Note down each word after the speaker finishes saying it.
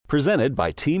Presented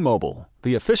by T-Mobile,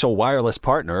 the official wireless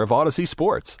partner of Odyssey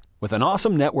Sports. With an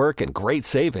awesome network and great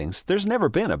savings, there's never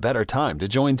been a better time to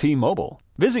join T-Mobile.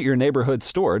 Visit your neighborhood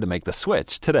store to make the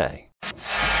switch today.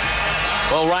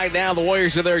 Well, right now, the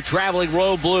Warriors are their traveling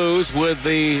road blues with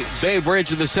the Bay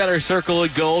Bridge in the center circle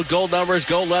in gold. Gold numbers,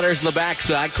 gold letters in the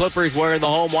backside. Clippers wearing the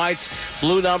home whites.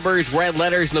 Blue numbers, red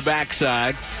letters in the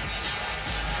backside.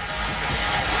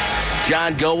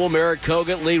 John Goble, Merrick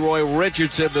Kogut, Leroy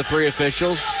Richardson, the three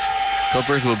officials.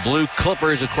 Clippers with blue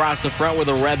Clippers across the front with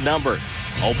a red number.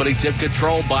 Opening tip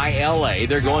controlled by L.A.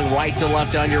 They're going right to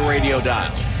left on your radio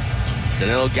dial.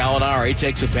 Danilo Gallinari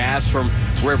takes a pass from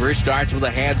Rivers, starts with a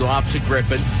handoff to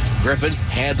Griffin. Griffin,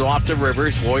 handoff to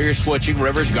Rivers. Warriors switching.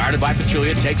 Rivers guarded by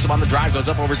Pachulia, takes him on the drive, goes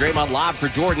up over Draymond, lob for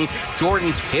Jordan.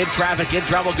 Jordan in traffic, in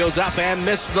trouble, goes up and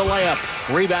misses the layup.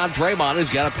 Rebound Draymond, who's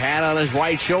got a pad on his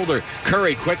right shoulder.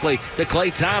 Curry quickly to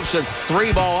Klay Thompson.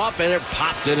 Three ball up, and it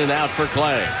popped in and out for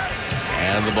Klay.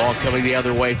 And the ball coming the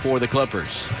other way for the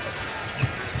Clippers.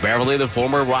 Beverly, the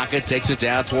former Rocket, takes it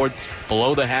down toward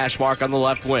below the hash mark on the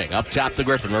left wing. Up top to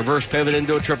Griffin. Reverse pivot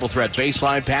into a triple threat.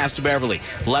 Baseline pass to Beverly.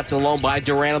 Left alone by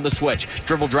Durant on the switch.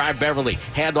 Dribble drive Beverly.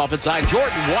 Handoff inside.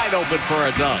 Jordan wide open for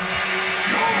a dunk.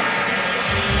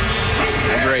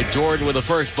 Andre Jordan with the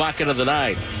first bucket of the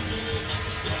night.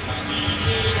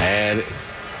 And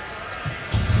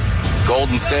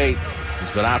Golden State has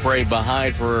been operating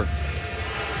behind for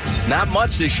not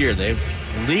much this year. They've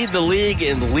lead the league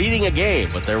in leading a game,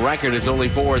 but their record is only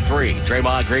 4-3.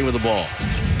 Draymond Green with the ball.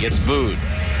 Gets booed.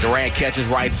 Durant catches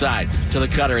right side to the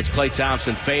cutter. It's Klay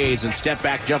Thompson. Fades and step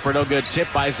back jumper. No good. Tip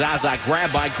by Zaza.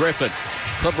 Grabbed by Griffin.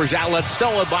 Clippers outlet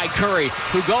stolen by Curry,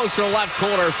 who goes to the left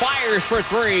corner. Fires for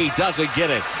three. Doesn't get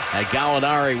it. And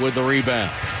Gallinari with the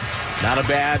rebound. Not a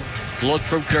bad look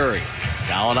from Curry.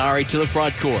 Gallinari to the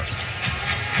front court.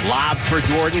 Lob for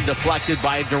Jordan, deflected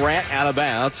by Durant, out of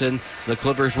bounds, and the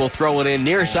Clippers will throw it in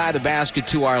near side of the basket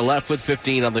to our left with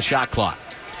 15 on the shot clock.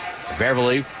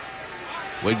 Beverly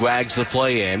wigwags the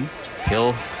play in.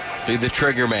 He'll be the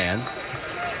trigger man.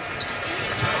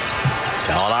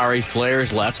 Gallinari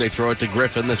flares left. They throw it to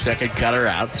Griffin, the second cutter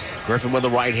out. Griffin with a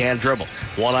right-hand dribble.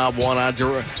 One-on-one on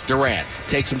Durant.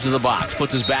 Takes him to the box.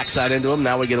 Puts his backside into him.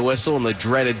 Now we get a whistle and the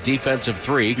dreaded defensive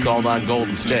three called on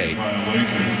Golden State.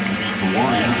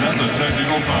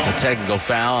 That's a technical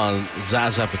foul on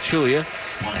Zaza Pachulia.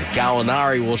 And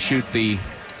Gallinari will shoot the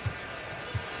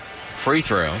free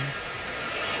throw. And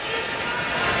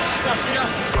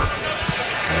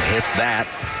hits that.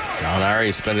 Gallinari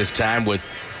has spent his time with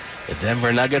the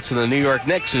Denver Nuggets and the New York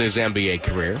Knicks in his NBA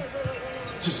career.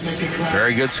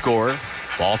 Very good scorer.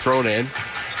 Ball thrown in.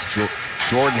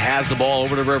 Jordan has the ball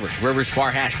over to Rivers. Rivers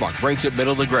far hash mark. Brings it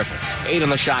middle to Griffin. 8 on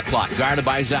the shot clock. Guarded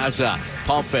by Zaza.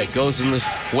 Pump fake. Goes in this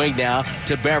wing now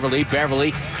to Beverly.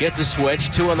 Beverly gets a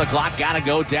switch. 2 on the clock. Got to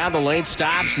go down the lane.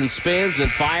 Stops and spins and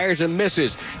fires and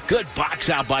misses. Good box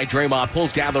out by Draymond.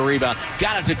 Pulls down the rebound.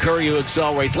 Got it to Curry, who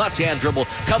accelerates. Left-hand dribble.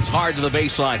 Comes hard to the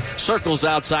baseline. Circles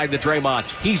outside to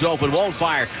Draymond. He's open. Won't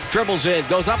fire. Dribbles in.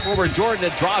 Goes up over Jordan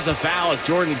and draws a foul as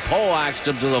Jordan poleaxed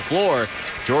him to the floor.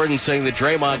 Jordan saying that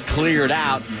Draymond cleared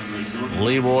out.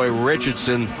 Leroy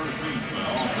Richardson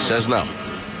says no.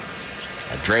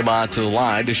 And Draymond to the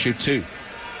line to shoot 2.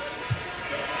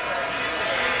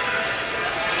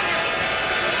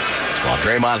 While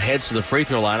Draymond heads to the free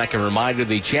throw line, I can remind you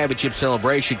the championship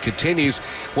celebration continues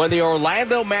when the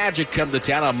Orlando Magic come to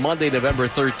town on Monday, November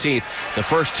 13th. The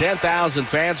first 10,000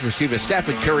 fans receive a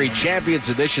Stephen Curry Champions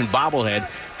Edition bobblehead,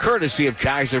 courtesy of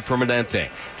Kaiser Permanente.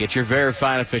 Get your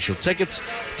verified official tickets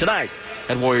tonight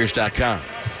at Warriors.com.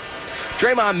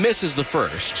 Draymond misses the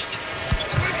first,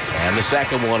 and the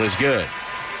second one is good.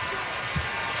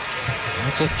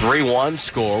 That's a 3-1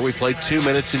 score. We played 2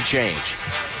 minutes and change.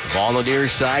 Ball on the near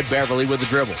side, Beverly with the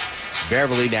dribble.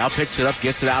 Beverly now picks it up,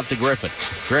 gets it out to Griffin.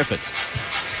 Griffin,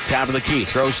 top of the key,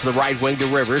 throws to the right wing to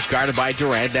Rivers, guarded by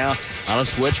Durant. Now on a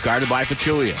switch, guarded by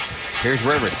Pachulia. Here's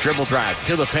Rivers, dribble drive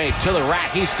to the paint, to the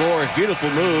rack. He scores. Beautiful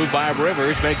move by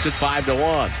Rivers, makes it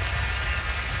 5-1.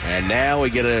 And now we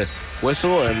get a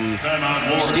whistle, and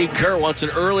Steve Kerr wants an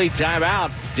early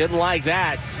timeout. Didn't like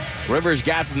that. Rivers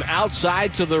got from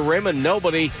outside to the rim, and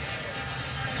nobody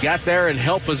got there and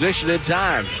held position in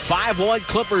time. 5-1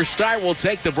 Clippers start. We'll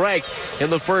take the break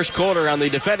in the first quarter on the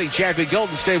defending champion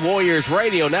Golden State Warriors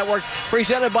Radio Network,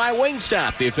 presented by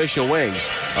Wingstop, the official wings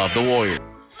of the Warriors.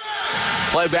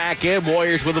 Play back in.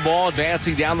 Warriors with the ball,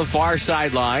 advancing down the far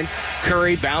sideline.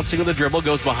 Curry bouncing on the dribble,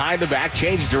 goes behind the back,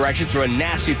 changes direction through a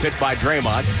nasty pick by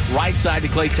Draymond. Right side to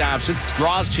Klay Thompson,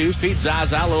 draws 2, feet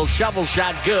Zaza, a little shovel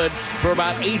shot good for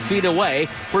about 8 feet away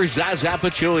for Zaza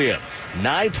Pachulia.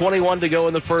 9:21 to go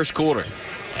in the first quarter.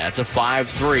 That's a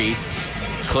 5-3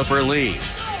 Clipper lead.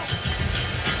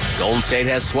 Golden State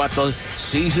has swept the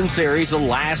season series the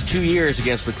last 2 years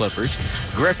against the Clippers.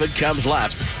 Griffin comes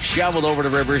left, shoveled over to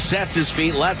Rivers, sets his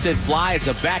feet, lets it fly. It's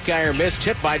a back iron miss,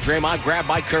 tipped by Draymond, grabbed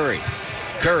by Curry.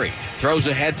 Curry throws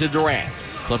ahead to Durant.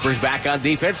 Clippers back on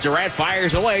defense. Durant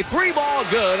fires away. 3-ball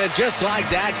good, and just like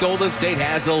that, Golden State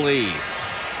has the lead.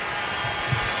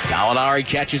 Gallinari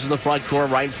catches in the front court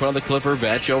right in front of the Clipper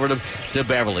bench over to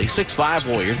Beverly. 6'5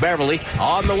 Warriors. Beverly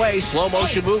on the way. Slow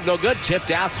motion move. No good.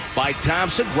 Tipped out by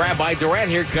Thompson. Grabbed by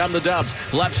Durant. Here come the Dubs.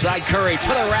 Left side Curry to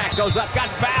the rack. Goes up. Got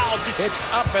fouled. It's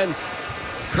up and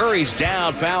Curry's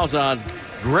down. Fouls on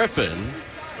Griffin.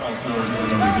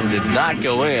 Did not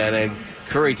go in. And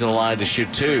Curry to the line to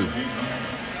shoot 2.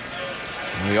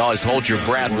 You always hold your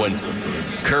breath when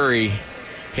Curry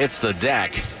hits the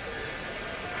deck.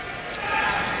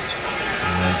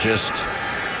 And it just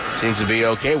seems to be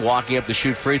okay. Walking up to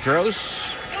shoot free throws.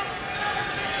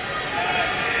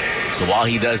 So while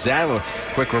he does that, a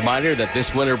quick reminder that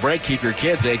this winter break, keep your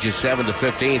kids ages 7 to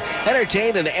 15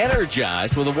 entertained and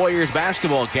energized with the Warriors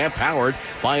basketball camp powered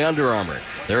by Under Armour.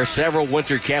 There are several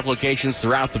winter camp locations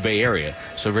throughout the Bay Area,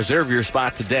 so reserve your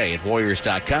spot today at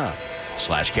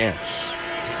warriors.com/camps.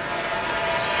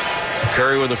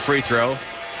 Curry with a free throw,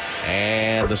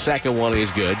 and the second one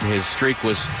is good. His streak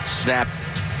was snapped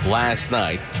last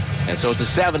night, and so it's a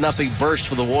 7-0 burst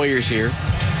for the Warriors here.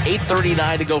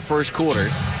 8:39 to go first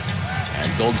quarter,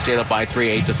 and Golden State up by 3,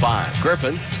 8-5.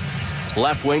 Griffin,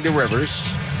 left wing to Rivers.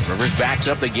 Rivers backs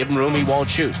up. They give him room. He won't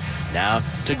shoot. Now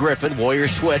to Griffin.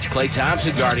 Warriors switch. Klay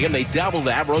Thompson guarding him. They double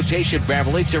that. Rotation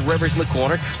Beverly to Rivers in the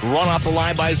corner. Run off the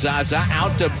line by Zaza.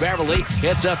 Out to Beverly.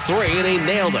 Hits a 3, and he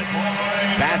nailed it.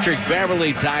 Patrick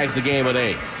Beverly ties the game at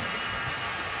 8.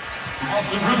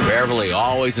 Beverly,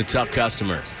 always a tough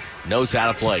customer. Knows how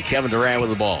to play. Kevin Durant with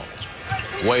the ball.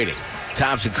 Waiting.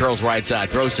 Thompson curls right side.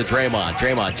 Throws to Draymond.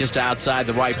 Draymond just outside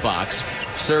the right box.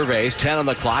 Surveys. 10 on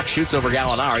the clock. Shoots over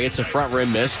Gallinari. It's a front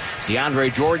rim miss.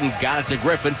 DeAndre Jordan got it to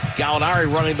Griffin. Gallinari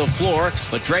running the floor.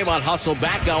 But Draymond hustled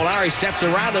back. Gallinari steps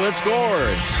around him and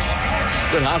scores.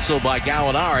 Good hustle by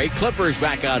Gallinari. Clippers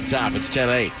back on top. It's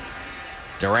 10-8.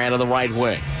 Durant on the right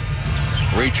wing.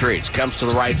 Retreats, comes to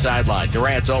the right sideline.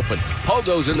 Durant's open.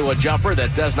 Pogo's into a jumper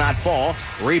that does not fall.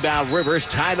 Rebound Rivers,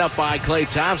 tied up by Klay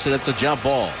Thompson. It's a jump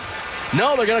ball.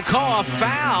 No, they're going to call a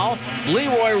foul.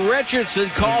 Leroy Richardson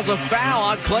calls a foul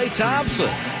on Klay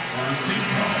Thompson.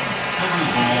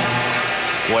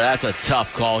 Boy, that's a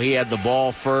tough call. He had the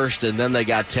ball first, and then they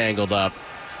got tangled up.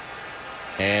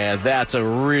 And that's a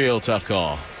real tough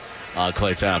call on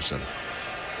Klay Thompson.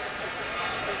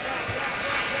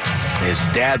 His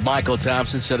dad, Michael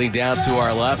Thompson, sitting down to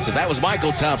our left. If that was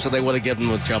Michael Thompson, they would have given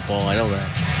him a jump ball. I know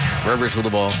that. Rivers with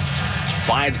the ball.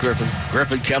 Finds Griffin.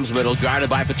 Griffin comes middle, guarded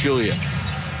by Pachulia.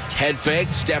 Head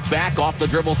fake, step back, off the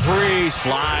dribble, 3,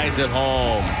 slides it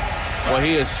home. Well,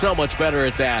 he is so much better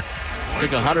at that.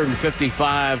 Took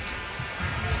 155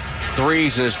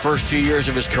 threes in his first few years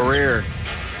of his career.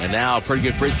 And now a pretty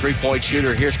good three-point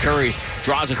shooter. Here's Curry.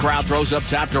 Draws a crowd, throws up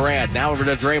top Durant. Now over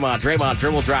to Draymond. Draymond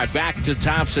dribble drive back to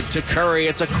Thompson to Curry.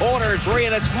 It's a corner 3,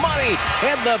 and it's money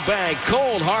in the bank.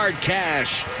 Cold, hard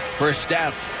cash for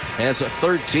Steph. And it's a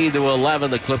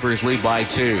 13-11. The Clippers lead by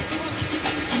 2.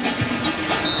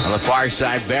 On the far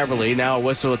side, Beverly. Now a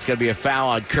whistle. It's going to be a foul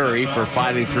on Curry for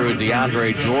fighting through a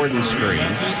DeAndre Jordan screen.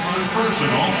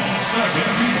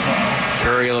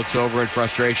 Curry looks over in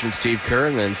frustration, Steve Kerr,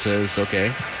 and then says,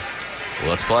 okay,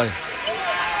 let's play.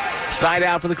 Side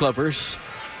out for the Clippers.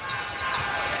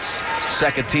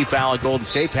 Second team foul at Golden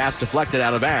State. Pass deflected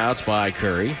out of bounds by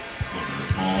Curry.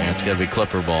 And it's going to be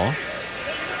Clipper ball.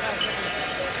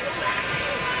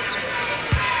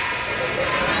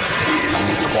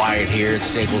 Quiet here at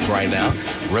Staples right now.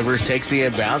 Rivers takes the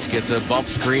inbounds, gets a bump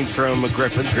screen from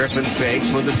Griffin. Griffin fakes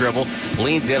with the dribble,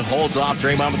 leans in, holds off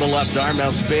Draymond with the left arm,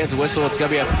 now spins, whistle. It's going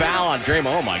to be a foul on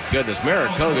Draymond. Oh my goodness,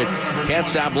 Merrick Kogan can't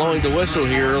stop blowing the whistle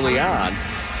here early on.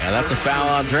 And that's a foul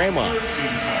on Draymond.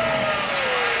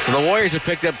 So the Warriors have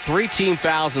picked up 3 team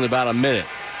fouls in about a minute.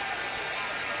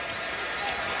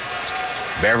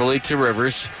 Beverly to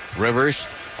Rivers. Rivers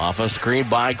off a screen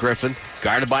by Griffin.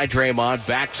 Guarded by Draymond.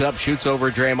 Backs up, shoots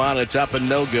over Draymond. It's up and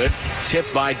no good.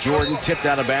 Tipped by Jordan. Tipped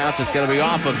out of bounds. It's going to be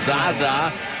off of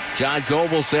Zaza. John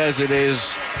Goebel says it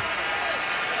is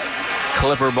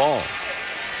Clipper ball.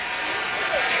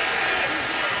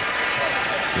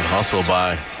 Good hustle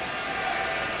by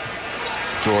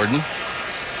Jordan.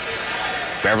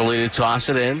 Beverly to toss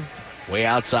it in. Way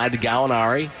outside to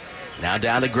Gallinari. Now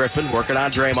down to Griffin, working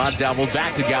on Draymond. Doubled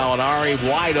back to Gallinari.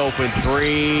 Wide open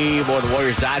 3. Boy, the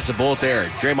Warriors dodged the bullet there.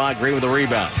 Draymond Green with the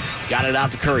rebound. Got it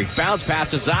out to Curry. Bounce pass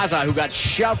to Zaza, who got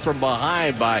shoved from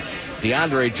behind by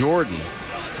DeAndre Jordan.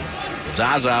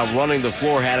 Zaza running the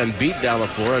floor, had him beat down the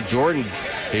floor. Jordan,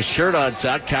 his shirt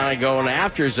untucked, kind of going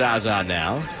after Zaza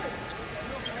now.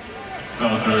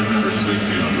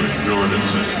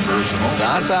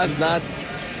 Zaza's not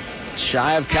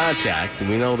shy of contact, and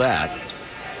we know that.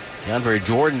 DeAndre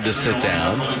Jordan to sit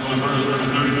down.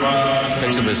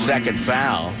 Picks up his second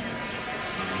foul.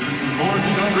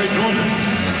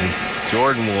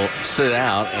 Jordan will sit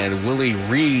out, and Willie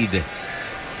Reed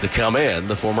to come in,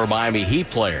 the former Miami Heat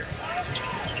player.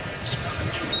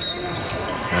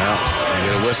 Well,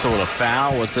 you get a whistle and a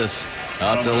foul. What's this?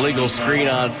 It's an illegal screen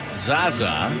on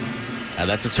Zaza. And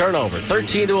that's a turnover.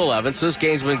 13-11. So this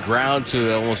game's been ground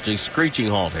to almost a screeching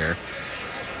halt here.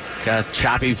 Kind of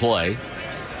choppy play.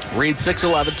 Reed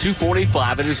 6'11",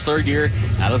 245 in his third year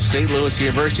out of St. Louis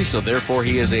University, so therefore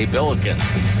he is a Billiken.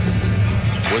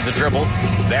 With the dribble,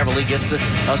 Beverly gets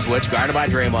a switch, guarded by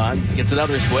Draymond. Gets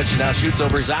another switch, now shoots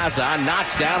over Zaza,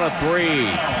 knocks down a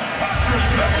three.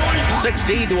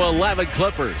 16-11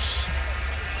 Clippers.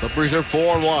 Clippers are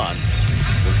 4-1.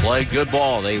 They play good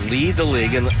ball. They lead the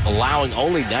league in allowing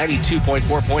only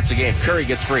 92.4 points a game. Curry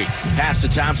gets free. Pass to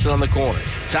Thompson on the corner.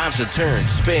 Thompson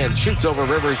turns, spins, shoots over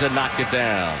Rivers, and knocked it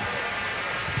down.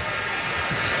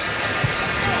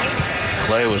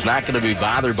 Clay was not going to be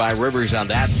bothered by Rivers on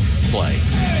that play.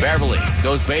 Beverly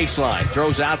goes baseline,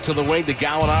 throws out to the wing to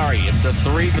Gallinari. It's a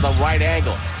three for the right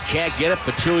angle. Can't get it.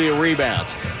 Pachulia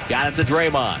rebounds. Got it to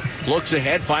Draymond. Looks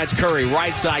ahead, finds Curry.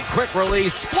 Right side, quick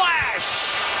release, splash!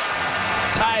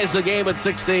 Ties the game at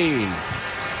 16.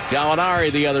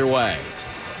 Gallinari the other way.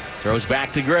 Throws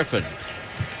back to Griffin.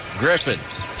 Griffin,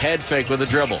 head fake with a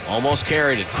dribble. Almost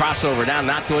carried it. Crossover now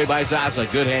knocked away by Zaza.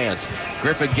 Good hands.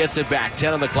 Griffin gets it back.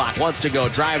 10 on the clock. Wants to go.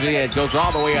 Drives it in. Goes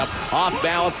all the way up. Off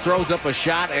balance. Throws up a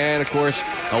shot. And, of course,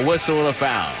 a whistle and a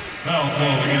foul. Foul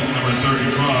call against number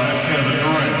 35, Kevin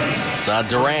Durant. It's on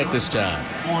Durant this time.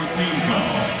 14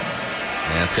 foul.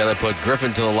 And it's going to put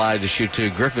Griffin to the line to shoot two.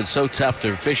 Griffin's so tough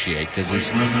to officiate because there's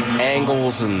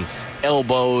angles and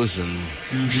elbows and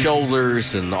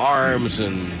shoulders and arms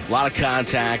and a lot of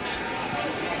contact.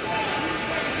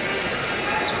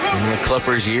 And the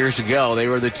Clippers years ago, they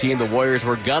were the team the Warriors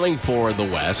were gunning for in the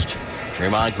West.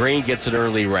 Draymond Green gets an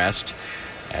early rest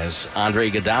as Andre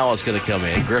Iguodala is going to come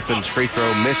in. Griffin's free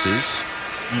throw misses.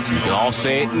 So you can all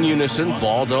say it in unison.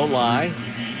 Ball don't lie.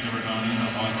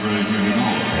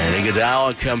 And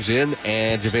Iguodala comes in,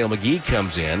 and JaVale McGee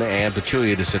comes in, and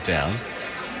Pachulia to sit down.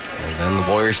 And then the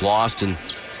Warriors lost in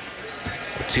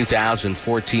the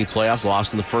 2014 playoffs,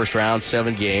 lost in the first round,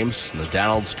 7 games in the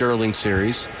Donald Sterling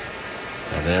series.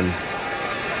 And then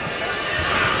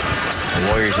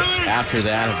the Warriors, after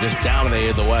that, have just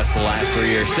dominated the West the last 3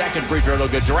 years. Second free throw, no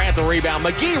good. Durant the rebound.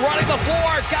 McGee running the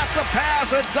floor, got the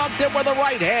pass, and dunked it with the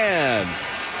right hand.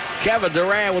 Kevin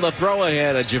Durant with a throw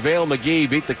ahead, and JaVale McGee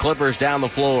beat the Clippers down the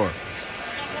floor.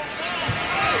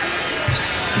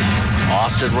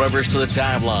 Austin Rivers to the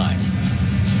timeline.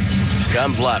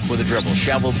 Comes left with a dribble.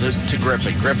 Shoveled to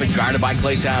Griffin. Griffin guarded by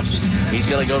Klay Thompson. He's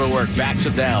going to go to work. Backs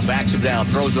him down.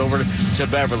 Throws over to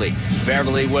Beverly.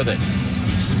 Beverly with it.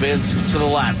 Spins to the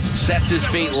left. Sets his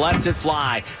feet. Lets it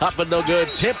fly. Up and no good.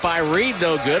 Tipped by Reed.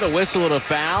 No good. A whistle and a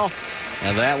foul.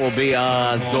 And that will be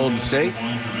on Golden State.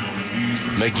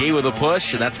 McGee with a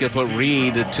push, and that's going to put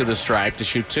Reed to the stripe to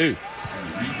shoot two.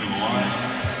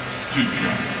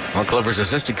 Well, Clippers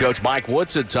assistant coach Mike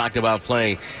Woodson talked about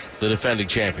playing the defending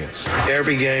champions.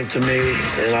 Every game to me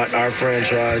and our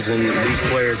franchise and these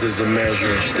players is a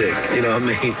measuring stick. You know what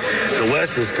I mean? The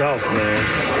West is tough, man.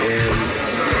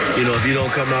 And, you know, if you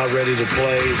don't come out ready to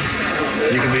play,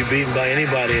 you can be beaten by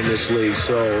anybody in this league.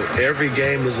 So every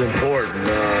game is important.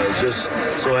 Just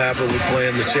so happen we're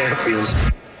playing the champions.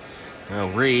 Well,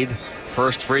 Reed,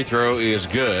 first free throw is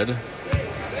good.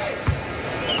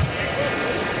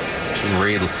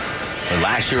 Reed,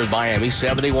 last year with Miami,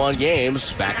 71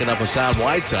 games, backing up Hassan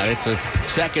Whiteside. It's a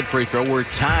second free throw. We're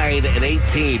tied at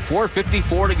 18.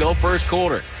 4:54 to go first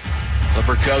quarter.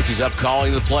 Clipper coach is up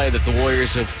calling the play that the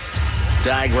Warriors have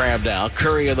diagrammed now.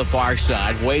 Curry on the far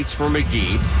side, waits for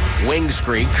McGee. Wing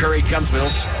screen. Curry comes middle,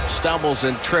 stumbles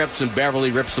and trips, and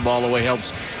Beverly rips the ball away,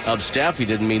 helps up Steph. He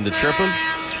didn't mean to trip him.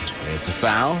 It's a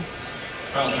foul.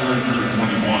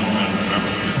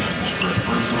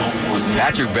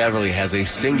 Patrick Beverly has a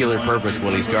singular purpose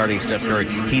when he's guarding Steph Curry.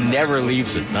 He never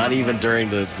leaves it, not even during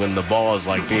when the ball is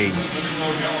like being.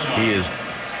 He is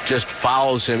just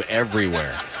follows him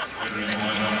everywhere.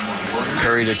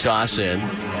 Curry to toss in.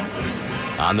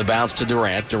 On the bounce to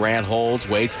Durant. Durant holds,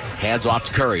 waits, hands off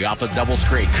to Curry. Off a double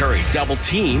screen. Curry double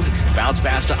teamed. Bounce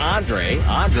pass to Andre.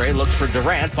 Andre looks for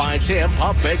Durant, finds him.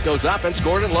 Pump fake, goes up and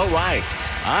scored it low right.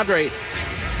 Andre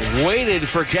waited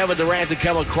for Kevin Durant to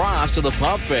come across to the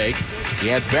pump fake. He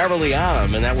had Beverly on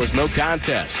him, and that was no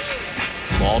contest.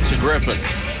 Ball to Griffin.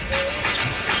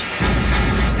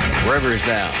 Rivers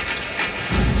now.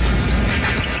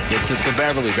 Gets it to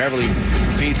Beverly. Beverly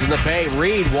feeds in the paint.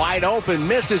 Reed wide open.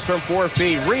 Misses from 4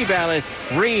 feet. Rebounded.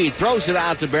 Reed throws it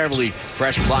out to Beverly.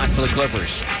 Fresh clock for the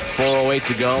Clippers. 4:08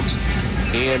 to go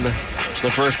in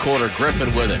the first quarter.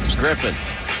 Griffin with it. Griffin.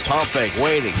 Pump fake.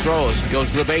 Waiting. Throws. Goes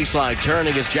to the baseline.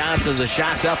 Turning as Johnson. The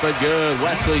shot's up and good.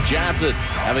 Wesley Johnson,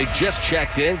 having just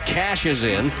checked in, cashes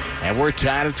in. And we're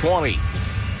tied at 20.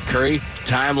 Curry,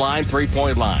 timeline,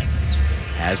 3-point line.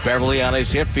 Has Beverly on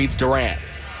his hip. Feeds Durant.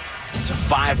 It's a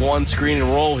 5-1 screen and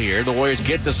roll here. The Warriors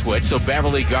get the switch, so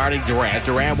Beverly guarding Durant.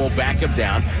 Durant will back him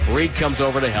down. Reed comes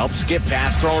over to help. Skip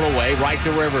pass thrown away right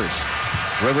to Rivers.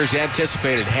 Rivers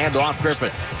anticipated. Hand off Griffin.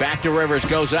 Back to Rivers.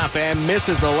 Goes up and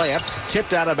misses the layup.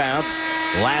 Tipped out of bounds.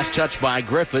 Last touch by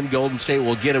Griffin. Golden State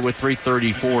will get it with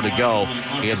 3:34 to go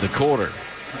in the quarter.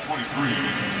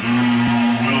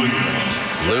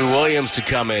 Lou Williams to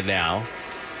come in now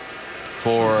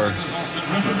for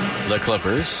the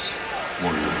Clippers.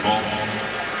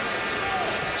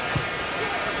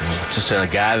 Just a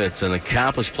guy that's an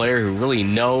accomplished player who really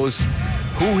knows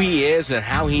who he is and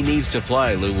how he needs to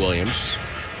play, Lou Williams.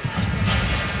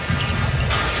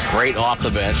 Great off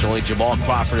the bench. Only Jamal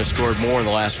Crawford has scored more in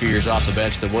the last few years off the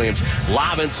bench than Williams.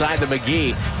 Lob inside to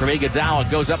McGee from Iguodala.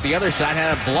 Goes up the other side.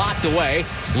 Had it blocked away.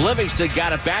 Livingston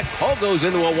got it back. Poe goes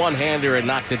into a one-hander and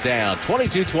knocked it down.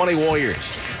 22-20 Warriors.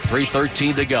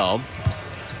 3:13 to go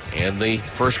in the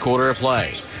first quarter of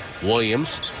play.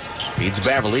 Williams feeds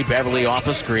Beverly. Beverly off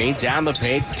a screen. Down the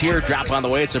paint. Teardrop on the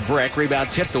way. It's a brick.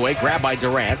 Rebound tipped away. Grabbed by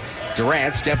Durant.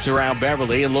 Durant steps around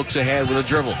Beverly and looks ahead with a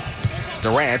dribble.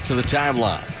 Durant to the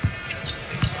timeline.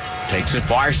 Takes it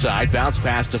far side. Bounce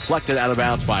pass deflected out of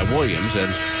bounds by Williams. And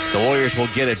the Warriors will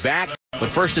get it back. But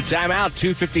first a timeout.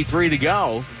 2:53 to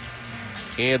go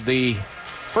in the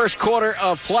first quarter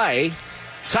of play.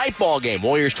 Tight ball game.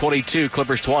 Warriors 22,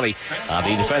 Clippers 20 on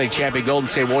the defending champion Golden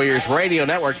State Warriors Radio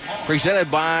Network, presented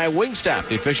by Wingstop,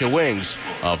 the official wings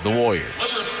of the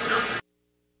Warriors.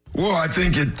 Well, I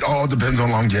think it all depends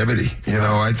on longevity.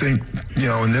 I think,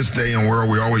 in this day and world,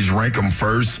 we always rank them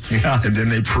first, and then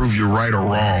they prove you right or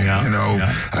wrong.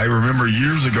 I remember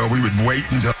years ago, we would wait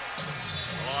until...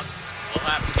 We'll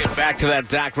have to get back to that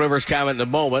Doc Rivers comment in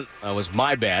a moment. That was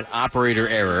my bad. Operator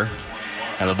error.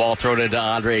 And the ball thrown into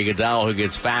Andre Iguodala, who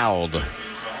gets fouled.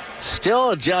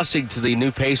 Still adjusting to the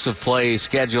new pace of play,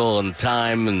 schedule, and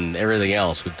time, and everything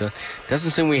else. But doesn't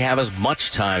seem we have as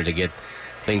much time to get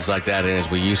things like that in as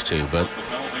we used to. But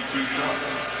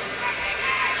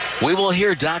we will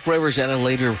hear Doc Rivers at a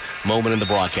later moment in the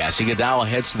broadcast. Iguodala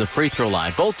heads to the free throw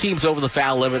line. Both teams over the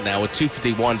foul limit now with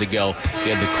 2:51 to go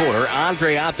in the quarter.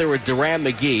 Andre out there with Durant,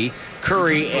 McGee,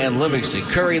 Curry, and Livingston.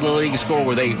 Curry, the leading scorer,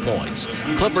 with 8 points.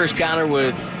 Clippers counter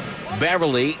with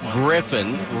Beverly,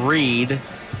 Griffin, Reed,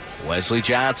 Wesley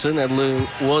Johnson, and Lou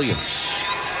Williams.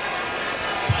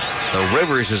 So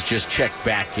Rivers has just checked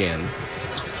back in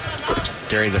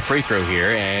during the free throw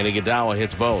here, and Iguodala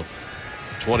hits both.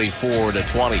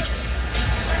 24-20.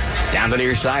 Down the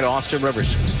near side, Austin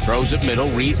Rivers throws it middle.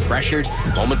 Reed pressured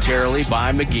momentarily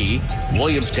by McGee.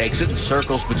 Williams takes it and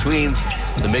circles between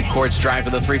the midcourt stripe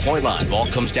and the three-point line. Ball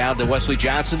comes down to Wesley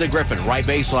Johnson to Griffin. Right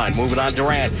baseline, moving on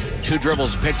Durant. 2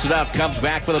 dribbles, picks it up, comes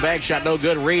back with a bank shot. No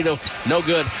good. Reed, no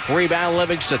good. Rebound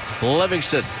Livingston.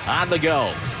 Livingston on the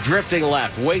go. Drifting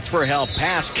left, waits for help.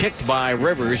 Pass kicked by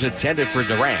Rivers, intended for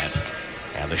Durant.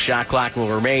 And the shot clock will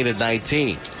remain at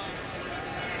 19.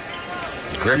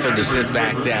 Griffin to sit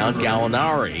back down.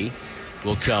 Gallinari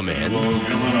will come in.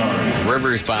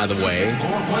 Rivers, by the way,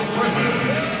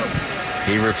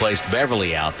 he replaced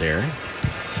Beverly out there.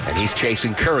 And he's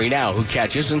chasing Curry now, who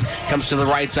catches and comes to the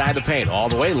right side of the paint. All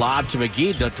the way, lob to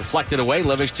McGee, deflected away.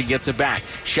 Livingston gets it back.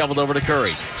 Shoveled over to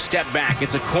Curry. Step back.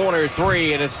 It's a corner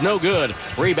 3, and it's no good.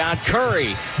 Rebound,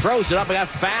 Curry throws it up and got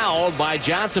fouled by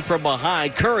Johnson from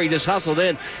behind. Curry just hustled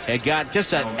in and got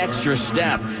just an extra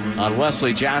step on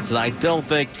Wesley Johnson. I don't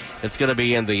think it's going to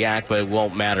be in the act, but it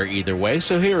won't matter either way.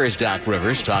 So here is Doc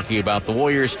Rivers talking about the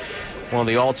Warriors one of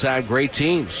the all-time great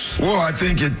teams? Well, I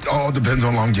think it all depends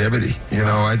on longevity.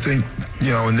 I think,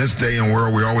 in this day and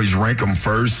world, we always rank them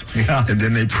first, and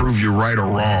then they prove you right or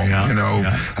wrong.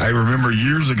 I remember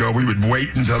years ago, we would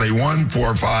wait until they won 4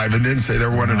 or 5 and then say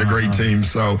they're one of the great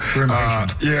teams. So,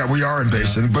 we are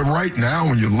impatient. But right now,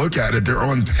 when you look at it, they're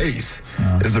on pace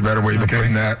is a better way of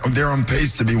putting that. They're on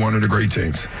pace to be one of the great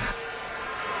teams.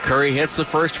 Curry hits the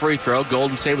first free throw.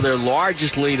 Golden State with their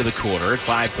largest lead of the quarter at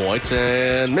 5 points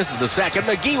and misses the second.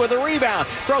 McGee with a rebound.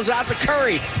 Throws out to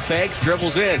Curry. Fakes,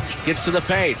 dribbles in. Gets to the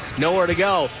paint. Nowhere to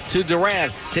go. To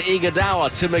Durant. To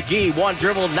Iguodala. To McGee. One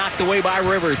dribble knocked away by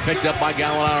Rivers. Picked up by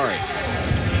Gallinari.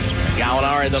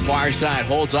 Gallinari on the far side.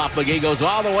 Holds off McGee. Goes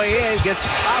all the way in. Gets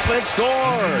up and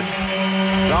scored.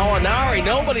 Gallinari.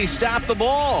 Nobody stopped the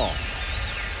ball.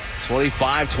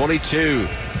 25-22.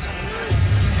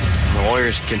 The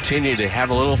Warriors continue to have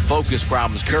a little focus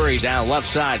problems. Curry down left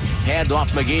side. Hand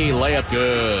off McGee. Layup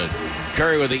good.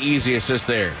 Curry with the easy assist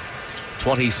there.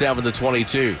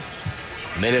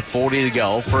 27-22. Minute 40 to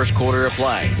go. First quarter of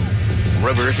play.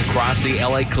 Rivers across the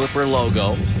LA Clipper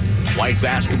logo. White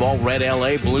basketball, red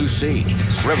LA, blue C.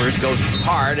 Rivers goes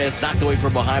hard and it's knocked away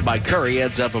from behind by Curry.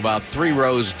 Ends up about 3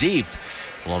 rows deep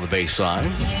along the baseline.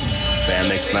 Van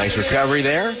makes nice recovery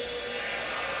there.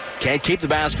 Can't keep the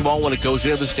basketball when it goes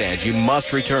into the stands. You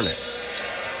must return it,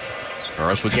 or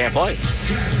else we can't play.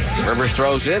 Rivers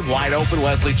throws in, wide open,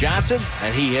 Wesley Johnson,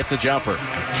 and he hits a jumper.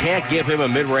 Can't give him a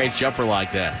mid-range jumper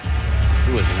like that.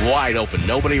 He was wide open.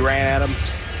 Nobody ran at him.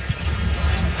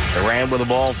 Durant with the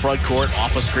ball front court,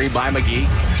 off a screen by McGee.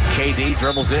 KD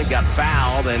dribbles in, got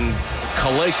fouled, and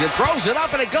collision. Throws it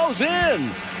up, and it goes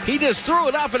in. He just threw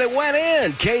it up, and it went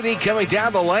in. KD coming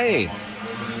down the lane.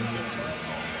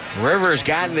 Rivers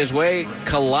got in his way,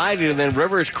 collided, and then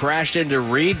Rivers crashed into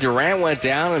Reed. Durant went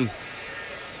down, and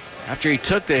after he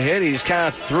took the hit, he just kind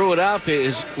of threw it up.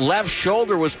 His left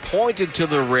shoulder was pointed to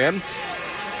the rim.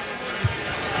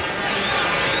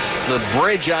 The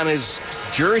bridge on his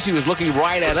jersey was looking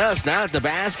right at us, not at the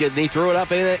basket, and he threw it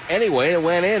up in it anyway, and it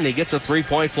went in. He gets a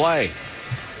 3-point play.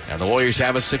 And the Warriors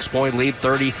have a 6-point lead,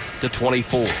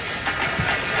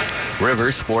 30-24.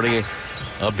 Rivers sporting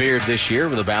a beard this year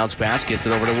with a bounce pass, gets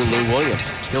it over to Lou Williams.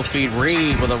 He'll feed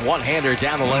Reed with a one-hander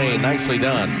down the lane. Nicely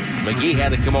done. McGee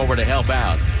had to come over to help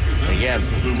out. Again,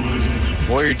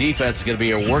 Warrior defense is going to be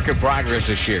a work in progress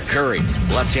this year. Curry,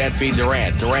 left-hand feed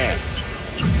Durant. Durant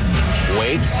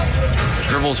waits,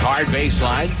 dribbles hard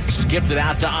baseline, skipped it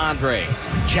out to Andre.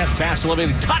 Chest pass to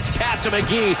Living, touch pass to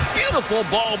McGee. Beautiful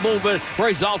ball movement,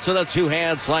 results in a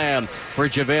two-hand slam for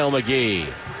JaVale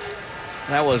McGee.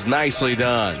 That was nicely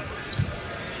done.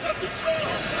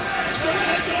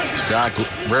 Doc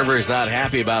Rivers not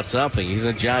happy about something. He's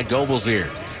in John Goebel's ear.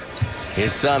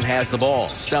 His son has the ball,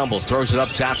 stumbles, throws it up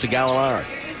top to Gallinari.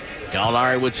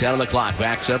 Gallinari with 10 on the clock,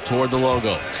 backs up toward the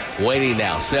logo. Waiting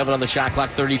now, 7 on the shot clock,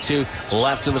 32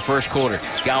 left in the first quarter.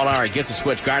 Gallinari gets a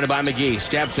switch, guarded by McGee,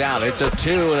 steps out. It's a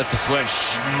 2, and it's a switch.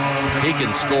 He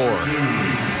can score.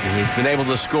 He's been able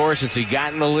to score since he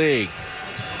got in the league.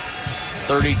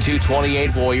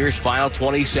 32-28 Warriors, final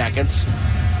 20 seconds.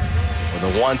 With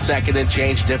a 1 second and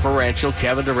change differential,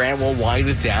 Kevin Durant will wind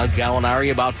it down. Gallinari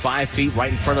about 5 feet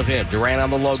right in front of him. Durant on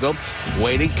the logo,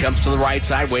 waiting, comes to the right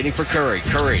side, waiting for Curry.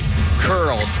 Curry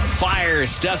curls,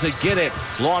 fires, doesn't get it.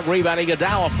 Long rebounding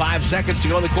Iguodala, 5 seconds to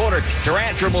go in the quarter.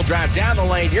 Durant dribble drive down the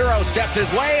lane. Euro steps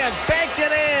his way and banked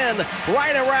it in.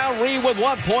 Right around Reed with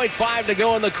 1.5 to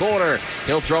go in the quarter.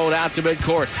 He'll throw it out to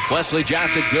midcourt. Wesley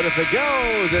Johnson, good if it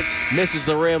goes. It misses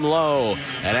the rim low.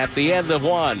 And at the end of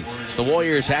one, the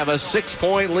Warriors have a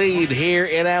 6-point lead here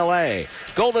in L.A.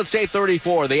 Golden State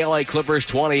 34, the LA Clippers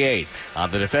 28. On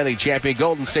the defending champion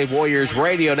Golden State Warriors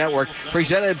Radio Network,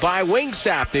 presented by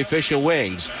Wingstop, the official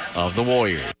wings of the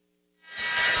Warriors.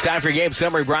 Time for game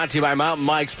summary brought to you by Mountain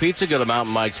Mike's Pizza. Go to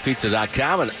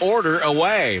mountainmikespizza.com and order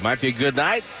away. Might be a good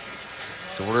night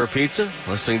to order a pizza,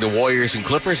 listening to Warriors and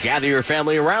Clippers. Gather your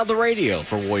family around the radio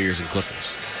for Warriors and Clippers.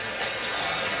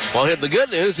 Well, the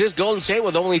good news is Golden State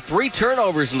with only 3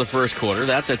 turnovers in the first quarter.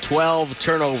 That's a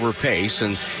 12-turnover pace,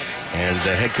 and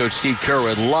head coach Steve Kerr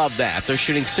would love that. They're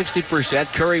shooting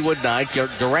 60%. Curry with 9.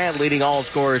 Durant leading all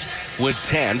scorers with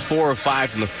 10. 4 of 5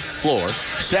 from the floor.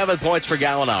 7 points for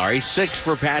Gallinari. 6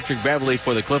 for Patrick Beverley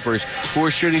for the Clippers, who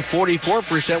are shooting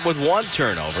 44% with 1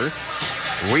 turnover.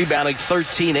 Rebounding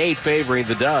 13-8, favoring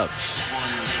the Dubs.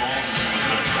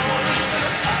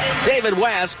 David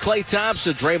West, Klay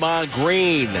Thompson, Draymond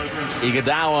Green,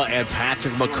 Iguodala, and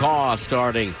Patrick McCaw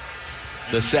starting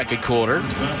the second quarter.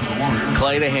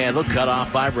 Klay to handle, cut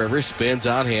off by Rivers, spins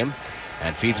on him,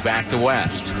 and feeds back to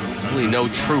West. Really no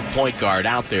true point guard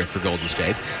out there for Golden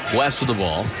State. West with the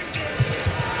ball.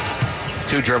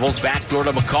 2 dribbles, backdoor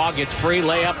to McCaw, gets free,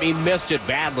 layup, he missed it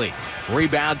badly.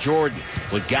 Rebound Jordan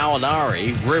with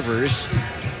Gallinari, Rivers,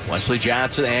 Wesley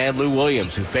Johnson, and Lou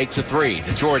Williams, who fakes a 3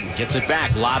 to Jordan, gets it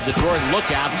back, lob to Jordan,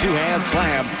 look out, 2-hand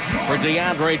slam for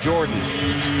DeAndre Jordan,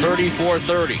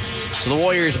 34-30. So the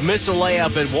Warriors miss a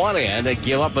layup at one end and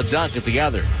give up a dunk at the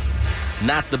other.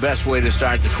 Not the best way to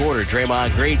start the quarter.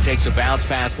 Draymond Green takes a bounce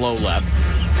pass low left,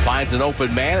 finds an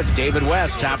open man. It's David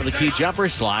West, top of the key jumper,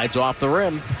 slides off the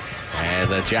rim.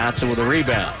 And Johnson with a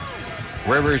rebound.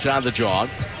 Rivers on the jog,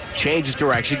 changes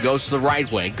direction, goes to the right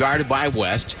wing, guarded by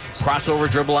West. Crossover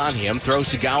dribble on him, throws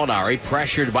to Gallinari,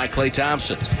 pressured by Klay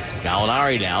Thompson.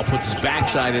 Gallinari now puts his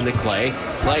backside into Klay.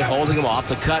 Klay holding him off.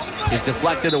 The cut is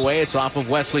deflected away. It's off of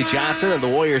Wesley Johnson, and the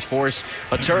Warriors force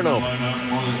a turnover.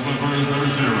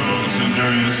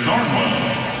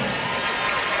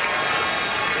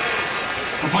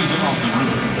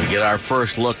 We get our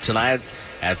first look tonight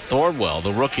at Thornwell,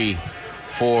 the rookie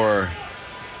for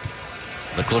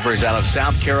the Clippers out of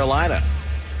South Carolina.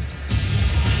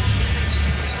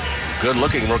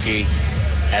 Good-looking rookie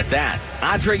at that.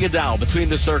 Andre Iguodala between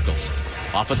the circles.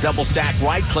 Off a double stack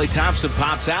right, Klay Thompson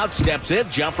pops out, steps in,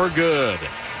 jumper good.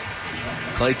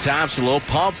 Klay Thompson, a little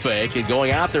pump fake, and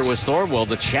going out there was Thornwell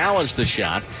to challenge the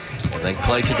shot. And then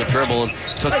Klay took a dribble and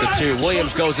took the 2.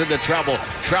 Williams goes into trouble.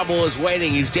 Trouble is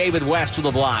waiting. He's David West with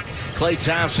the block. Klay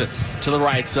Thompson to the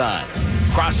right side.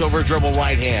 Crossover dribble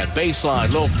right hand.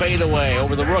 Baseline, little fadeaway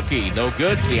over the rookie. No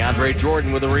good. DeAndre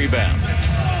Jordan with a rebound.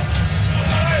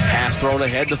 Pass thrown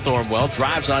ahead to Thornwell.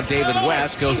 Drives on David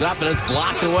West. Goes up and it's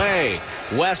blocked away.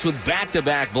 West with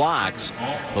back-to-back blocks.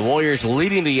 The Warriors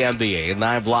leading the NBA in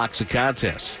 9 blocks a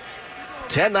contest.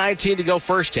 10:19 to go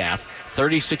first half.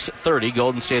 36-30,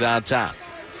 Golden State on top.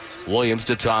 Williams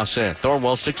to toss in.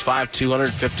 Thornwell, 6'5",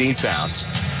 215 pounds.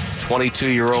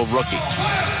 22-year-old rookie.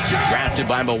 Drafted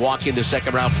by Milwaukee in the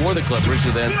second round for the Clippers,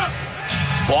 who then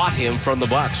bought him from the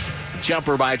Bucks.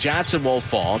 Jumper by Johnson won't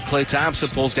fall. Klay Thompson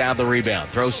pulls down the rebound.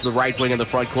 Throws to the right wing in the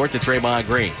front court to Draymond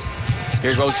Green.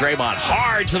 Here goes Draymond.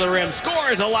 Hard to the rim.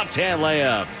 Scores a left-hand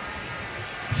layup.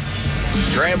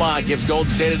 Draymond gives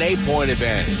Golden State an 8-point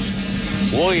advantage.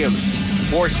 Williams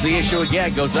forces the issue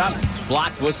again. Goes up.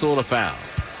 Blocked, whistle, and a foul.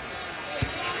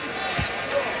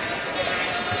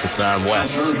 It's on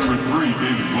West.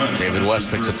 David West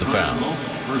picks up the foul.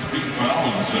 First team foul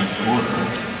in the second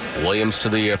quarter. Williams to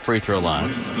the free throw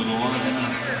line.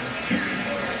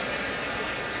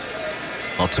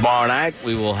 Well, tomorrow night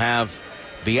we will have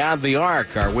Beyond the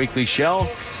Arc, our weekly show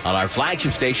on our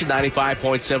flagship station,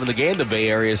 95.7 The Game, the Bay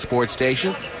Area sports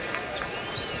station.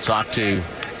 Talk to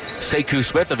Sekou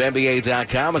Smith of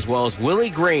NBA.com, as well as Willie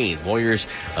Green, Warriors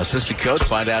assistant coach.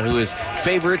 Find out who his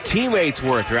favorite teammates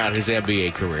were throughout his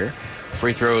NBA career.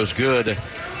 Free throw is good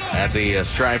at the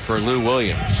stripe for Lou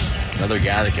Williams. Another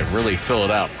guy that can really fill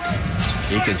it up.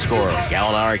 He can score.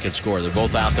 Gallinari can score. They're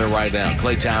both out there right now.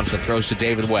 Klay Thompson throws to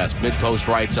David West. Mid-post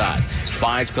right side.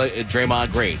 Finds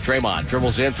Draymond Green. Draymond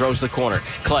dribbles in, throws the corner.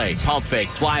 Klay, pump fake,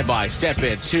 flyby, step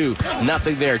in, 2,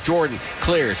 nothing there. Jordan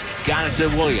clears. Got it to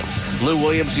Williams. Lou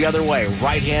Williams the other way.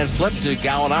 Right-hand flip to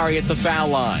Gallinari at the foul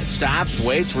line. Stops,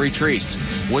 waits, retreats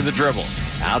with the dribble.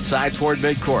 Outside toward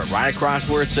midcourt, right across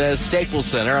where it says Staples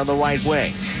Center on the right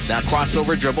wing. Now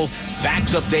crossover dribble,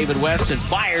 backs up David West and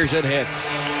fires and hits.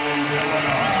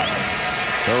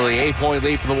 So the 8-point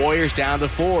lead for the Warriors down to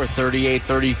 4,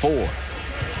 38-34.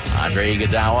 Andre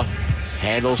Iguodala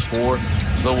handles for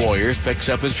the Warriors, picks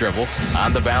up his dribble.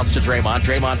 On the bounce to Draymond.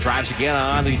 Draymond drives again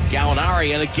on the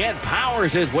Gallinari and again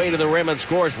powers his way to the rim and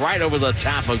scores right over the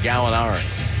top of Gallinari.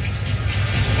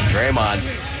 Draymond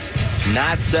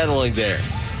not settling there.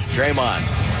 Draymond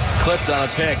clipped on a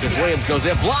pick as Williams goes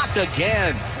in. Blocked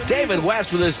again. David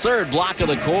West with his 3rd block of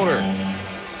the quarter.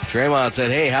 Draymond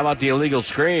said, hey, how about the illegal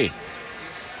screen?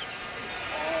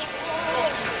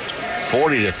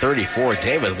 40-34.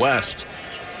 David West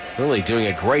really doing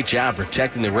a great job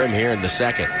protecting the rim here in the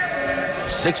second.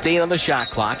 16 on the shot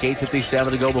clock.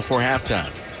 8:57 to go before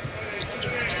halftime.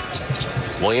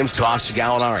 Williams tossed to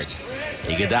Gallinari.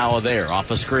 Iguodala there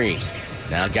off a screen.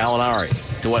 Now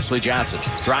Gallinari to Wesley Johnson.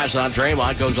 Drives on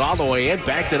Draymond, goes all the way in,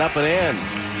 backed it up and in.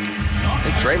 I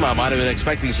think Draymond might have been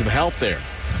expecting some help there.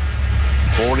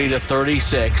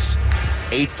 40-36,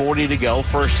 8:40 to go,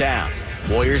 first half.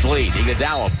 Warriors lead.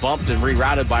 Iguodala bumped and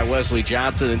rerouted by Wesley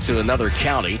Johnson into another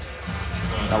county.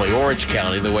 Probably Orange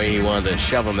County, the way he wanted to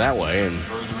shove him that way. And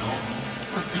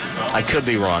I could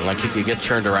be wrong. I think you get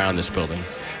turned around this building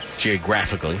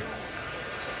geographically.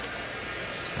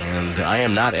 And I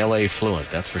am not LA fluent,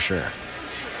 that's for sure.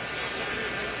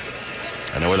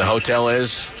 I know where the hotel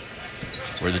is,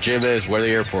 where the gym is, where the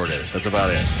airport is. That's about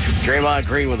it. Draymond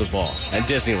Green with the ball. And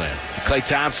Disneyland. Klay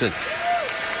Thompson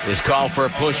is called for a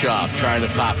push-off, trying to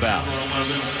pop out.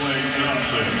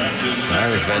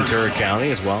 There's Ventura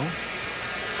County as well.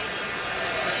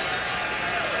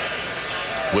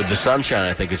 With the Sunshine,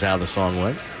 I think is how the song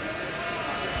went.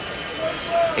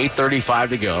 8:35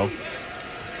 to go.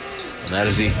 And that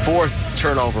is the 4th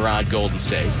turnover on Golden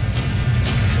State.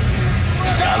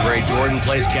 Andre Jordan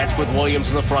plays catch with Williams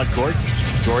in the front court.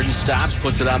 Jordan stops,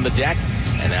 puts it on the deck,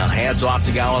 and now hands off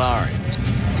to Gallinari.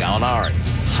 Gallinari,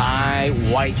 high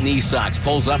white knee socks,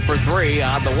 pulls up for 3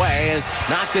 on the way and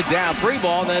knocked it down. 3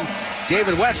 ball, then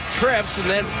David West trips, and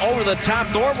then over the top,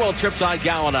 Thornwell trips on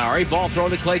Gallinari. Ball thrown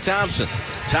to Klay Thompson.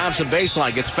 Thompson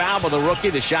baseline, gets fouled by the rookie.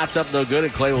 The shot's up no good,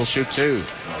 and Klay will shoot 2.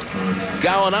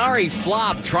 Gallinari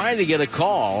flopped, trying to get a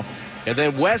call, and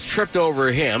then West tripped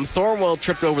over him. Thornwell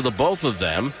tripped over the both of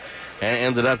them, and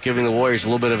ended up giving the Warriors a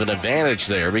little bit of an advantage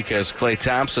there because Klay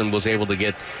Thompson was able to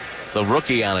get the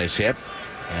rookie on his hip,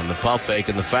 and the pump fake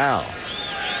and the foul.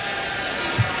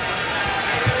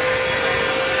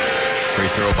 Free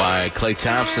throw by Klay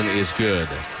Thompson is good.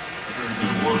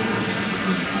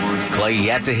 Klay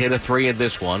yet to hit a 3 in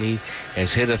this one. He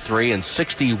has hit a 3 in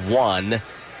 61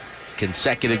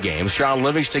 consecutive games. Sean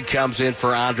Livingston comes in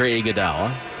for Andre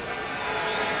Iguodala.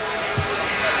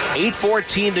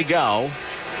 8:14 to go.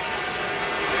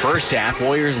 First half,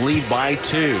 Warriors lead by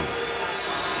 2.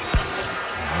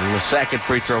 And the second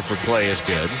free throw for Klay is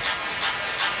good.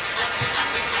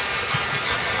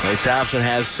 Klay Thompson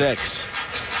has 6.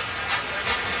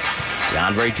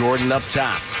 DeAndre Jordan up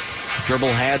top. Dribble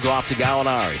hands off to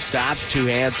Gallinari. Stops,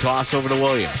 2-hand toss over to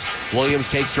Williams. Williams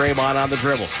takes Draymond on the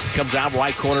dribble. Comes out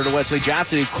right corner to Wesley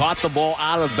Johnson, who caught the ball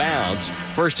out of bounds.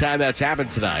 First time that's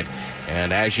happened tonight.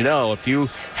 And as you know, if you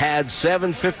had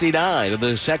 7:59 of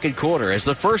the second quarter as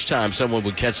the first time someone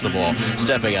would catch the ball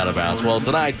stepping out of bounds, well,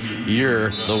 tonight, you're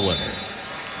the winner.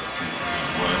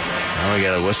 Now we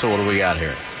got a whistle. What do we got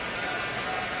here?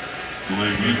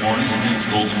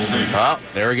 Oh,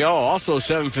 there we go. Also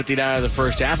 7:59 of the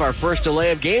first half. Our first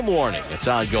delay of game warning. It's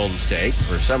on Golden State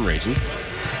for some reason.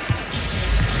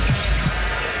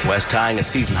 West tying a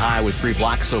season high with 3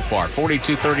 blocks so far.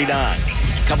 42-39.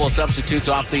 A couple of substitutes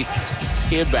off the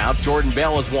inbound. Jordan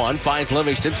Bell is one. Finds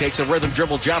Livingston. Takes a rhythm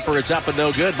dribble jumper. It's up and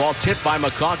no good. Ball tipped by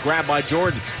McCaw. Grabbed by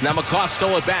Jordan. Now McCaw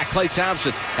stole it back. Klay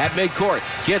Thompson at midcourt.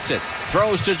 Gets it.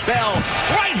 Throws to Bell.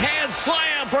 Right hand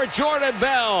slam for Jordan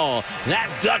Bell. That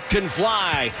duck can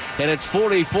fly. And it's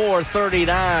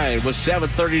 44-39 with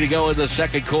 7:30 to go in the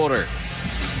second quarter.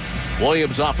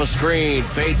 Williams off a screen.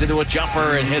 Fades into a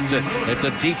jumper and hits it. It's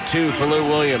a deep 2 for Lou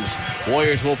Williams.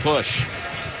 Warriors will push.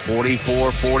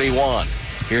 44-41.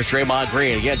 Here's Draymond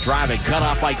Green again driving, cut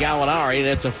off by Gallinari, and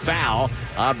it's a foul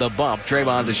on the bump.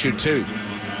 Draymond to shoot 2.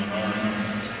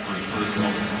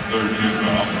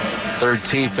 Third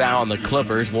team foul on the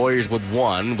Clippers. Warriors with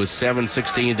 1 with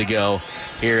 7:16 to go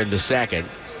here in the second.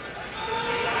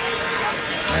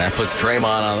 And that puts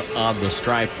Draymond on the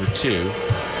stripe for 2.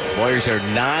 Warriors are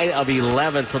 9 of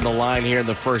 11 from the line here in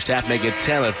the first half, make it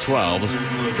 10 of 12 as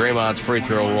Draymond's free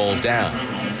throw rolls down.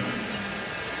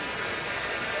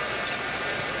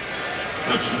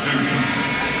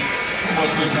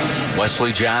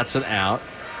 Wesley Johnson out.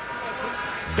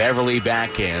 Beverly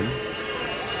back in.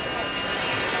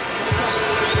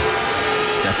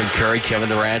 Stephen Curry, Kevin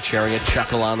Durant sharing a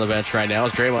chuckle on the bench right now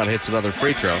as Draymond hits another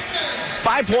free throw.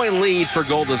 5-point lead for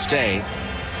Golden State.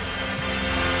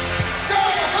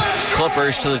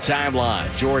 Clippers to the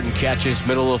timeline. Jordan catches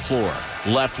middle of the floor.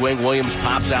 Left wing, Williams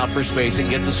pops out for spacing,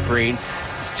 gets a screen.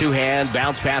 2-hand,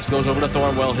 bounce pass goes over to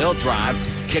Thornwell. He'll drive,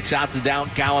 kicks out to down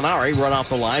Gallinari, run off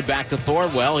the line, back to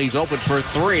Thornwell. He's open for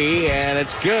 3, and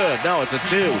it's good. No, it's a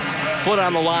 2. Foot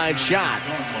on the line shot.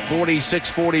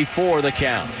 46-44 the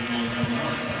count.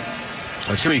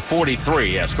 It should be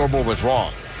 43. Yeah, scoreboard was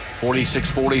wrong.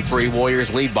 46-43,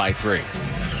 Warriors lead by 3.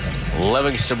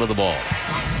 Livingston with the ball.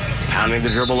 Pounding the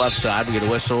dribble left side. We get a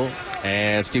whistle,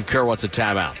 and Steve Kerr wants a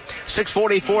timeout.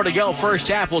 6:44 to go. First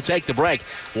half. We'll take the break.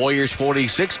 Warriors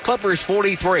 46, Clippers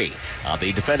 43 on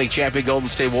the defending champion Golden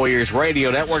State Warriors radio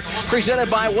network, presented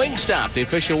by Wingstop, the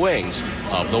official wings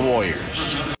of the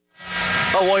Warriors.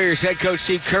 The Warriors head coach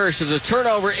Steve Kerr says the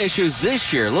turnover issues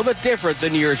this year a little bit different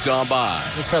than years gone by.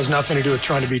 This has nothing to do with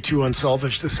trying to be too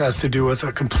unselfish. This has to do with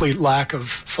a complete lack of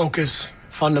focus,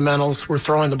 fundamentals. We're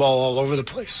throwing the ball all over the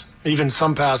place. Even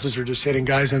some passes are just hitting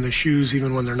guys in the shoes,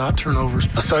 even when they're not turnovers.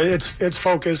 So it's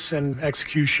focus and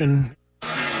execution.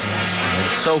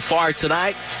 So far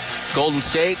tonight, Golden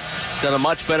State has done a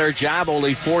much better job.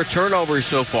 Only 4 turnovers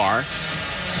so far.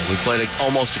 We played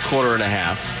almost a quarter and a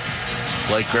half.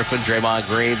 Blake Griffin, Draymond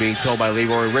Green being told by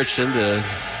Leroy Richardson to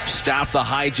stop the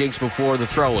hijinks before the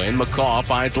throw-in. McCaw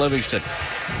finds Livingston.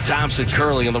 Thompson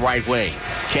curling in the right wing.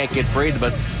 Can't get free,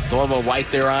 but Thornwell right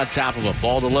there on top of him.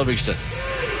 Ball to Livingston.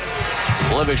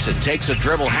 Livingston takes a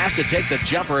dribble, has to take the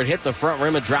jumper and hit the front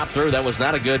rim and drop through. That was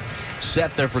not a good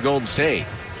set there for Golden State.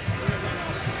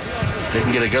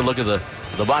 Didn't get a good look at the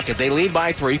bucket. They lead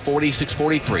by 3,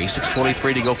 46-43,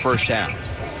 6:23 to go first half.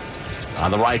 On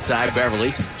the right side,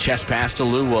 Beverly, chest pass to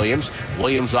Lou Williams.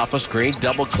 Williams off a screen,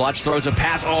 double clutch, throws a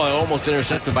pass. Oh, almost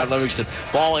intercepted by Livingston.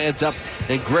 Ball ends up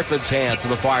in Griffin's hands to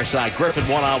the far side. Griffin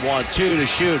one-on-one, 2 to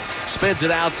shoot. Spins it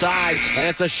outside, and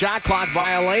it's a shot clock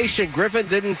violation. Griffin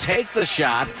didn't take the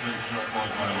shot.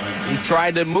 He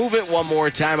tried to move it one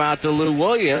more time out to Lou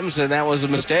Williams, and that was a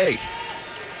mistake.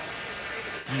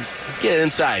 Get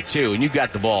inside, too, and you've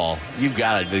got the ball. You've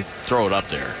got to throw it up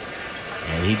there.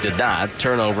 And he did not.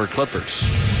 Turnover, Clippers.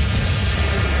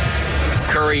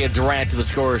 Curry and Durant to the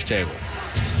scorer's table.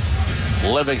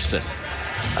 Livingston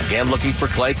again looking for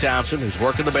Klay Thompson, who's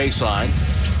working the baseline.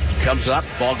 Comes up,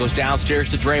 ball goes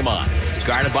downstairs to Draymond.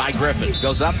 Guarded by Griffin.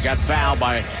 Goes up, got fouled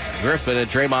by Griffin, and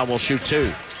Draymond will shoot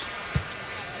 2.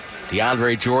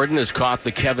 DeAndre Jordan has caught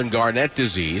the Kevin Garnett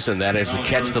disease, and that is to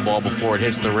catch the ball before it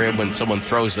hits the rim when someone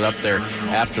throws it up there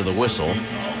after the whistle.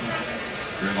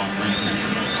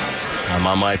 I'm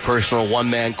on my personal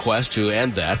one-man quest to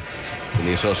end that in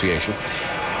the association.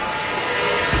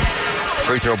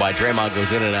 Free throw by Draymond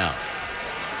goes in and out.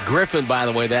 Griffin, by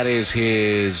the way, that is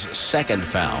his second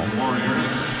foul.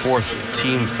 4th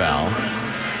team foul.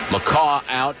 McCaw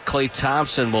out. Klay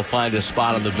Thompson will find a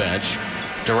spot on the bench.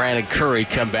 Durant and Curry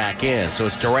come back in. So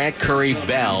it's Durant, Curry,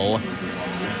 Bell,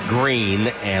 Green,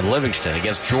 and Livingston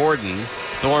against Jordan,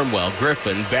 Thornwell,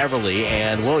 Griffin, Beverly,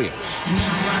 and Williams.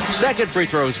 Second free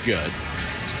throw is good.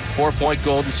 4-point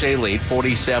Golden State lead,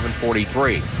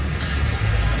 47-43.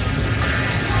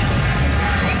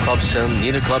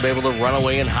 Neither club able to run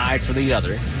away and hide from the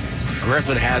other.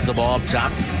 Griffin has the ball up top,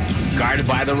 guarded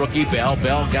by the rookie Bell.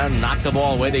 Bell got to knock the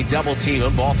ball away. They double team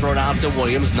him. Ball thrown out to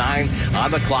Williams. 9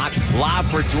 on the clock. Lob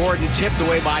for Jordan, tipped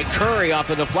away by Curry off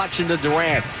the deflection to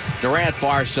Durant. Durant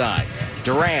far side.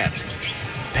 Durant.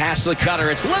 Pass the cutter.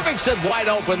 It's Livingston wide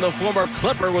open. The former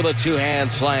Clipper with a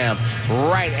 2-hand slam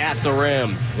right at the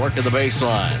rim. Working the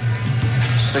baseline.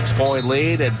 6-point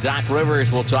lead, and Doc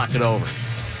Rivers will talk it over.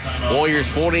 Warriors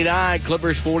 49,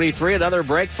 Clippers 43. Another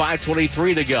break.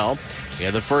 5:23 to go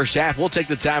in the first half. We'll take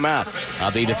the timeout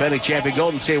on the defending champion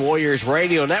Golden State Warriors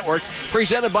Radio Network,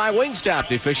 presented by Wingstop,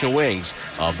 the official wings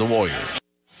of the Warriors.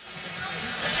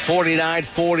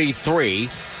 49-43.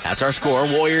 That's our score.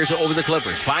 Warriors over the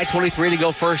Clippers. 5:23 to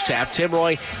go first half. Tim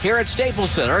Roye here at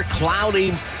Staples Center.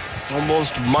 Cloudy,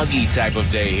 almost muggy type of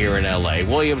day here in L.A.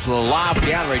 Williams will lob.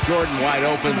 DeAndre Jordan wide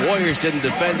open. Warriors didn't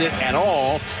defend it at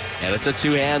all. And it's a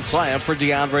 2-hand slam for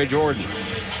DeAndre Jordan.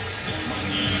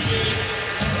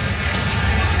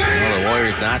 Well, the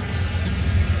Warriors not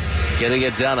getting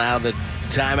it done out of the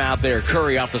timeout there.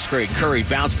 Curry off the screen. Curry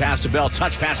bounce pass to Bell.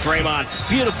 Touch pass Draymond.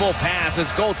 Beautiful pass.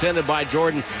 It's goaltended by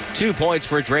Jordan. 2 points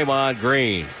for Draymond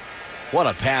Green. What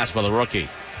a pass by the rookie.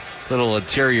 Little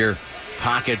interior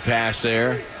pocket pass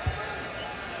there.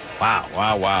 Wow,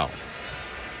 wow, wow.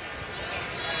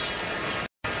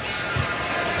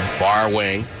 Far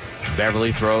wing.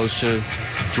 Beverly throws to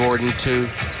Jordan to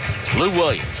Lou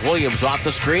Williams. Williams off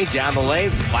the screen, down the lane,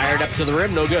 fired up to the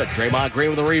rim, no good. Draymond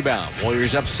Green with a rebound.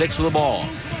 Warriors up 6 with the ball.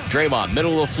 Draymond,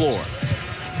 middle of the floor.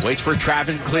 Waits for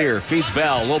traffic to clear, feeds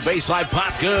Bell. Little baseline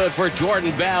pop, good for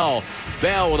Jordan Bell.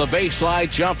 Bell with a baseline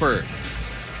jumper.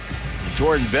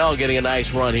 Jordan Bell getting a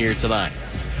nice run here tonight.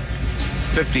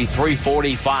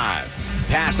 53-45.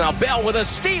 Pass now, Bell with a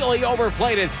steal. He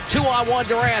overplayed it. 2-on-1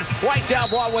 Durant. Right down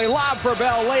Broadway. Lob for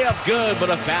Bell. Layup good, but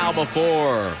a foul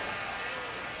before.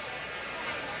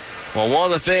 Well, one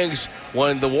of the things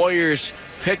when the Warriors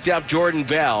picked up Jordan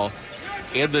Bell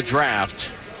in the draft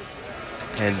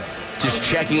and just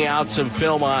checking out some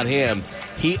film on him,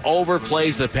 he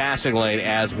overplays the passing lane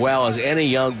as well as any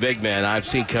young big man I've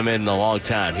seen come in a long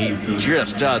time. He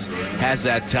just has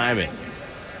that timing.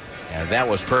 And that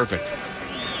was perfect.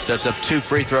 Sets up 2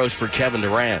 free throws for Kevin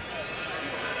Durant.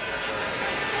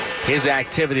 His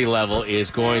activity level is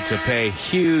going to pay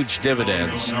huge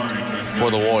dividends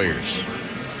for the Warriors.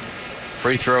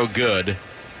 Free throw good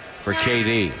for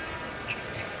KD.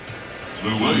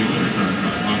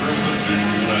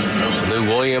 Lou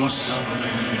Williams,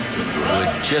 who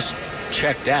had just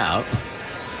checked out,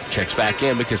 checks back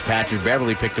in because Patrick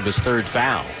Beverly picked up his 3rd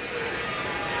foul.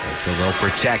 And so they'll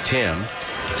protect him.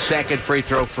 Second free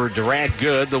throw for Durant,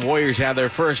 good. The Warriors have their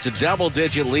first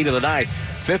double-digit lead of the night,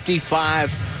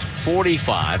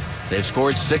 55-45. They've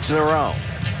scored 6 in a row.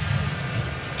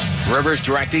 Rivers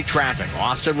directing traffic.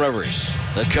 Austin Rivers,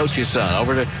 the coach's son,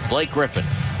 over to Blake Griffin.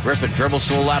 Griffin dribbles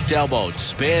to the left elbow,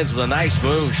 spins with a nice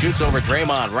move, shoots over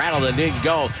Draymond, rattled and didn't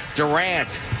go.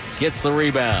 Durant gets the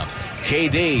rebound.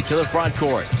 KD to the front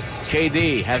court.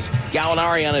 KD has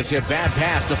Gallinari on his hip. Bad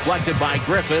pass deflected by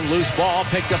Griffin. Loose ball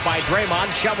picked up by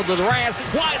Draymond. Shoveled to Durant.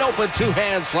 Wide open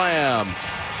two-hand slam.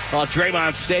 Well,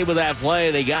 Draymond stayed with that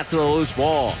play. They got to the loose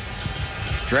ball.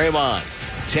 Draymond,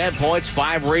 10 points,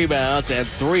 5 rebounds, and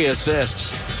 3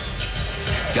 assists.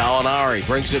 Gallinari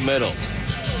brings it middle.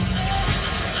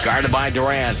 Guarded by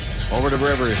Durant. Over to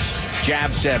Rivers.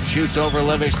 Jab step. Shoots over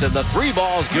Livingston. The 3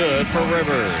 ball's good for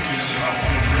Rivers.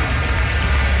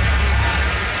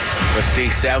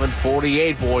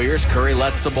 57-48 Warriors. Curry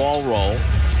lets the ball roll.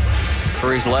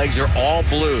 Curry's legs are all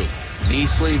blue. Knee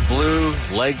sleeve blue,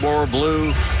 leg more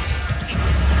blue.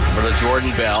 For the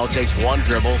Jordan Bell, takes one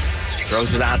dribble,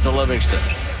 throws it out to Livingston.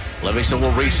 Livingston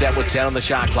will reset with 10 on the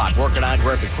shot clock. Working on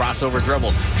Griffin, crossover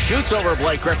dribble. Shoots over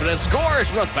Blake Griffin and scores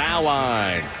from the foul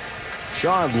line.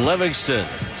 Sean Livingston,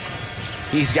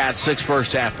 he's got 6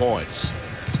 first-half points.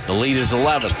 The lead is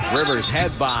 11. Rivers'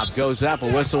 head bob goes up,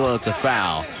 a whistle, and it's a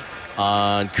foul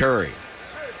on Curry.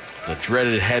 The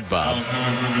dreaded head bob.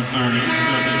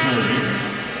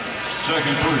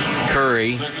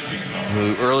 Curry,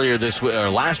 who earlier this week, or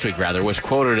last week rather, was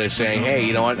quoted as saying, "Hey,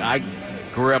 you know what? I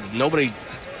grew up. Nobody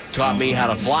taught me how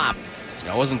to flop.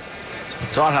 I wasn't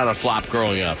taught how to flop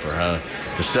growing up or how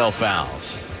to sell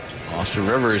fouls." Austin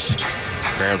Rivers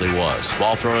apparently was.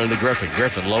 Ball thrown into Griffin.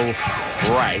 Griffin low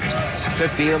right.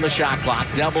 15 on the shot clock.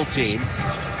 Double team.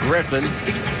 Griffin.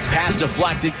 Pass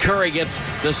deflected. Curry gets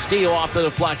the steal off the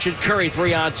deflection. Curry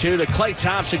 3-on-2 to Klay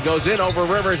Thompson. Goes in over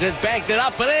Rivers and banked it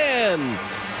up and in.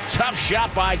 Tough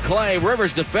shot by Klay.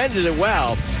 Rivers defended it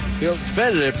well. He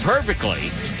defended it perfectly.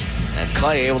 And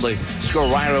Klay able to score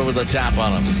right over the top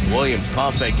on him. Williams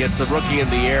pump fake, gets the rookie in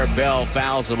the air. Bell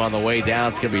fouls him on the way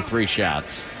down. It's going to be 3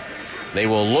 shots. They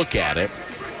will look at it.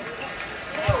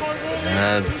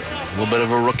 And a little bit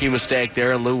of a rookie mistake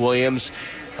there. And Lou Williams,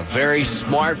 a very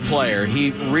smart player.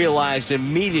 He realized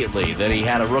immediately that he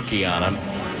had a rookie on him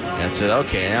and said,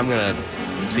 okay, I'm going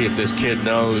to see if this kid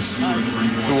knows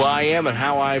who I am and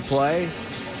how I play.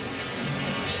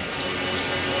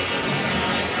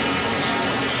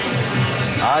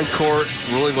 On-court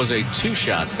ruling was a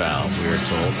 2-shot foul, we are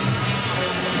told.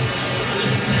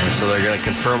 And so they're going to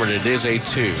confirm it. It is a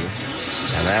 2.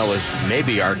 And that was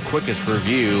maybe our quickest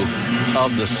review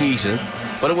of the season.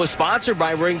 But it was sponsored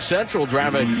by Ring Central,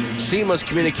 driving seamless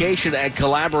communication and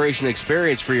collaboration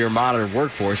experience for your modern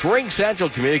workforce. Ring Central,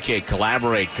 communicate,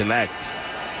 collaborate, connect.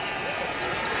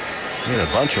 We had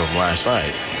a bunch of them last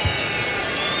night.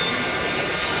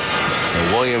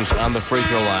 So Williams on the free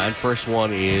throw line. First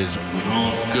one is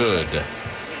good.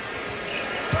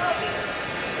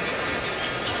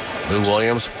 Lou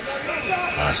Williams,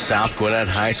 South Gwinnett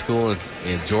High School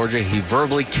in Georgia. He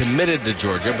verbally committed to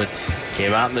Georgia, but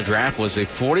came out in the draft, was a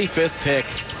 45th pick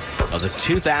of the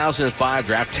 2005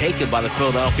 draft, taken by the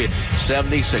Philadelphia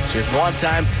 76ers.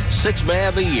 One-time 6th man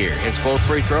of the year. Hits both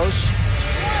free throws.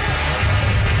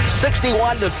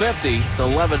 61-50. It's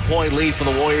an 11-point lead for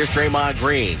the Warriors. Draymond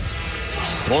Green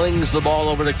slings the ball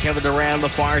over to Kevin Durant on the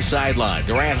far sideline.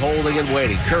 Durant holding and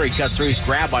waiting. Curry cuts through. He's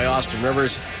grabbed by Austin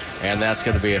Rivers, and that's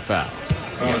going to be a foul.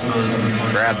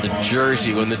 Grab the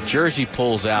jersey. When the jersey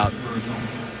pulls out,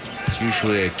 it's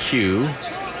usually a cue.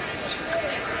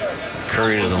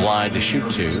 Curry to the line to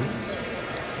shoot 2.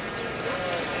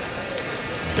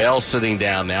 Bell sitting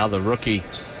down now. The rookie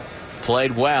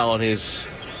played well in his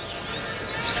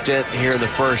stint here in the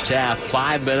first half.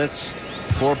 5 minutes,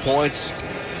 4 points,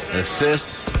 an assist,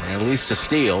 and at least a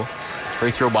steal.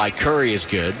 Free throw by Curry is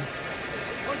good.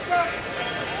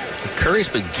 Curry's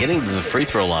been getting to the free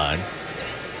throw line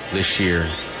this year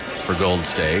for Golden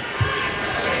State.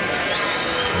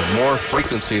 With more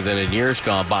frequency than in years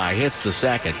gone by. Hits the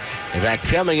second. In fact,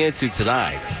 coming into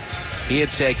tonight, he had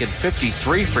taken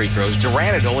 53 free throws.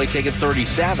 Durant had only taken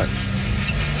 37.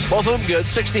 Both of them good.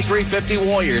 63-50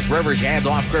 Warriors. Rivers hands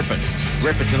off Griffin.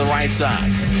 Griffin to the right side.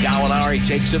 Gallinari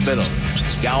takes it middle.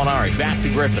 Gallinari back to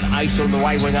Griffin. ISO on the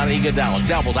right wing on Iguodala.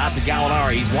 Doubled out to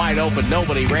Gallinari. He's wide open.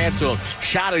 Nobody ran to him.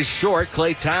 Shot is short.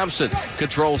 Klay Thompson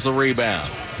controls the rebound.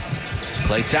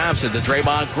 Klay Thompson to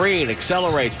Draymond Green.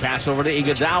 Accelerates. Pass over to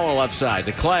Iguodala left side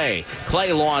to Klay.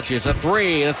 Klay launches a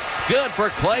 3. And it's good for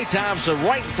Klay Thompson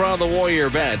right in front of the Warrior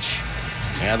bench.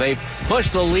 And they push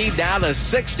the lead down to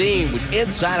 16 with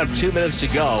inside of 2 minutes to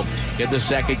go in the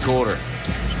second quarter.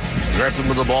 Griffin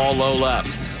with the ball low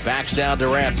left. Backs down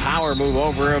Durant. Power move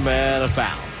over him and a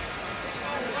foul.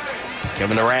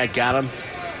 Kevin Durant got him.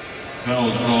 Foul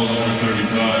is called number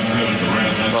 35, Kevin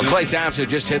Durant. Well, Klay Thompson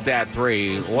just hit that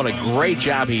three. What a great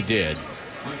job he did.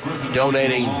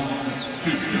 Donating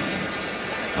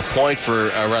a point for,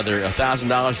 rather,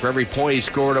 $1,000 for every point he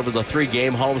scored over the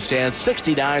 3-game homestand.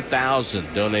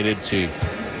 $69,000 donated to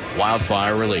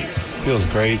wildfire relief. Feels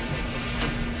great,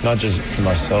 not just for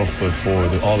myself, but for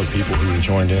all the people who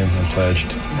joined in and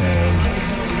pledged. And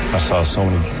I saw so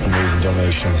many amazing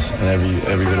donations, and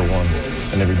every little one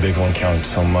and every big one counted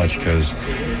so much, because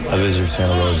I visited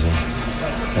Santa Rosa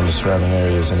and the surrounding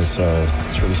areas, and it's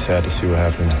really sad to see what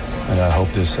happened. And I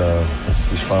hope these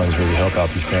funds really help out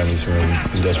these families who are in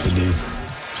desperate need.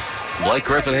 Blake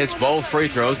Griffin hits both free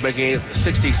throws, making it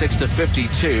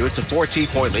 66-52. It's a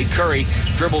 14-point lead. Curry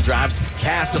dribble drive,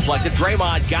 pass deflected.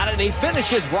 Draymond got it, and he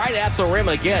finishes right at the rim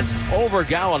again over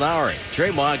Gallinari.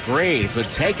 Draymond Green has been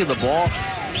taking the ball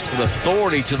with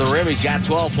authority to the rim. He's got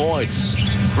 12 points.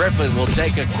 Griffin will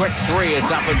take a quick three.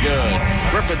 It's up and good.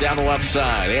 Griffin down the left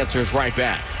side. Answers right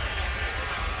back.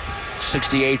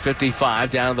 68-55,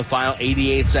 down to the final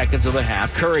 88 seconds of the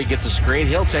half. Curry gets a screen.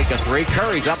 He'll take a three.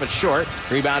 Curry's up and short.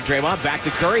 Rebound Draymond. Back to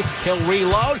Curry. He'll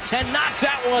reload and knocks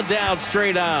that one down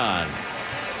straight on.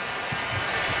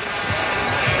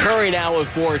 Curry now with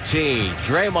 14.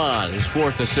 Draymond, his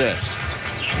 4th assist.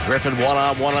 Griffin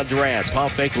one-on-one on Durant.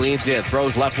 Pump fake, leans in.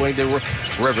 Throws left wing to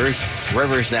Rivers.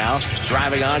 Rivers now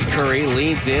driving on Curry.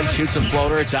 Leans in, shoots a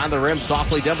floater. It's on the rim.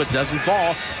 Softly done, but doesn't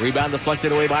fall. Rebound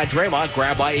deflected away by Draymond.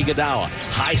 Grabbed by Iguodala.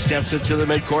 High steps into the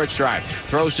midcourt stripe.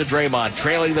 Throws to Draymond.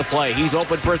 Trailing the play. He's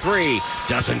open for three.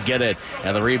 Doesn't get it.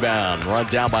 And the rebound run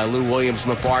down by Lou Williams in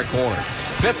the far corner.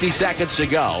 50 seconds to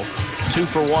go.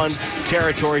 2-for-1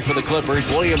 territory for the Clippers.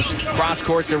 Williams cross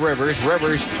court to Rivers.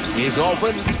 Rivers is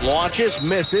open, launches,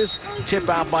 misses. Tip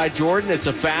out by Jordan. It's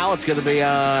a foul. It's going to be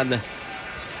on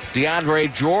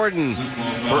DeAndre Jordan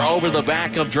for over the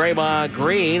back of Draymond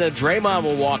Green. And Draymond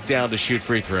will walk down to shoot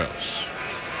free throws.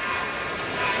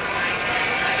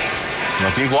 Now,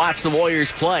 if you've watched the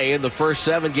Warriors play in the first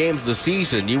 7 games of the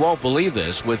season, you won't believe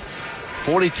this. With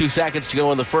 42 seconds to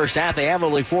go in the first half, they have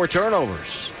only 4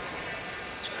 turnovers.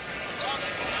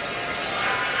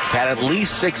 Had at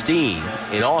least 16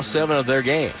 in all 7 of their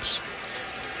games,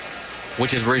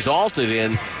 which has resulted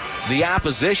in the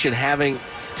opposition having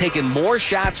taken more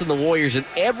shots than the Warriors in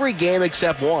every game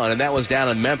except one, and that was down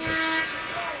in Memphis.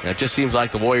 Now, it just seems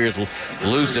like the Warriors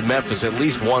lose to Memphis at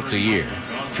least once a year.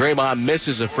 Draymond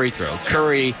misses a free throw.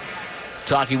 Curry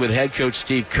talking with head coach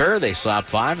Steve Kerr. They slap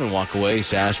 5 and walk away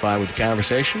satisfied with the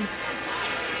conversation.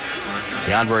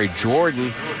 DeAndre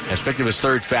Jordan has picked up his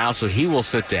 3rd foul, so he will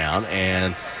sit down,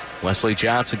 and Wesley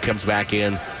Johnson comes back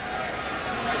in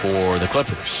for the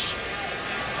Clippers.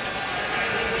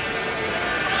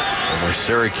 Over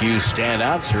Syracuse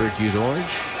standout, Syracuse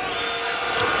orange.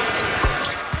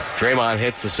 Draymond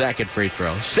hits the 2nd free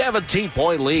throw.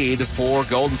 17-point lead for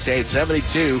Golden State,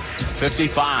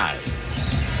 72-55.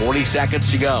 40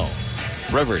 seconds to go.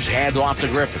 Rivers hands off to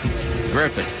Griffin.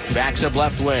 Griffin backs up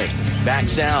left wing.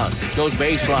 Backs down, goes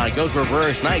baseline, goes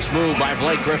reverse. Nice move by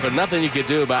Blake Griffin. Nothing you can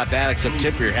do about that except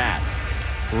tip your hat.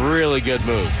 Really good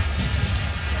move.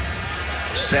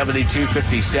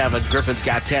 72-57. Griffin's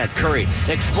got 10. Curry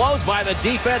explodes by the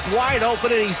defense, wide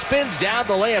open, and he spins down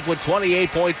the layup with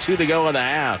 28.2 to go in the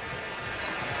half.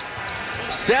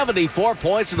 74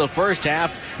 points in the first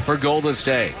half for Golden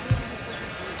State.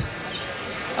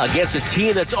 Against a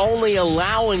team that's only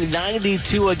allowing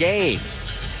 92 a game.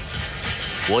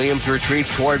 Williams retreats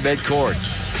toward midcourt.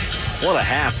 What a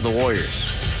half for the Warriors.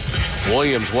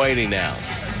 Williams waiting now.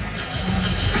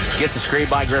 Gets a screen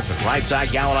by Griffin. Right side,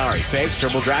 Gallinari. Fakes,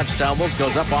 dribble drive, stumbles,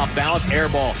 goes up off balance, air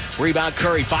ball. Rebound,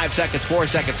 Curry, 5 seconds, 4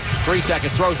 seconds, 3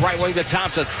 seconds. Throws right wing to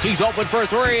Thompson. He's open for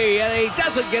 3, and he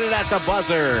doesn't get it at the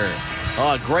buzzer.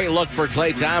 Oh, a great look for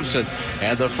Klay Thompson.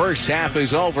 And the first half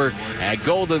is over at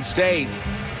Golden State,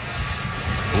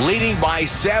 leading by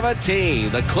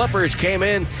 17. The Clippers came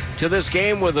in to this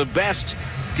game with the best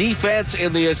defense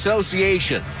in the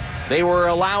association. They were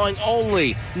allowing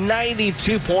only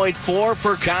 92.4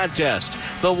 per contest.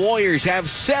 The Warriors have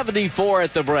 74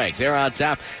 at the break. They're on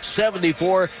top,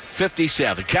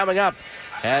 74-57. Coming up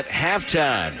at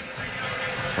halftime,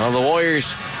 well, the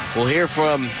Warriors will hear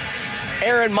from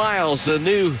Aaron Miles, the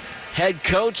new head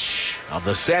coach of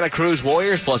the Santa Cruz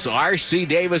Warriors, plus R.C.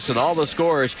 Davis and all the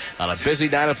scorers on a busy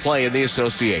night of play in the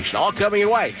association. All coming your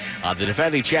way on the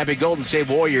defending champion Golden State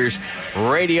Warriors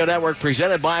Radio Network,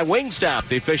 presented by Wingstop,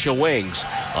 the official wings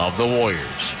of the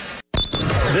Warriors.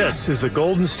 This is the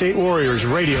Golden State Warriors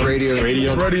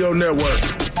Radio Network.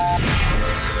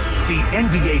 The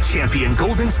NBA champion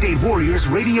Golden State Warriors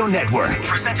radio network,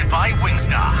 presented by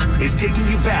Wingstop, is taking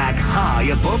you back high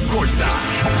above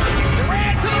courtside.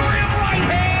 Durant to the rim, right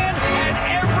hand, and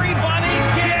everybody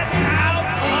get out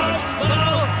of the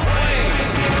way.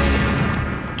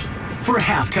 For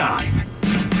halftime.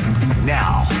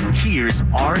 Now, here's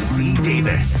R.C.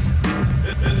 Davis.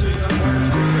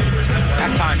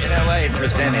 Halftime in L.A.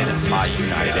 presented by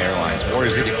United Airlines.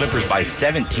 Warriors lead the Clippers by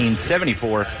 17,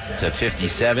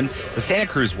 74-57. The Santa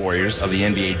Cruz Warriors of the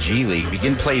NBA G League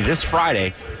begin play this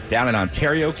Friday down in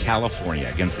Ontario, California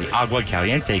against the Agua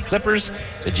Caliente Clippers,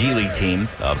 the G League team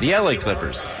of the LA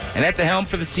Clippers. And at the helm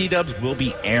for the C-Dubs will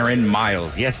be Aaron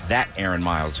Miles. Yes, that Aaron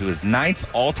Miles, who is 9th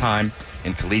all-time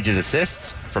in collegiate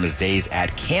assists from his days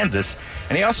at Kansas.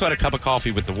 And he also had a cup of coffee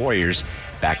with the Warriors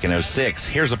back in 2006.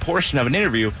 Here's a portion of an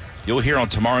interview you'll hear on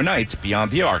tomorrow night's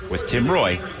Beyond the Arc with Tim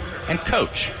Roy and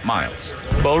Coach Miles.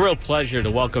 Well, a real pleasure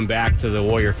to welcome back to the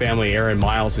Warrior family. Aaron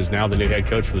Miles is now the new head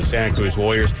coach for the Santa Cruz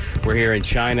Warriors. We're here in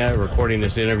China recording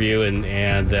this interview,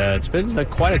 and it's been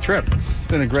quite a trip. It's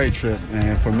been a great trip,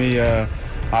 and for me,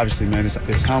 obviously, man,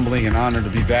 it's humbling and honored to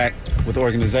be back with the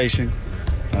organization.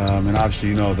 And obviously,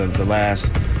 you know, the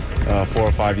last 4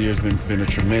 or 5 years been a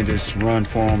tremendous run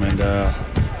for them, and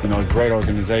you know, a great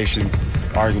organization,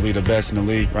 arguably the best in the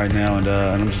league right now, and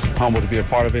I'm just humbled to be a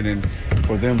part of it, and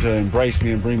for them to embrace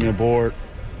me and bring me aboard,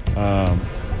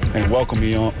 and welcome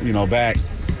me on, you know, back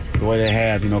the way they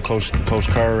have. You know, Coach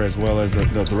Kerr as well as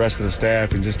the rest of the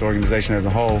staff and just the organization as a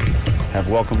whole have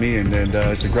welcomed me, and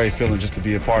it's a great feeling just to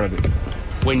be a part of it.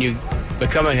 When you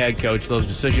become a head coach, those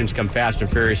decisions come fast and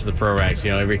furious to the pro ranks.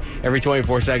 You know, every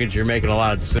 24 seconds you're making a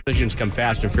lot of decisions. Come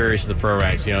fast and furious to the pro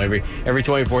ranks. You know, every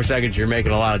 24 seconds you're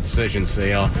making a lot of decisions. So,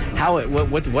 you know,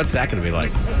 what's that going to be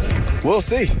like? We'll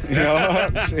see. You know,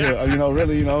 you know,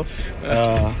 really, you know,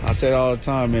 I say it all the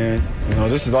time, man. You know,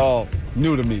 this is all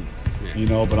new to me. You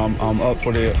know, but I'm up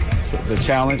for the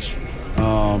challenge,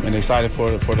 and excited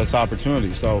for this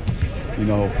opportunity. So, you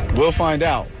know, we'll find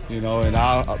out. You know, and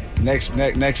I'll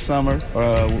next summer,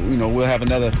 you know, we'll have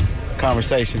another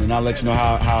conversation, and I'll let you know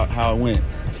how it went.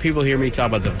 People hear me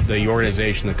talk about the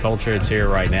organization, the culture that's here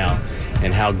right now,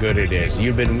 and how good it is.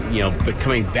 You've been, you know,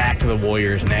 coming back to the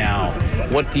Warriors now.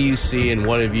 What do you see, and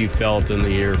what have you felt in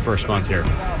your first month here?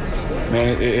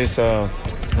 Man, it's a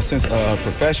sense of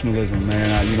professionalism,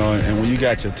 man. You know, and when you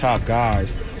got your top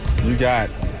guys, you got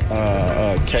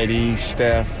KD,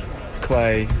 Steph,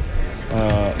 Clay,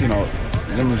 you know.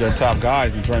 Them are your top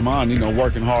guys, and Draymond, you know,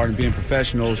 working hard and being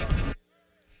professionals.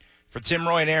 For Tim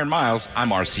Roy and Aaron Miles,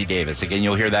 I'm R.C. Davis. Again,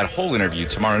 you'll hear that whole interview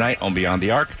tomorrow night on Beyond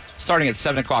the Arc, starting at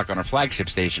 7 o'clock on our flagship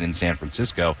station in San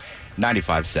Francisco,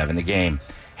 95.7 The Game.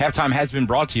 Halftime has been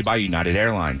brought to you by United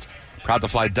Airlines. Proud to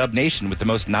fly Dub Nation with the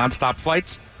most nonstop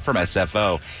flights from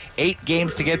SFO. 8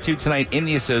 games to get to tonight in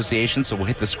the association, so we'll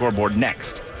hit the scoreboard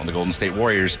next on the Golden State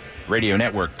Warriors Radio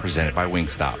Network, presented by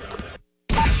Wingstop.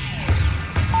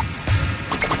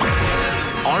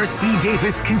 R.C.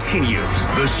 Davis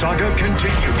continues. The saga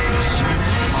continues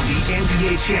On the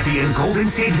NBA champion Golden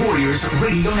State Warriors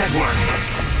Radio Network.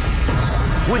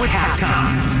 With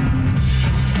halftime.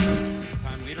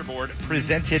 Leaderboard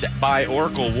presented by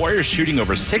Oracle. Warriors shooting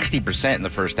over 60% in the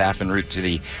first half en route to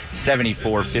the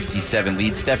 74-57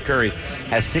 lead. Steph Curry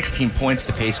has 16 points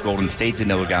to pace Golden State.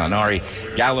 Danilo Gallinari.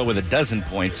 Gallo with 12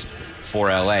 points for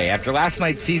LA. After last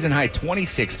night's season-high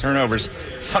 26 turnovers,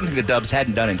 something the Dubs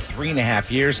hadn't done in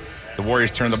 3.5 years, the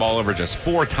Warriors turned the ball over just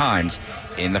 4 times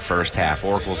in the first half.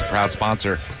 Oracle is a proud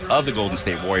sponsor of the Golden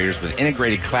State Warriors with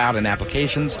integrated cloud and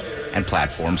applications and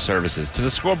platform services. To the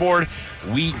scoreboard,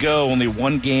 we go. Only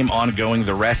one game ongoing.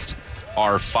 The rest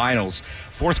are finals.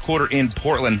 Fourth quarter in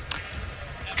Portland.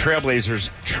 Trailblazers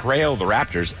trail the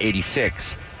Raptors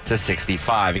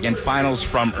 86-65. Again, finals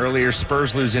from earlier.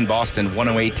 Spurs lose in Boston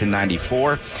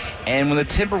 108-94. And when the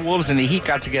Timberwolves and the Heat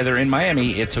got together in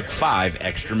Miami, it took 5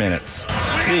 extra minutes.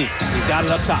 See, he's got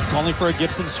it up top, calling for a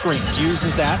Gibson screen.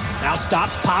 Uses that. Now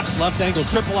stops, pops, left angle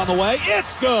triple on the way.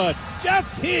 It's good.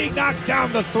 Jeff Teague knocks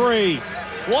down the 3.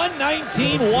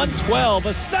 119-112,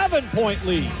 a 7-point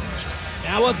lead.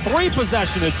 Now a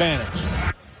 3-possession advantage.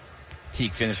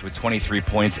 Teague finished with 23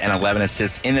 points and 11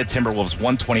 assists in the Timberwolves'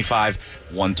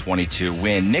 125-122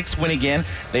 win. Knicks win again.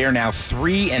 They are now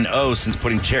 3-0 since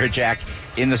putting Jarrett Jack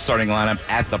in the starting lineup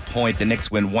at the point. The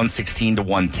Knicks win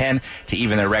 116-110 to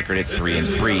even their record at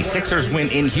 3-3. Sixers win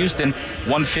in Houston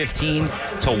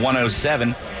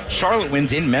 115-107. Charlotte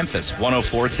wins in Memphis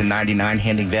 104-99,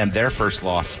 handing them their first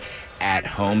loss at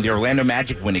home. The Orlando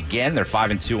Magic win again. They're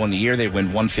 5-2 on the year. They win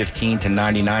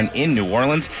 115-99 in New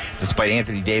Orleans, despite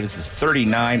Anthony Davis's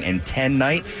 39-10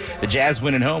 night. The Jazz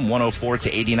win at home,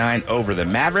 104-89 over the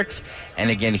Mavericks.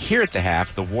 And again, here at the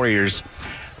half, the Warriors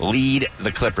lead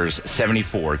the Clippers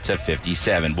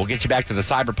 74-57. We'll get you back to the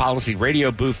Cyber Policy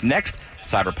radio booth next.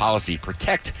 Cyber Policy,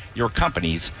 protect your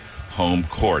company's home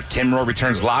court. Tim Rowe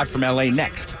returns live from L.A.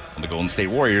 next on the Golden State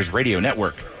Warriors radio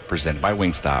network, presented by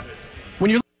Wingstop.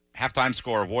 Halftime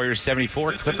score, Warriors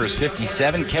 74, Clippers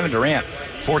 57. Kevin Durant,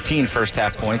 14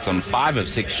 first-half points on 5 of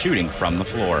 6 shooting from the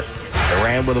floor.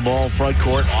 Durant with the ball front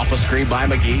court, off a screen by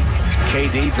McGee.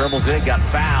 KD dribbles in, got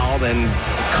fouled, and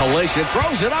collision,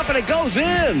 throws it up, and it goes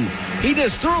in. He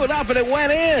just threw it up, and it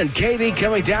went in. KD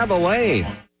coming down the lane.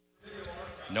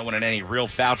 No one in any real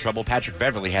foul trouble. Patrick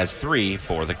Beverley has 3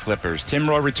 for the Clippers. Tim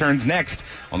Rowe returns next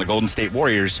on the Golden State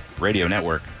Warriors radio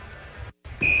network.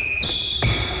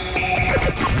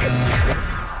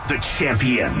 The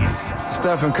champions.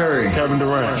 Stephen Curry, Kevin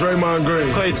Durant, Draymond Green,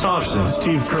 Klay Thompson,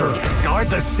 Steve Kerr. Start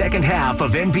the second half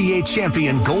of NBA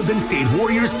champion Golden State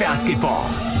Warriors basketball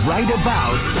right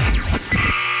about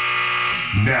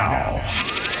now.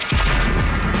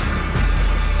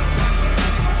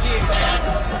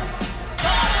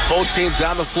 Both teams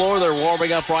on the floor. They're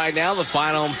warming up right now. The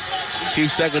final few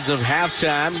seconds of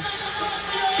halftime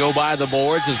go by the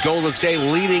boards as Golden State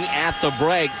leading at the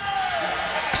break.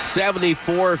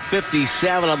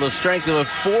 74-57 on the strength of a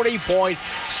 40-point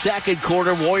second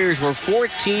quarter. Warriors were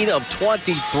 14 of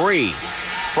 23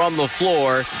 from the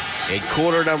floor in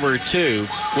quarter number 2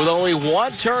 with only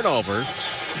 1 turnover.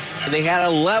 And they had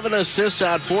 11 assists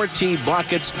on 14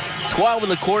 buckets, 12 in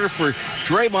the quarter for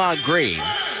Draymond Green,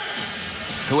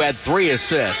 who had 3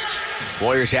 assists.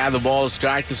 Warriors have the ball to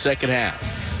start the second half.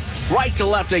 Right to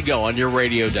left they go on your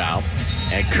radio dial.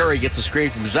 And Curry gets a screen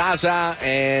from Zaza,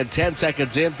 and 10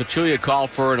 seconds in, Pachulia called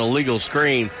for an illegal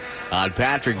screen on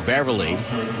Patrick Beverley.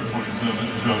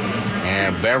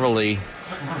 And Beverley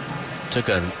took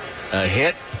a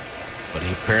hit, but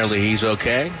apparently he's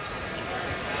okay.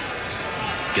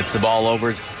 Gets the ball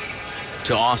over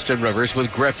to Austin Rivers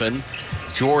with Griffin,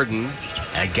 Jordan,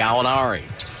 and Gallinari.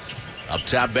 Up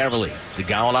top, Beverley to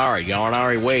Gallinari.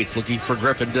 Gallinari waits, looking for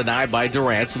Griffin, denied by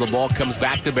Durant. So the ball comes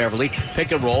back to Beverley.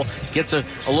 Pick and roll. Gets a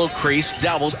little crease.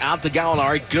 Doubled out to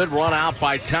Gallinari. Good run out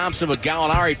by Thompson, but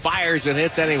Gallinari fires and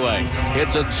hits anyway.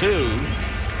 It's a 2.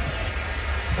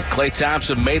 But Klay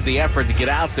Thompson made the effort to get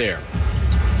out there.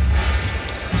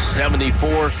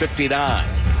 74-59.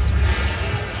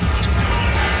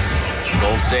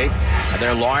 Golden State and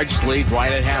their large lead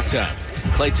right at halftime.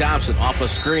 Klay Thompson off a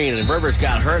screen, and Rivers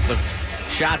got hurt. The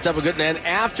shot's up a good, and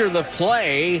after the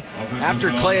play, after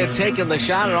Klay had taken the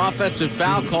shot, an offensive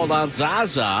foul called on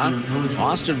Zaza.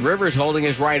 Austin Rivers holding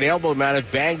his right elbow, might have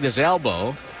banged his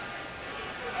elbow.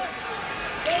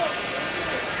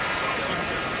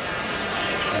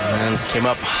 And came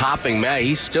up hopping. Man,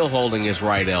 he's still holding his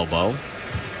right elbow.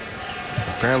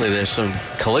 Apparently there's some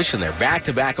collision there.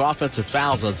 Back-to-back offensive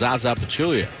fouls on Zaza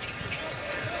Pachulia.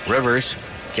 Rivers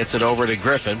gets it over to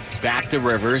Griffin. Back to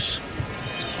Rivers.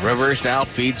 Rivers now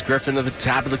feeds Griffin to the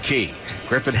top of the key.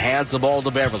 Griffin hands the ball to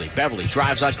Beverley. Beverley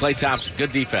drives on Klay Thompson.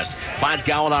 Good defense. Finds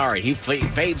Gallinari. He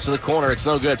fades to the corner. It's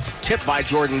no good. Tipped by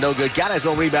Jordan. No good. Got his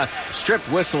own rebound. Stripped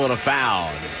whistle and a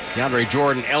foul. DeAndre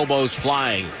Jordan, elbows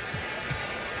flying.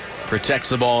 Protects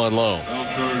the ball in low.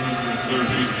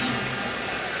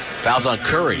 Fouls on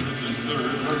Curry.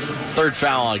 Third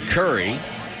foul on Curry.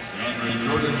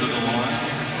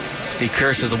 Steve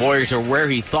Kerr says the Warriors are where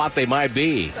he thought they might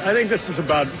be. I think this is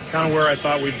about kind of where I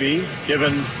thought we'd be,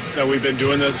 given that we've been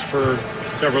doing this for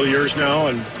several years now,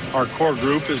 and our core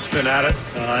group has been at it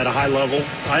at a high level.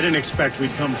 I didn't expect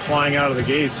we'd come flying out of the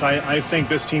gates. I think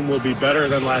this team will be better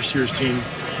than last year's team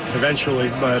eventually,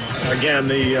 but again,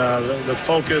 the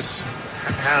focus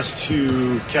has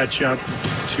to catch up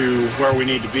to where we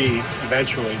need to be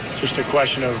eventually. Just a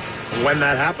question of when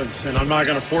that happens, and I'm not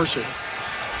going to force it.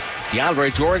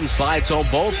 DeAndre Jordan slides home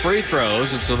both free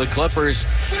throws, and so the Clippers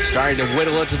starting to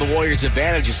whittle into the Warriors'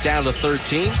 advantage. It's down to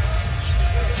 13.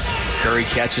 Curry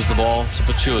catches the ball to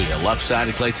Pachulia. Left side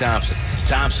to Klay Thompson.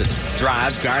 Thompson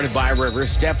drives, guarded by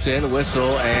Rivers, steps in,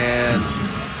 whistle, and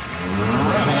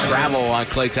travel on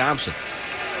Klay Thompson.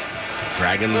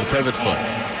 Dragging the pivot foot.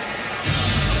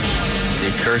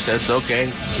 Steve Kerr says, okay,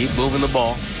 keep moving the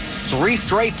ball. 3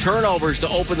 straight turnovers to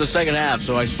open the second half,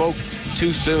 so I spoke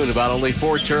too soon about only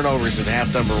 4 turnovers in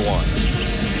half number 1.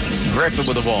 Griffin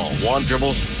with the ball. 1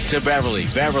 dribble to Beverley.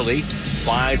 Beverley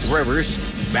finds Rivers.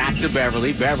 Back to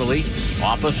Beverley. Beverley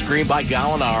off a screen by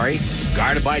Gallinari.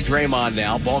 Guarded by Draymond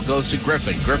now. Ball goes to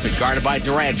Griffin. Griffin guarded by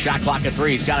Durant. Shot clock at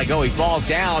 3. He's got to go. He falls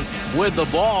down with the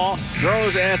ball.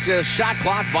 Throws, and it's a shot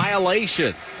clock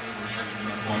violation.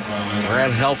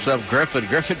 Durant helps up Griffin.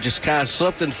 Griffin just kind of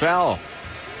slipped and fell.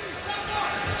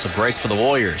 It's a break for the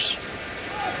Warriors.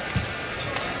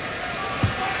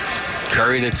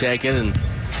 Curry to take it and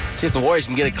see if the Warriors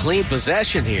can get a clean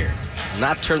possession here.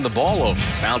 Not turn the ball over.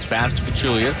 Bounce pass to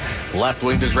Pachulia. Left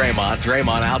wing to Draymond.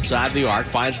 Draymond outside the arc.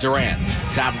 Finds Durant.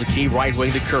 Top of the key. Right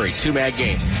wing to Curry. Two-man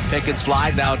game. Pick and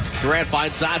slide. Now Durant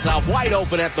finds Zaza wide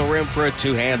open at the rim for a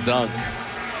two-hand dunk.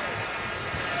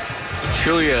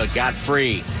 Pachulia got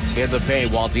free in the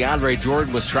paint while DeAndre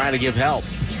Jordan was trying to give help.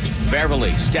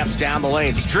 Beverly steps down the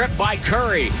lane. Stripped by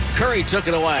Curry. Curry took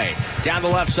it away. Down the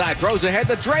left side. Throws ahead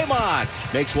to Draymond.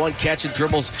 Makes one catch and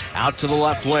dribbles out to the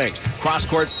left wing.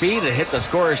 Cross-court feed and hit the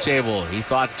scorer's table. He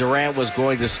thought Durant was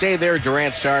going to stay there.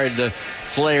 Durant started to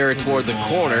flare toward the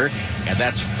corner. And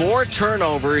that's 4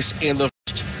 turnovers in the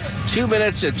first 2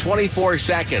 minutes and 24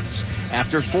 seconds.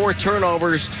 After 4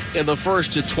 turnovers in the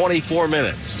first 24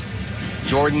 minutes.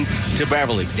 Jordan to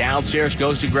Beverly. Downstairs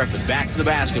goes to Griffin. Back to the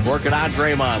basket. Working on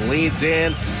Draymond. Leads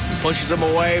in. Pushes him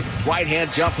away.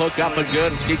 Right-hand jump hook up and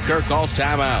good. And Steve Kerr calls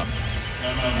timeout.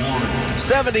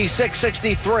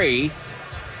 76-63.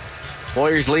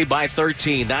 Warriors lead by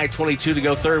 13. 9:22 to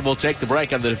go third. We'll take the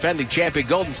break on the defending champion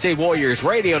Golden State Warriors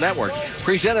Radio Network.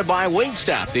 Presented by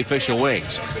Wingstop, the official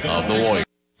wings of the Warriors.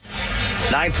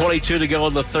 9:22 to go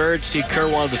in the third. Steve Kerr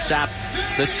wanted to stop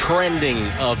the trending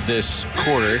of this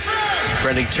quarter.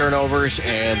 Trending turnovers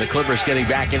and the Clippers getting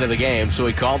back into the game. So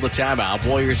he called the timeout.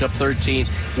 Warriors up 13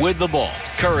 with the ball.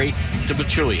 Curry to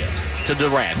Pachulia to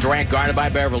Durant. Durant guarded by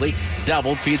Beverly.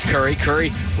 Doubled. Feeds Curry.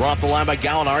 Curry off the line by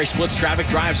Gallinari. Splits traffic.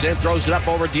 Drives in. Throws it up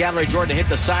over DeAndre Jordan to hit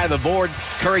the side of the board.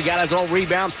 Curry got his own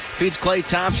rebound. Feeds Klay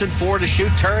Thompson. 4 to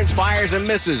shoot. Turns. Fires and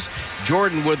misses.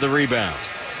 Jordan with the rebound.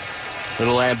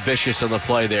 Little ambitious on the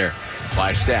play there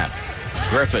by Steph.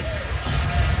 Griffin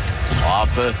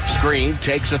off the screen,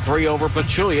 takes a 3 over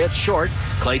Pachulia. It's short.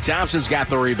 Klay Thompson's got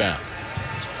the rebound.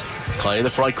 Klay in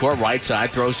the front court, right side,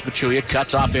 throws to Pachulia,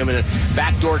 cuts off him, and a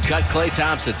backdoor cut. Klay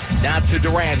Thompson down to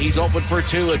Durant. He's open for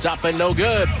 2. It's up and no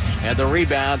good. And the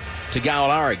rebound to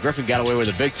Gallinari. Griffin got away with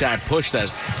a big-time push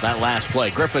that last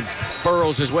play. Griffin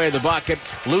burrows his way to the bucket,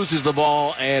 loses the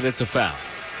ball, and it's a foul.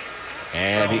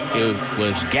 And it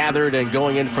was gathered and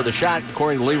going in for the shot,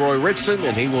 according to Leroy Richardson,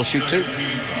 and he will shoot 2.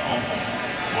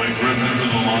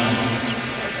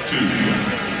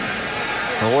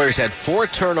 The Warriors had 4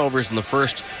 turnovers in the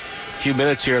first few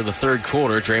minutes here of the third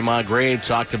quarter. Draymond Green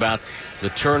talked about the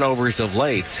turnovers of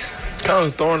late. Kind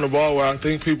of throwing the ball where I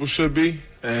think people should be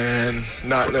and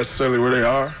not necessarily where they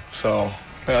are. So,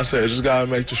 like I said, just got to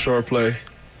make the short play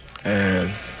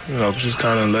and, just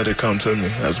kind of let it come to me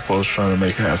as opposed to trying to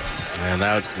make it happen. And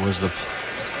that was the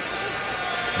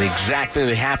exact thing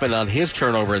that happened on his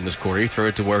turnover in this quarter. He threw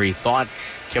it to where he thought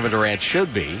Kevin Durant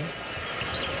should be.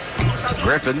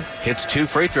 Griffin hits 2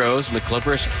 free throws, and the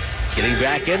Clippers getting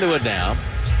back into it now.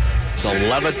 It's an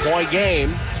 11-point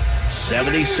game,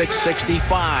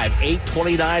 76-65,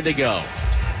 8:29 to go.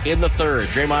 In the third,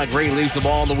 Draymond Green leaves the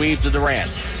ball in the weave to Durant.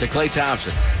 To Klay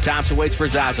Thompson. Thompson waits for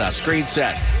Zaza. Screen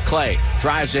set. Klay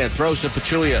drives in, throws to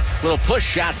Pachulia. Little push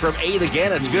shot from 8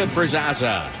 again. It's good for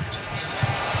Zaza.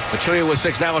 Pachulia with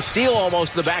 6. Now a steal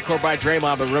almost in the backcourt by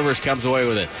Draymond, but Rivers comes away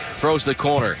with it. Throws the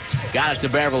corner. Got it to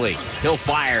Beverly. He'll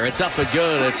fire. It's up and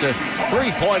good. It's a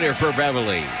 3-pointer for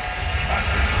Beverly.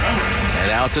 And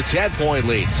now it's a 10-point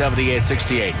lead,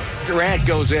 78-68. Durant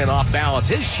goes in off balance.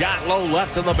 His shot low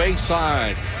left on the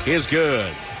baseline is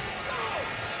good.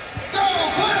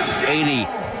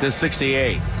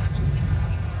 80-68.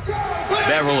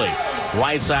 Beverly,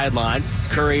 right sideline.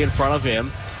 Curry in front of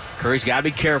him. Curry's got to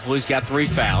be careful. He's got 3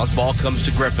 fouls. Ball comes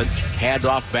to Griffin. Hands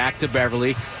off back to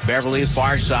Beverly. Beverly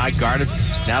far side. Guarded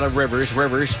now to Rivers.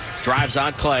 Rivers drives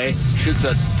on Klay. Shoots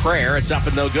a prayer. It's up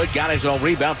and no good. Got his own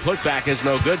rebound. Putback is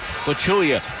no good.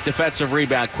 Pachulia, defensive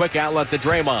rebound. Quick outlet to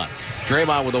Draymond.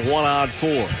 Draymond with a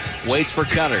 1-on-4. Waits for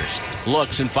Cutters.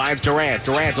 Looks and finds Durant.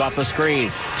 Durant off the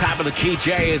screen. Top of the key.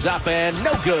 Jay is up and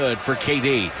no good for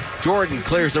KD. Jordan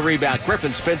clears the rebound.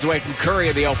 Griffin spins away from Curry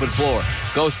in the open floor.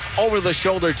 Goes over the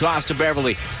shoulder toss to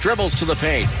Beverly. Dribbles to the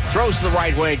paint. Throws to the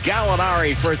right wing.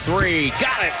 Gallinari for 3.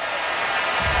 Got it!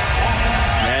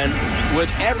 And with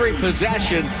every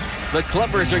possession, the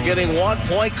Clippers are getting 1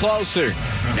 point closer.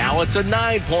 Now it's a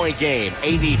 9-point game.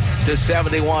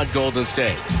 80-71 Golden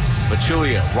State.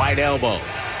 Pachulia, right elbow.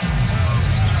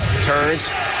 Turns.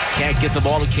 Can't get the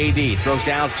ball to KD. Throws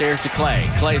downstairs to Klay.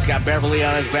 Klay's got Beverly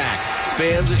on his back.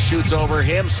 Spins, shoots over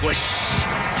him. Swish.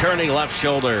 Turning left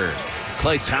shoulder.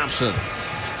 Klay Thompson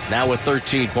now with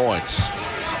 13 points.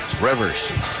 Rivers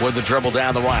with the dribble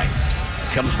down the right.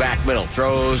 Comes back middle,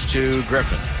 throws to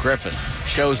Griffin. Griffin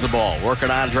shows the ball, working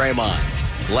on Draymond.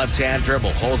 Left-hand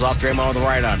dribble, holds off Draymond with the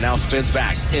right arm. Now spins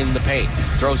back in the paint.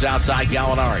 Throws outside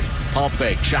Gallinari. Pump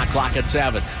fake, shot clock at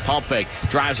 7. Pump fake,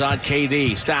 drives on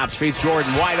KD. Stops, feeds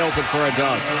Jordan, wide open for a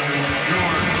dunk.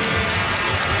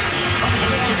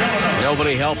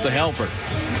 Nobody helped the helper.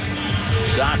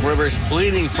 Doc Rivers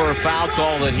pleading for a foul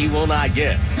call that he will not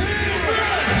get.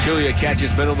 Pachulia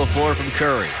catches middle of the floor from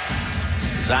Curry.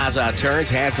 Zaza turns,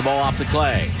 hands the ball off to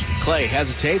Clay. Clay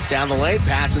hesitates down the lane,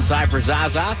 pass inside for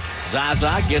Zaza.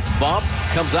 Zaza gets bumped,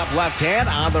 comes up left hand,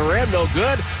 on the rim, no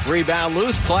good. Rebound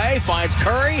loose, Clay finds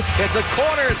Curry. It's a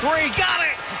corner three, got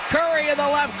it! Curry in the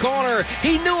left corner.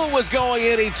 He knew it was going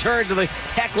in. He turned to the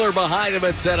heckler behind him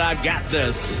and said, I've got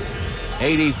this.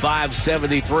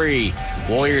 85-73.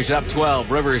 Warriors up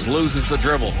 12. Rivers loses the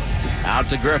dribble. Out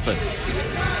to Griffin.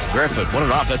 Griffin, what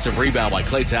an offensive rebound by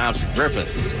Klay Thompson. Griffin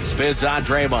spins on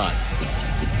Draymond.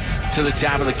 To the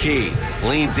top of the key.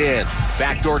 Leans in.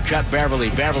 Backdoor cut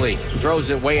Beverly. Beverly throws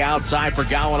it way outside for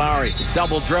Gallinari.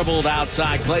 Double dribbled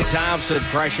outside. Klay Thompson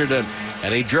pressured him,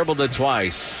 and he dribbled it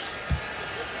twice.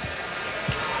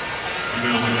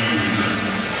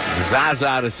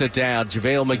 Zaza to sit down.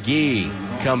 JaVale McGee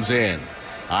comes in.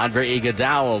 Andre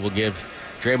Iguodala will give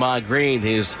Draymond Green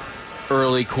his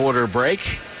early quarter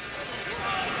break.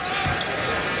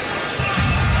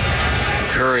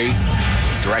 Curry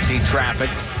directing traffic.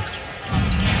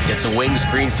 Gets a wing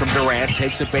screen from Durant.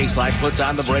 Takes a baseline. Puts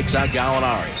on the brakes on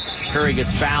Gallinari. Curry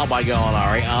gets fouled by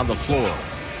Gallinari on the floor.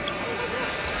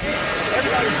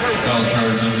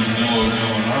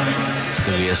 It's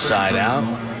going to be a side out.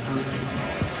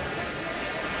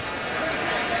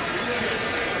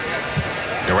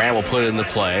 Durant will put it in the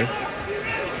play.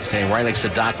 Staying right next to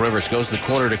Doc Rivers. Goes to the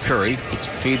corner to Curry.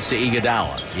 Feeds to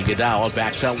Iguodala. Iguodala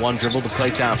backs out one dribble to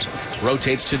Klay Thompson.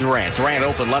 Rotates to Durant. Durant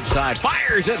open left side.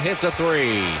 Fires it. Hits a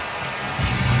three.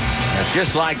 And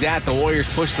just like that, the Warriors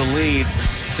push the lead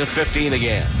to 15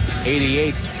 again.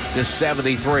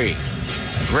 88-73.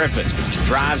 Griffin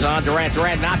drives on Durant.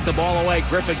 Durant knocked the ball away.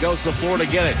 Griffin goes to the floor to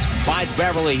get it. Finds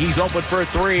Beverly. He's open for a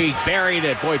three. Buried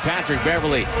it. Boy, Patrick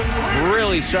Beverly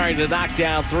really starting to knock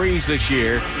down threes this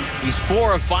year. He's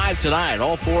 4 of 5 tonight.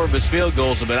 All 4 of his field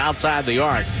goals have been outside the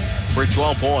arc for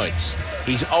 12 points.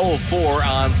 He's 0 of 4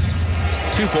 on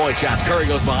 2-point shots. Curry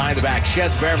goes behind the back.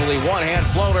 Sheds Beverly. One-hand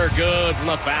floater. Good from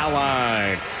the foul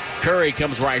line. Curry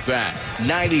comes right back.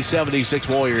 90-76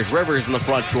 Warriors. Rivers in the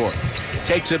front court.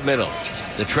 Takes it middle.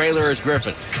 The trailer is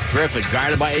Griffin. Griffin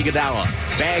guarded by Iguodala.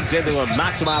 Bags into him,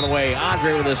 knocks him out of the way.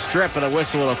 Andre with a strip and a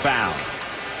whistle and a foul.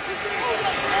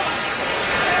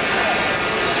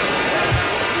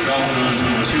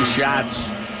 Two shots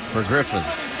for Griffin.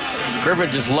 Griffin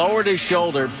just lowered his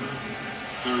shoulder.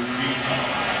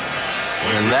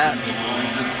 And that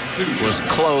was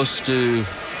close to,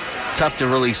 tough to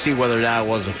really see whether or not it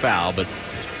was a foul, but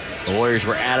the Warriors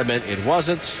were adamant it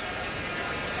wasn't.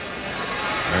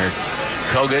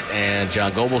 Kogut and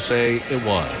John Goble say it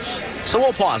was. So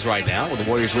we'll pause right now with the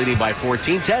Warriors leading by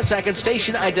 14. 10-second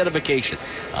station identification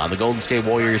on the Golden State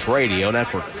Warriors Radio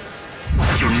Network.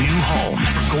 Your new home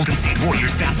for Golden State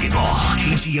Warriors basketball.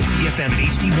 KGFZ FM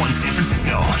HD1 San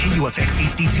Francisco. KUFX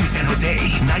HD2 San Jose.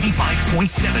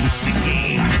 95.7 The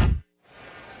Game.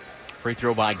 Free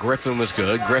throw by Griffin was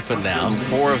good. Griffin now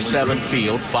 4 of 7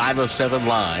 field, 5 of 7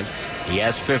 lines. He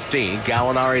has 15.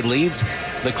 Gallinari leads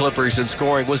the Clippers in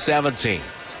scoring with 17.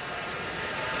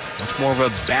 Much more of a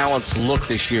balanced look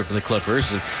this year for the Clippers.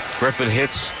 And Griffin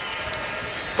hits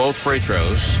both free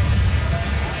throws.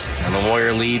 And the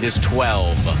Warrior lead is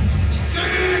 12.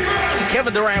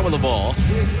 Kevin Durant with the ball.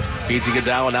 Feeds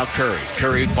Iguodala, now Curry.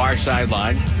 Curry, far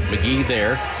sideline. McGee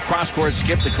there. Cross-court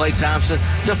skip to Klay Thompson.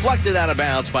 Deflected out of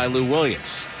bounds by Lou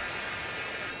Williams.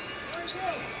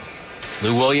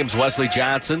 Lou Williams, Wesley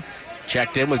Johnson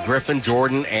checked in with Griffin,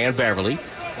 Jordan, and Beverly.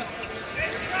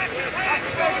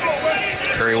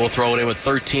 Curry will throw it in with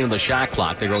 13 on the shot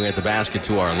clock. They're going at the basket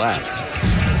to our left.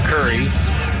 Curry,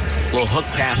 little hook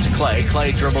pass to Klay.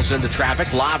 Klay dribbles into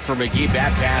traffic. Lob for McGee.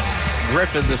 Bad pass.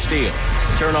 Griffin the steal.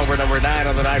 Turnover number 9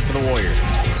 on the night for the Warriors.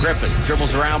 Griffin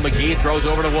dribbles around McGee. Throws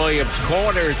over to Williams.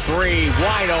 Corner 3.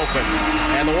 Wide open.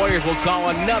 And the Warriors will call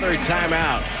another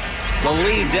timeout. The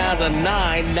lead down to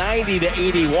 9.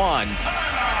 90-81.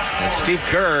 And Steve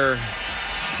Kerr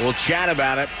will chat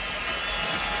about it.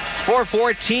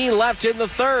 4:14 left in the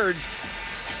third.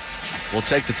 We'll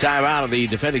take the time out of the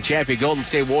defending champion Golden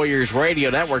State Warriors Radio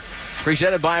Network,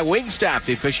 presented by Wingstop,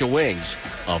 the official wings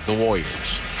of the Warriors.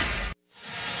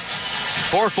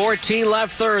 4:14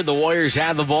 left third. The Warriors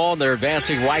have the ball. They're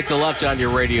advancing right to left on your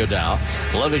radio dial.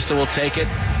 Livingston will take it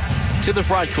to the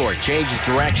front court. Changes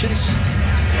directions.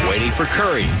 Waiting for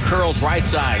Curry. Curls right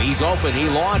side. He's open. He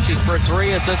launches for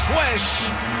three. It's a swish.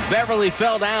 Beverly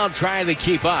fell down trying to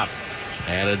keep up.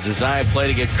 And a design play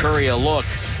to get Curry a look.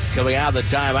 Coming out of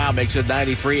the timeout makes it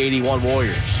 93-81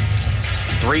 Warriors.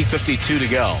 3:52 to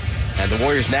go. And the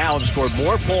Warriors now have scored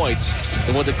more points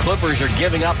than what the Clippers are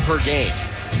giving up per game.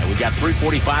 And we've got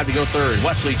 3:45 to go third.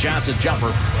 Wesley Johnson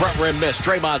jumper. Front rim miss.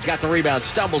 Draymond's got the rebound.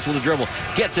 Stumbles with a dribble.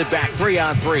 Gets it back.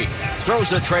 3-on-3. Throws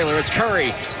the trailer. It's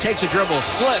Curry. Takes a dribble.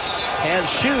 Slips and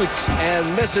shoots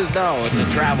and misses. No, it's a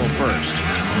travel first.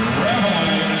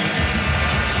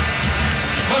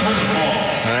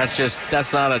 And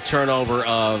that's not a turnover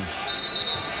of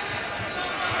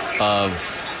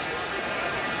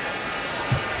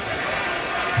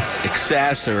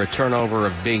excess or a turnover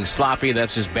of being sloppy.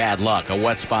 That's just bad luck, a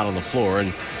wet spot on the floor.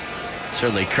 And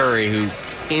certainly Curry, who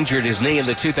injured his knee in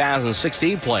the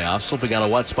 2016 playoffs, slipping on a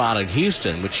wet spot in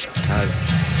Houston, which kind of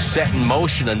set in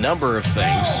motion a number of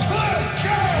things,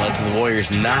 led to the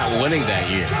Warriors not winning that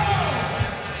year.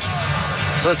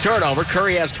 So the turnover,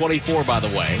 Curry has 24, by the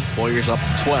way. Warriors up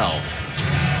 12.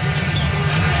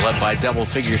 Led by double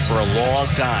figures for a long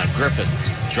time. Griffin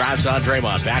drives on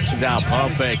Draymond, backs him down,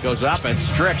 pump fake, goes up and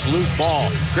stripped, loose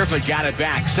ball. Griffin got it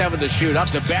back, 7 to shoot, up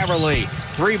to Beverly.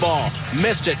 3 ball,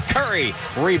 missed it. Curry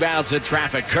rebounds in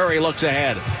traffic. Curry looks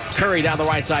ahead. Curry down the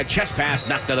right side, chest pass,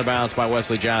 knocked out of bounds by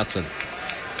Wesley Johnson.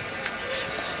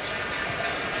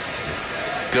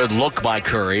 Good look by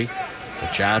Curry.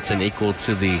 But Johnson equal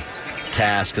to the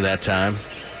task at that time.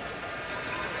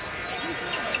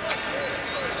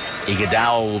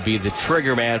 Iguodala will be the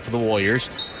trigger man for the Warriors.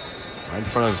 Right in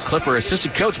front of Clipper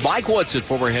assistant coach Mike Woodson,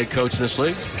 former head coach in this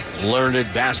league. Learned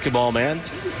basketball man.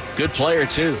 Good player,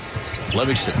 too.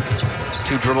 Livingston,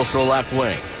 2 dribbles to the left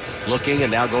wing. Looking,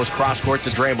 and now goes cross court to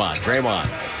Draymond. Draymond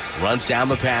runs down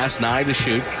the pass, 9 to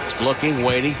shoot. Looking,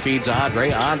 waiting, feeds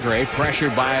Andre. Andre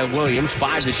pressured by Williams,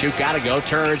 5 to shoot, gotta go.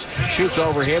 Turns, shoots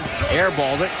over him,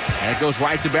 airballed it, and it goes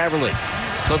right to Beverly.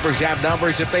 Clippers have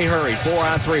numbers if they hurry.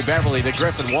 4-on-3. Beverly to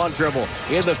Griffin. 1 dribble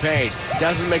in the paint.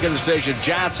 Doesn't make a decision.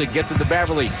 Johnson gets it to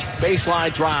Beverly.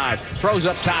 Baseline drive. Throws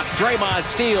up top. Draymond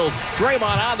steals.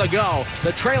 Draymond on the go.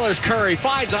 The trailer's Curry.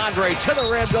 Finds Andre to the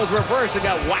rim. Goes reverse and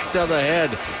got whacked on the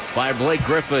head by Blake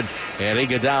Griffin. And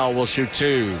Iguodala will shoot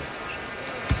 2.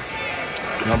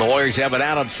 Now the Warriors have it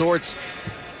out of sorts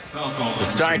to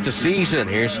start the season.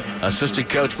 Here's assistant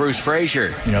coach Bruce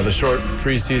Frazier. You know, the short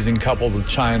preseason coupled with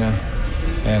China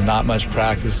and not much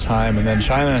practice time. And then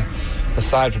China,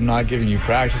 aside from not giving you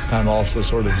practice time, also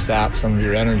sort of zaps some of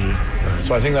your energy.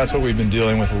 So I think that's what we've been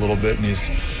dealing with a little bit in these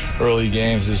early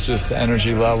games, is just the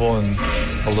energy level and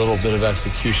a little bit of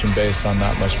execution based on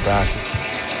not much practice.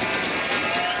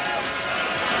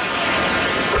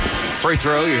 Free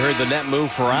throw, you heard the net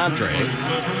move for Andre.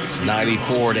 It's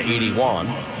 94-81.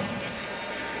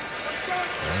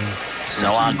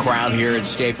 Sellout crowd here at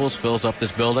Staples fills up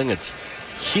this building. It's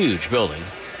huge building,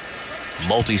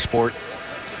 multi-sport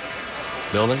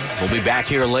building. We'll be back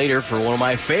here later for one of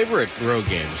my favorite road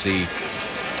games, the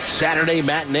Saturday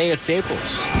matinee at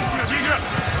Staples.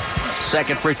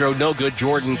 Second free throw, no good.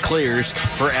 Jordan clears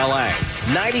for LA.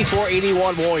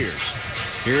 94-81 Warriors.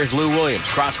 Here's Lou Williams.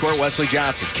 Cross court, Wesley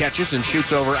Johnson catches and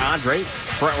shoots over Andre.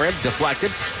 Front rim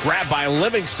deflected. Grabbed by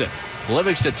Livingston.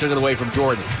 Livingston took it away from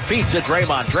Jordan. Feeds to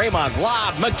Draymond. Draymond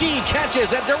lob. McGee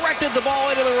catches and directed the ball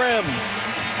into the rim.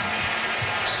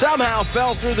 Somehow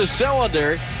fell through the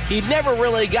cylinder. He never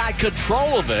really got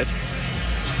control of it.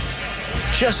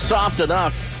 Just soft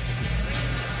enough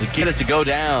to get it to go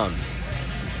down.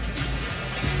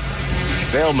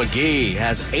 JaVale McGee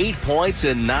has 8 points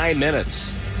in 9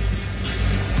 minutes.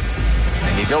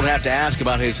 And you don't have to ask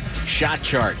about his shot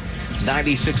chart.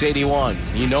 96-81.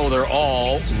 You know they're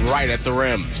all right at the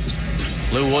rim.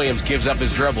 Lou Williams gives up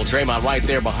his dribble. Draymond right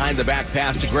there behind the back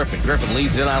pass to Griffin. Griffin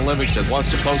leads in on Livingston. Wants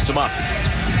to post him up.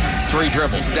 3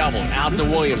 dribbles. Double. Out to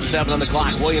Williams. 7 on the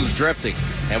clock. Williams drifting.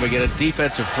 And we get a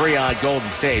defensive 3 on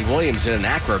Golden State. Williams in an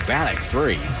acrobatic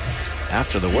 3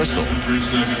 after the whistle.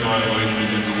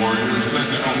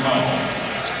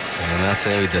 And that's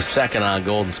the second on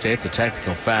Golden State, the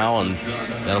technical foul, and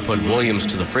that'll put Williams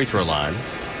to the free throw line.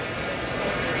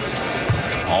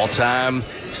 All-time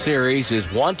series is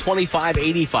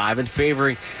 125-85 in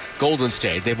favoring Golden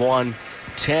State. They've won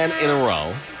 10 in a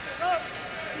row.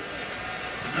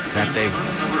 In fact, they've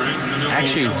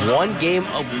actually one game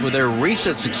with their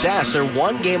recent success. They're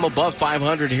one game above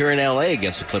 500 here in LA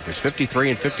against the Clippers,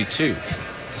 53-52.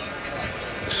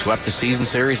 Swept the season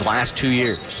series last 2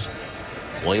 years.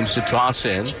 Williams to toss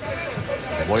in.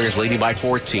 The Warriors leading by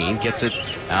 14. Gets it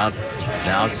out.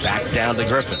 Now back down to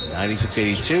Griffin.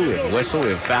 96-82. We have a whistle. We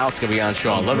have a foul. It's going to be on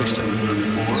Sean Livingston.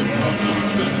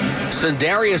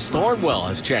 Sindarius Thornwell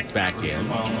has checked back in.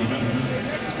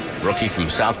 Rookie from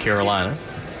South Carolina.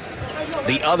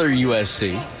 The other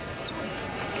USC.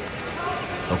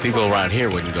 Well, people around here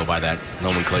wouldn't go by that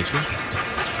nomenclature.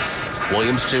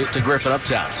 Williams to Griffin up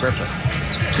top. Griffin,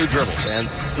 2 dribbles and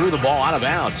threw the ball out of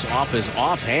bounds off his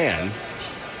offhand.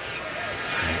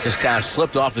 It just kind of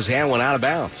slipped off his hand, went out of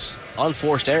bounds.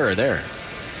 Unforced error there.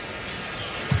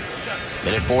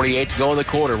 Minute 48 to go in the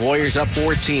quarter. Warriors up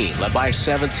 14, led by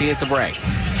 17 at the break.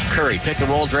 Curry, pick and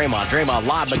roll Draymond. Draymond,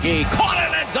 lob McGee. Caught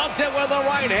it and dunked it with the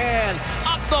right hand.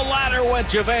 Up the ladder went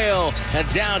JaVale, and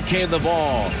down came the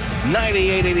ball.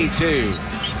 98-82.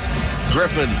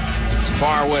 Griffin,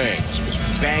 far wing.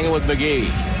 Banging with McGee.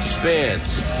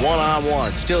 Spins.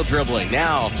 One-on-one. Still dribbling.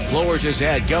 Now lowers his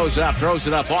head. Goes up. Throws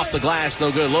it up. Off the glass.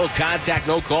 No good. Low contact.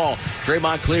 No call.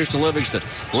 Draymond clears to Livingston.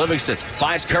 Livingston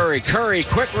finds Curry. Curry,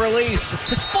 quick release.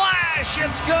 Splash!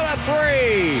 It's good. A 3.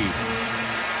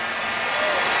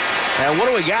 And what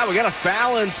do we got? We got a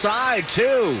foul inside,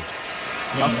 too.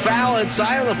 A foul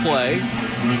inside of the play.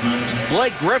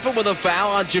 Blake Griffin with a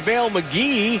foul on JaVale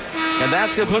McGee. And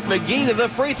that's going to put McGee to the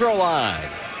free throw line.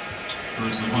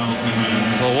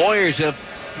 The Warriors have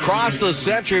crossed the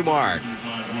century mark.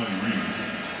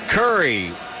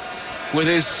 Curry with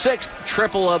his 6th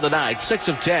triple of the night, 6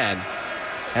 of 10,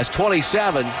 has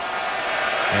 27.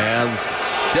 And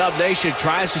Dub Nation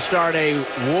tries to start a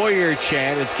Warrior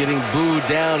chant. It's getting booed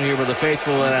down here by the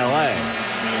faithful in L.A.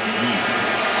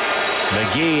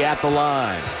 McGee at the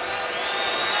line.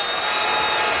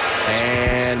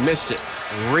 And missed it.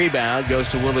 Rebound goes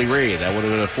to Willie Reed. That would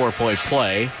have been a 4-point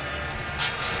play.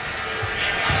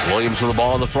 Williams with the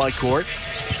ball in the front court.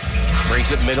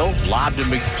 Brings it middle. Lobbed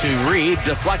to Reed.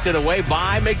 Deflected away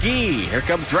by McGee. Here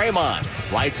comes Draymond.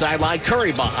 Right sideline.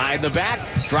 Curry behind the back.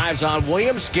 Drives on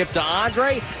Williams. Skip to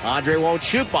Andre. Andre won't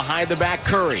shoot. Behind the back,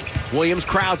 Curry. Williams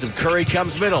crowds him. Curry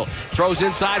comes middle. Throws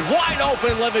inside. Wide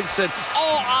open Livingston.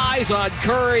 All eyes on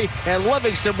Curry. And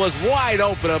Livingston was wide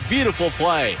open. A beautiful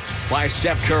play by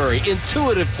Steph Curry.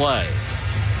 Intuitive play.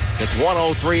 It's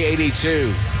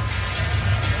 103-82.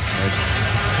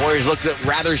 Warriors looked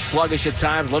rather sluggish at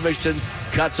times. Livingston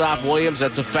cuts off Williams.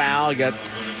 That's a foul. Got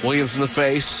Williams in the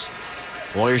face.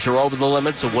 Warriors are over the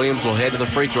limit, so Williams will head to the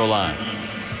free throw line.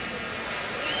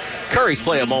 Curry's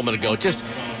play a moment ago,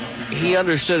 he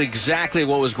understood exactly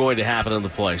what was going to happen in the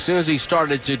play. As soon as he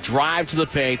started to drive to the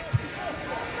paint,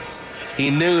 he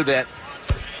knew that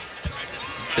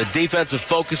the defensive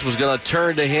focus was going to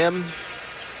turn to him,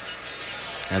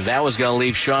 and that was going to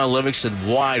leave Sean Livingston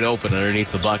wide open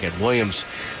underneath the bucket. Williams,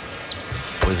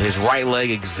 with his right leg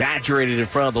exaggerated in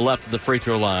front of the left of the free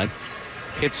throw line,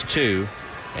 hits 2,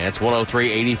 and it's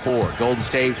 103-84. Golden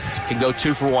State can go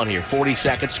 2 for 1 here. 40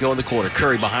 seconds to go in the quarter.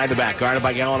 Curry behind the back, guarded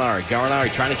by Gallinari.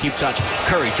 Gallinari trying to keep touch.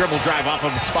 Curry dribble drive off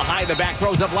of behind the back,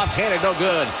 throws up left-handed, no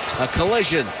good. A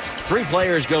collision. 3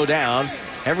 players go down.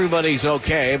 Everybody's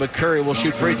okay, but Curry will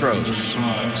shoot free throws.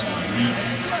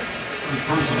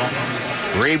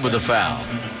 Reed with the foul.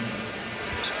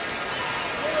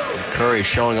 Curry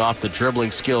showing off the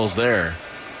dribbling skills there.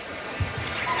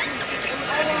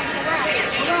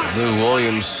 Lou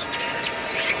Williams,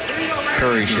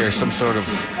 Curry share some sort of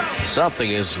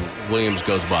something as Williams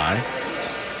goes by.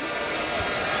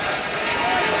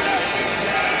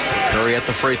 Curry at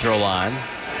the free throw line.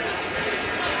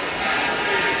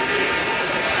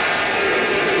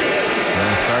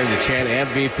 And starting to chant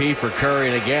MVP for Curry,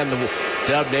 and again the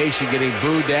Dub Nation getting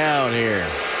booed down here.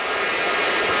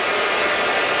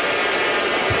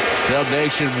 Dub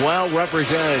Nation well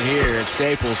represented here at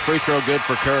Staples. Free throw good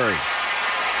for Curry.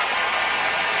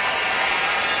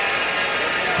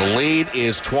 The lead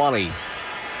is 20.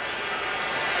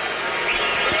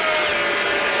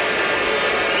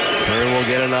 Curry will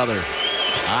get another.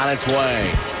 On its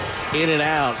way. In and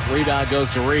out. Rebound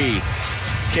goes to Reed.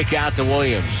 Kick out to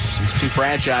Williams. These two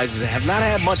franchises have not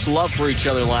had much love for each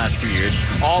other the last few years.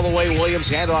 All the way Williams,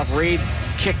 hand off Reed,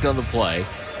 kicked on the play.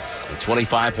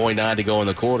 25.9 to go in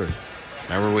the quarter.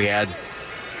 Remember we had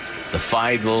the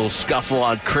fight, little scuffle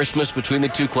on Christmas between the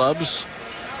two clubs?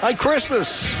 On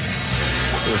Christmas!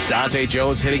 It was Dante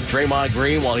Jones hitting Draymond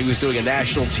Green while he was doing a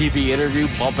national TV interview,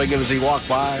 bumping him as he walked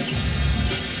by.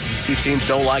 These two teams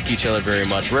don't like each other very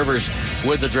much. Rivers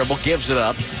with the dribble, gives it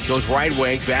up, goes right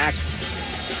wing, back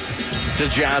to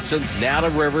Johnson, now to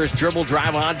Rivers, dribble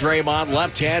drive on Draymond,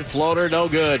 left hand floater, no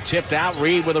good. Tipped out,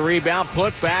 Reed with a rebound,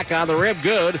 put back on the rim,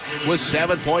 good, with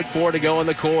 7.4 to go in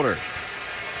the quarter.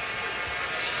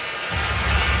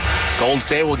 Golden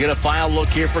State will get a final look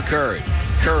here for Curry.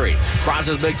 Curry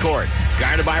crosses midcourt.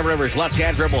 Guarded by Rivers.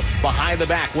 Left-hand dribble behind the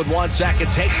back with 1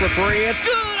 second. Takes the three. It's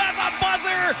good at the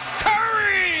buzzer.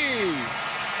 Curry!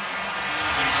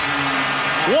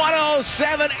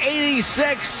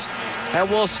 107-86. And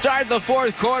we'll start the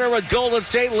fourth quarter with Golden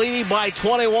State leading by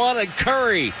 21. And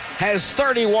Curry has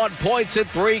 31 points in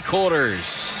 3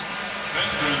 quarters.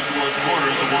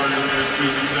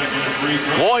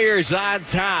 Warriors on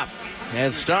top.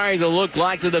 And starting to look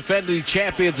like the defending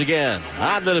champions again.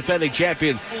 On the Defending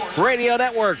Champion Radio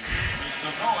Network.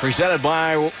 Presented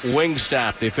by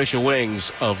Wingstop, the official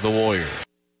wings of the Warriors.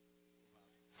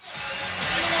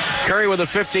 Curry with a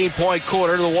 15-point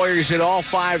quarter. The Warriors hit all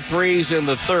 5 threes in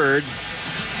the third.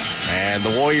 And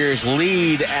the Warriors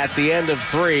lead at the end of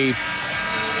 3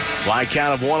 by a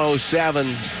count of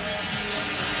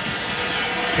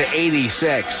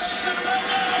 107-86.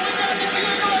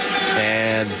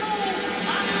 And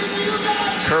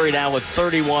Curry now with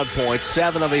 31 points,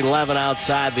 7 of 11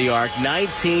 outside the arc,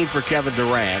 19 for Kevin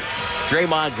Durant.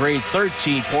 Draymond Green,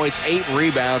 13 points, 8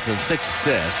 rebounds, and 6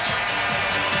 assists.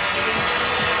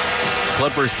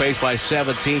 Clippers paced by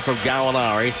 17 from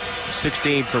Gallinari,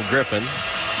 16 from Griffin.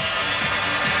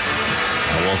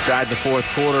 And we'll start the fourth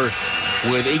quarter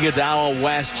with Iguodala,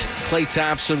 West, Klay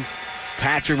Thompson,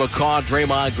 Patrick McCaw,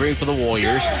 Draymond Green for the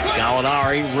Warriors.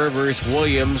 Gallinari, Rivers,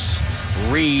 Williams,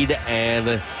 Reed,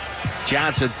 and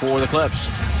Johnson for the Clips.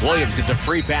 Williams gets a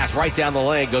free pass right down the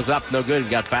lane, goes up, no good,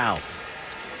 and got fouled.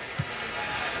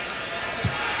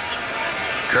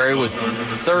 Curry with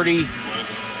 30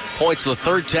 points the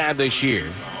third time this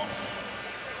year.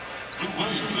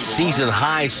 Season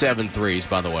high 7 threes,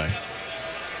 by the way,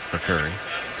 for Curry.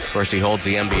 Of course, he holds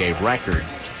the NBA record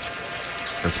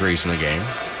for threes in the game.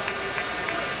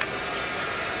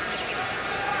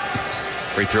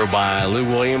 Free throw by Lou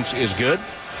Williams is good.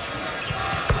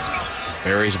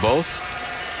 Buries both.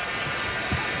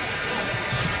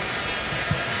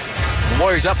 The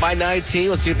Warriors up by 19.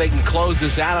 Let's see if they can close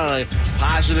this out on a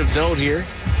positive note here.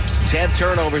 10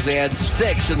 turnovers. They had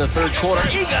 6 in the third quarter.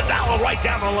 Iguodala right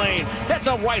down the lane. That's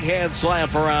a right-hand slam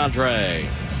for Andre.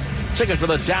 Took it for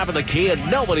the top of the key, and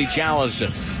nobody challenged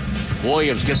him.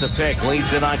 Williams gets the pick.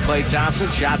 Leads in on Klay Thompson.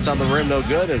 Shots on the rim, no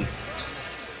good, and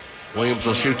Williams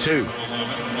will shoot 2.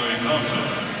 Klay Thompson,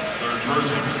 third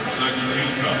person, second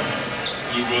team foul.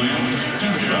 Lou Williams, 2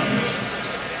 shots.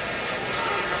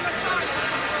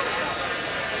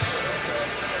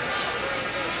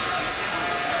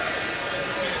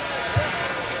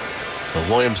 So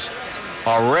Williams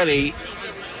already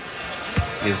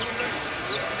was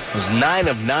 9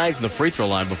 of 9 from the free throw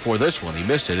line before this one. He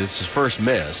missed it. It's his first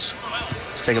miss.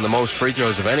 He's taking the most free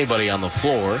throws of anybody on the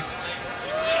floor.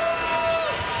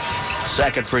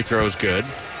 Second free throw is good.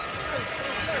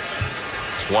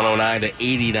 It's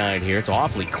 109-89 here. It's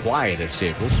awfully quiet at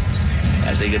Staples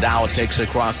as Iguodala takes it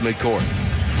across midcourt.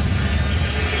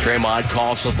 Draymond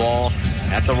calls the ball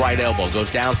at the right elbow.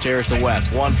 Goes downstairs to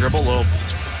West. One dribble, little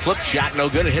flip shot, no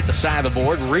good. It hit the side of the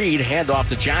board. Reed, handoff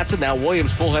to Johnson. Now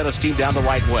Williams full head of steam down the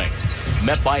right wing.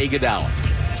 Met by Iguodala.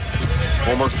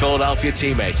 Former Philadelphia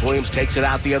teammates. Williams takes it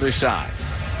out the other side.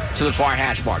 To the far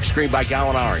hash mark. Screened by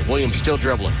Gallinari. Williams still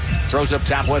dribbling. Throws up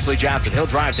top Wesley Johnson. He'll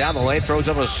drive down the lane. Throws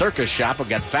up a circus shot, but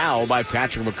got fouled by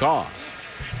Patrick McCaw.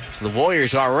 So the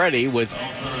Warriors already, with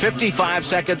 55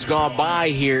 seconds gone by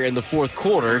here in the fourth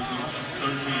quarter,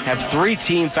 have 3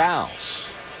 team fouls.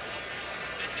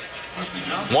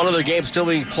 One other game still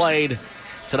being played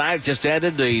tonight just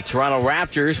ended. The Toronto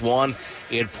Raptors won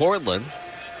in Portland.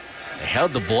 They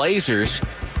held the Blazers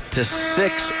to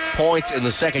 6 points in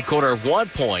the second quarter. 1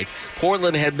 point.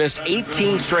 Portland had missed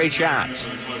 18 straight shots.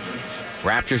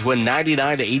 Raptors win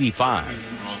 99-85.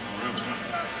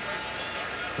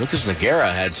 Lucas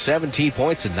Nogueira had 17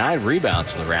 points and 9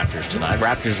 rebounds for the Raptors tonight.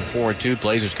 Raptors are 4-2.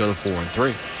 Blazers go to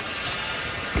 4-3.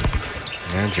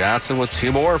 And Johnson with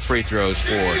 2 more free throws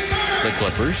for the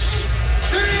Clippers.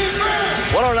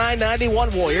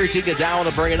 109-91 Warriors. Iguodala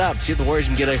to bring it up. See if the Warriors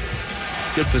can get a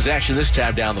good possession this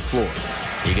time down the floor.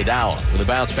 Iguodala with a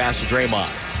bounce pass to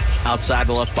Draymond. Outside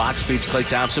the left box, feeds Klay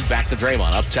Thompson. Back to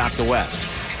Draymond. Up top to West.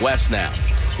 West now.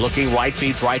 Looking right,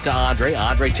 feeds right to Andre.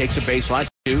 Andre takes a baseline.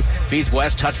 2. Feeds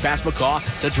West. Touch pass McCaw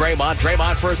to Draymond.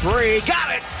 Draymond for 3.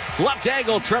 Got it! Left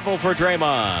angle triple for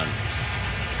Draymond.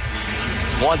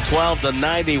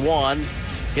 112-91.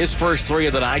 His first 3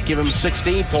 of the night give him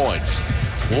 16 points.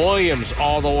 Williams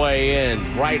all the way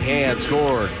in. Right hand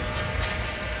scored.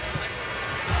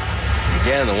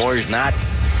 Again, the Warriors not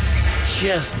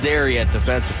just there yet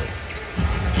defensively.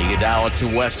 Iguodala to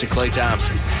West to Klay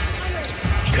Thompson.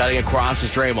 Cutting across is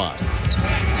Draymond.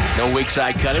 No weak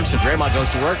side cutting, so Draymond goes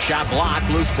to work. Shot blocked,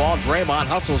 loose ball. Draymond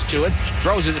hustles to it,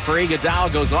 throws it for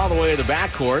Iguodala, goes all the way to the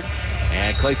backcourt.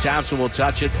 And Klay Thompson will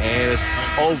touch it, and it's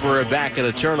over and back at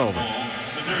a turnover.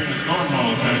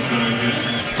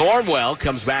 Thornwell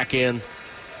comes back in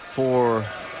for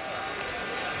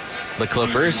the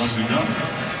Clippers.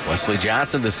 Wesley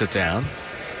Johnson to sit down.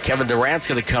 Kevin Durant's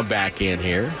going to come back in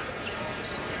here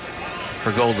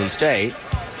for Golden State.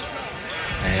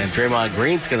 And Draymond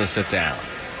Green's going to sit down.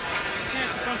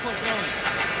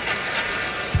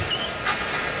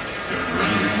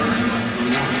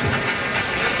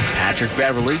 Patrick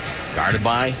Beverly, guarded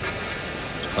by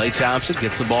Klay Thompson,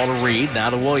 gets the ball to Reed, now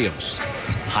to Williams.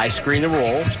 High screen and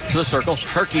roll to the circle.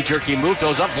 Herky-jerky move,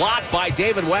 goes up, blocked by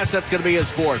David West. That's going to be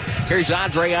his fourth. Here's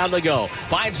Andre on the go.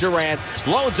 Finds Durant,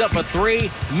 loads up a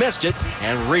three, missed it,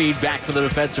 and Reed back for the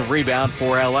defensive rebound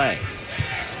for L.A.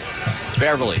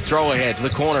 Beverly, throw ahead to the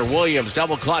corner. Williams,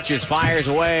 double clutches, fires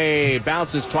away,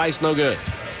 bounces twice, no good.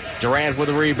 Durant with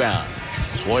a rebound.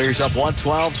 Warriors up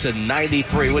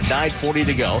 112-93 with 9:40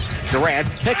 to go. Durant,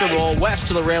 pick and roll, West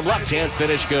to the rim, left-hand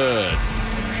finish, good.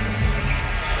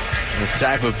 The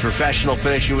type of professional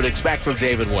finish you would expect from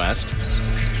David West.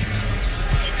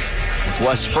 It's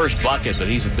West's first bucket, but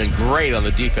he's been great on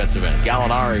the defensive end.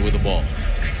 Gallinari with the ball.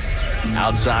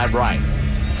 Outside right.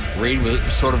 Reed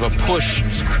with sort of a push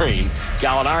screen.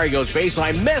 Gallinari goes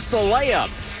baseline, missed the layup.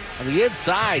 On the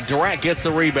inside, Durant gets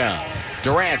the rebound.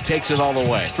 Durant takes it all the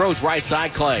way. Throws right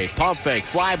side, Klay. Pump fake,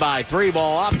 flyby, three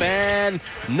ball up, and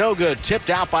no good. Tipped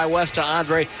out by West to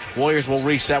Andre. Warriors will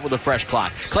reset with a fresh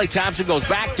clock. Klay Thompson goes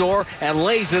back door and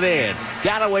lays it in.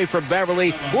 Got away from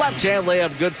Beverly. Left-hand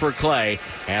layup good for Klay.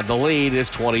 And the lead is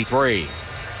 23.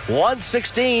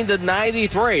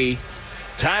 116-93.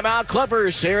 Timeout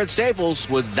Clippers here at Staples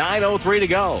with 9:03 to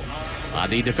go. On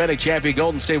the defending champion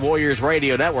Golden State Warriors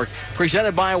Radio Network,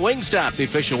 presented by Wingstop, the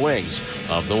official wings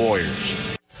of the Warriors.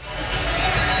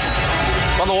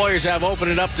 Well, the Warriors have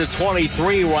opened it up to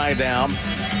 23 right now,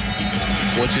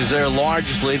 which is their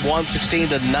largest lead,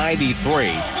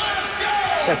 116-93.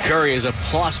 Steph Curry is a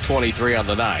plus 23 on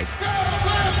the night.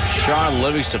 Sean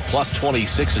Livingston plus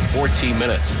 26 in 14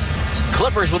 minutes.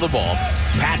 Clippers with the ball.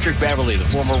 Patrick Beverly, the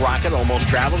former Rocket, almost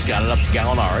travels, got it up to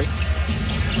Gallinari.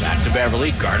 Back to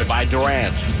Beverly, guarded by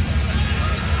Durant.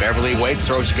 Beverly waits,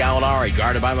 throws to Gallinari,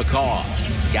 guarded by McCaw.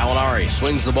 Gallinari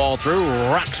swings the ball through,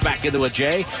 rocks back into a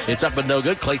J. It's up and no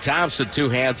good. Klay Thompson, two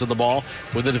hands on the ball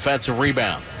with a defensive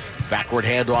rebound. Backward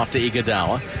handoff to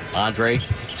Iguodala. Andre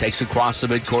takes across the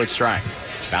midcourt strike.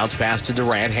 Bounce pass to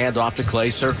Durant, handoff to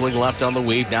Klay, circling left on the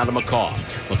weave, now to McCaw.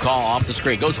 McCaw off the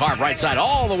screen, goes hard right side,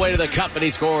 all the way to the cup, and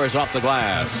he scores off the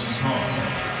glass.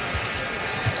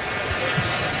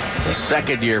 The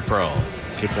second-year pro.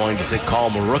 Keep wanting to call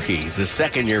him a rookie. He's a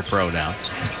second-year pro now.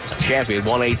 A champion,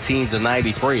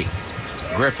 118-93.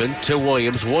 Griffin to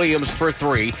Williams. Williams for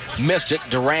three. Missed it.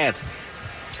 Durant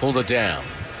pulled it down.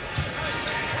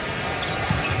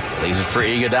 Leaves it for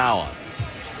Iguodala.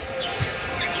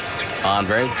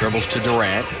 Andre dribbles to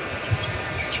Durant.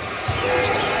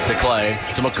 To Klay.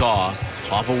 To McCaw.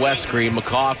 Off a West screen.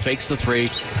 McCaw fakes the three.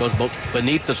 Goes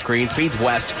beneath the screen. Feeds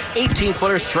West.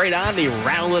 18-footer straight on. He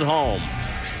rattled it home.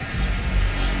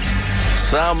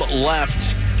 Some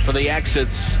left for the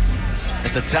exits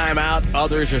at the timeout.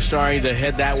 Others are starting to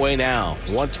head that way now.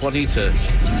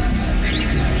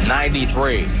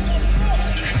 120-93.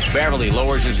 Beverly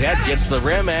lowers his head, gets the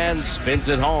rim, and spins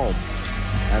it home.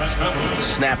 That's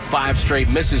snap 5 straight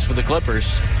misses for the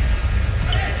Clippers.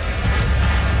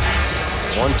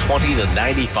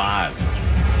 120-95. I'm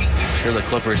sure the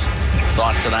Clippers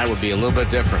thought tonight would be a little bit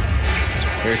different.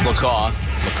 Here's McCaw.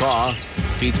 McCaw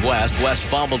feeds West. West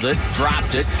fumbled it,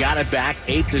 dropped it, got it back.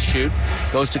 8 to shoot.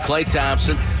 Goes to Klay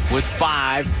Thompson with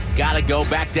 5. Got to go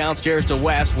back downstairs to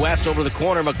West. West over the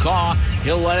corner. McCaw.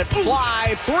 He'll let it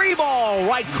fly. 3 ball.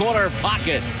 Right corner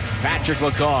pocket. Patrick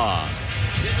McCaw.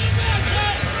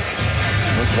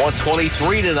 It's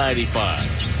 123-95.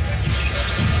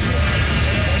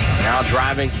 Now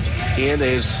driving in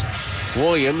is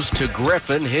Williams to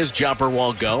Griffin. His jumper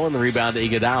won't go, and the rebound to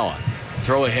Iguodala.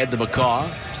 Throw ahead to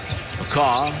McCaw.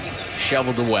 McCaw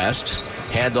shoveled to West.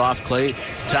 Handoff, Klay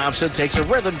Thompson takes a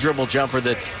rhythm dribble jumper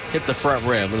that hit the front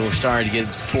rim, and we're starting to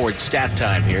get towards stat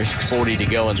time here. 6:40 to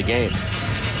go in the game.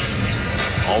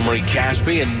 Omri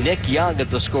Caspi and Nick Young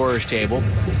at the scorer's table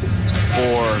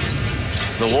for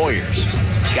the Warriors.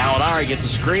 Gallinari gets the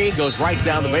screen, goes right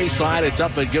down the baseline. It's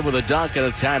up and good with a dunk and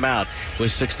a timeout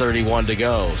with 6:31 to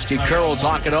go. Steve Kerr will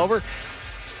talk it over.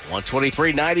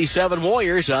 123-97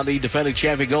 Warriors on the defending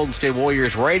champion Golden State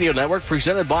Warriors Radio Network,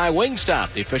 presented by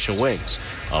Wingstop, the official wings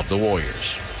of the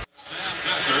Warriors.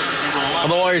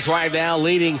 The Warriors right now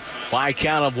leading by a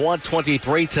count of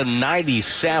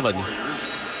 123-97.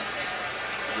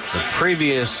 The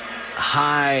previous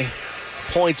high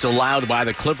points allowed by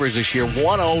the Clippers this year,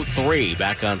 103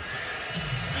 back on the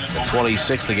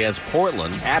 26th against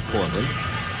Portland, at Portland.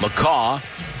 McCaw,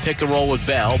 pick and roll with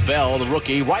Bell. Bell, the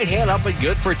rookie, right hand up and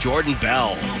good for Jordan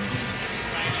Bell.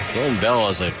 Jordan Bell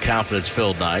has a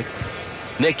confidence-filled night.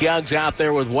 Nick Young's out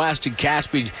there with West and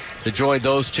Caspi to join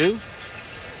those two.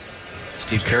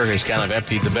 Steve Kerr has kind of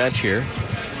emptied the bench here.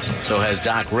 So has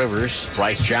Doc Rivers.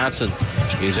 Bryce Johnson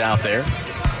is out there.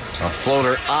 A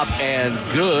floater up and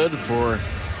good for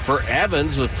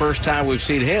Evans. The first time we've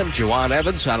seen him, Juwan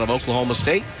Evans out of Oklahoma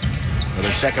State.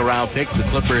 Another second-round pick the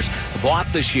Clippers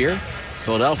bought this year.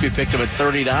 Philadelphia picked him at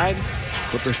 39.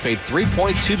 Clippers paid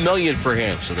 $3.2 million for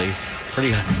him, so they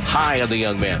pretty high on the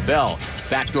young man. Bell,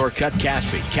 backdoor cut,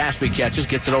 Caspi. Caspi catches,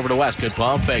 gets it over to West. Good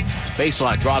pump fake.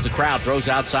 Baseline, draws a crowd, throws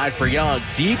outside for Young.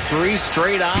 Deep three,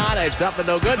 straight on. It's up and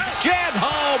no good. Jammed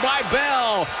home by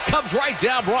Bell. Comes right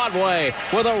down Broadway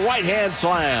with a right-hand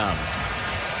slam.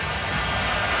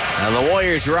 And the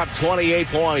Warriors are up 28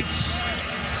 points.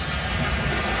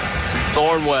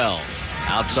 Thornwell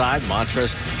outside.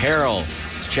 Montrezl Harrell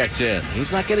is checked in.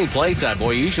 He's not getting play time,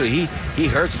 boy. Usually he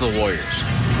hurts the Warriors.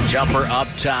 Jumper up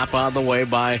top on the way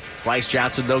by Bryce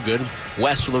Johnson, no good.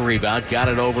 West with a rebound, got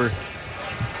it over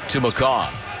to McCaw.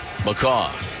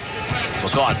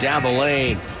 McCaw down the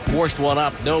lane, forced one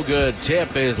up, no good.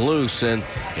 Tip is loose, and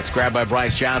it's grabbed by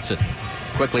Bryce Johnson.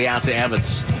 Quickly out to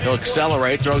Evans. He'll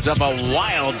accelerate, throws up a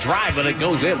wild drive, but it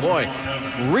goes in. Boy,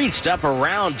 reached up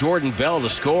around Jordan Bell to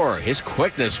score. His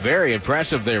quickness, very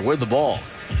impressive there with the ball.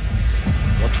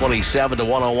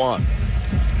 127-101.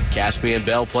 Caspi and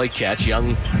Bell play catch.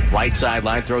 Young right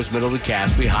sideline, throws middle to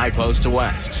Caspi. High post to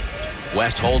West.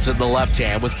 West holds it in the left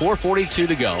hand with 4:42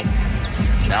 to go.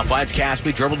 Now finds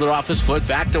Caspi, dribbled it off his foot.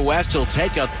 Back to West. He'll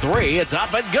take a three. It's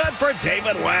up and good for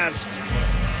David West.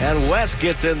 And West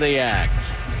gets in the act.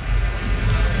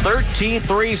 13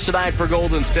 threes tonight for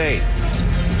Golden State.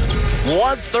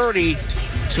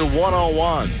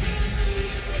 130-101.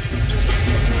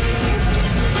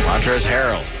 Montrezl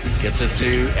Harrell gets it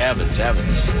to Evans.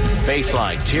 Evans,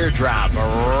 baseline, teardrop,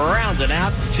 around and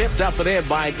out, tipped up and in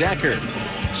by Decker.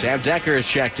 Sam Decker is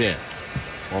checked in.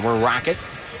 Former Rocket.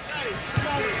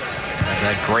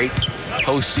 That great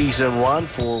postseason run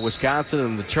for Wisconsin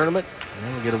in the tournament.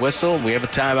 And we get a whistle, and we have a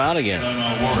timeout again.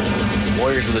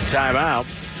 Warriors with a timeout.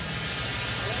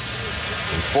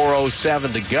 And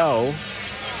 4:07 to go.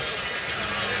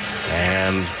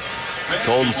 And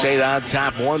Golden State on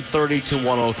top,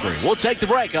 130-103. We'll take the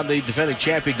break on the defending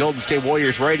champion Golden State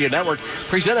Warriors Radio Network,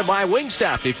 presented by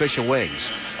Wingstop, the official wings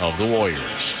of the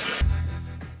Warriors.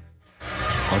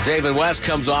 Well, David West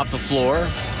comes off the floor.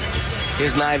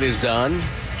 His night is done.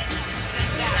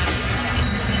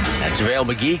 And JaVale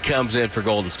McGee comes in for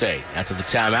Golden State after the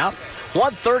timeout.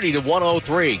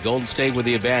 130-103. Golden State with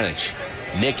the advantage.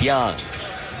 Nick Young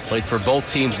played for both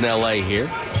teams in L.A.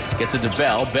 here. Gets it to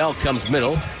Bell. Bell comes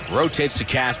middle. Rotates to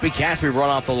Caspi. Caspi run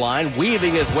off the line,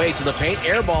 weaving his way to the paint.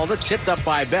 Airballed it, tipped up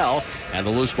by Bell. And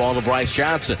the loose ball to Bryce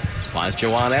Johnson. Finds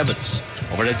Juwan Evans.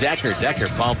 Over to Decker. Decker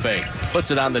pump fake. Puts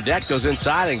it on the deck, goes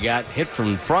inside and got hit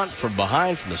from front, from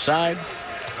behind, from the side.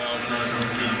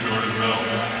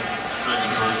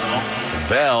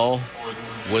 Bell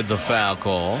with the foul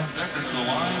call.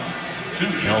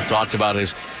 Bell talked about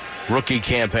his rookie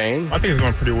campaign. I think it's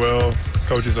going pretty well.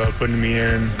 Coaches are putting me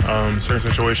in certain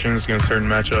situations against certain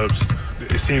matchups.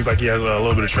 It seems like he has a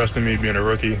little bit of trust in me being a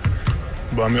rookie.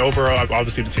 But, I mean, overall,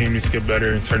 obviously the team needs to get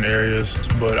better in certain areas.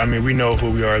 But, I mean, we know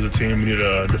who we are as a team. We need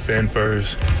to defend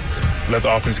first, let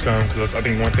the offense come. Because I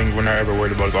think one thing we're not ever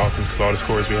worried about is offense because all the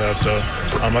scores we have. So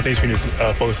I think we need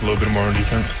to focus a little bit more on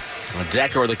defense.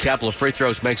 Decker with a couple of free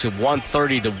throws makes it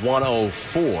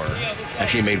 130-104.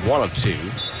 Actually made one of two.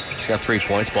 He's got 3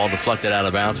 points. Ball deflected out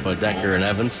of bounds by Decker and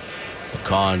Evans.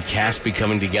 McCaw and Caspi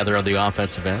coming together on the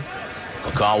offensive end.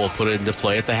 McCaw will put it into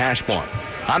play at the hash mark.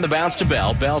 On the bounce to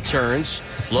Bell. Bell turns,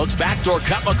 looks, backdoor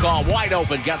cut. McCaw wide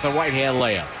open, got the right-hand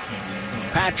layup.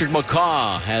 Patrick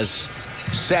McCaw has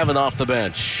 7 off the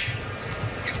bench.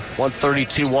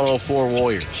 132-104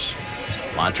 Warriors.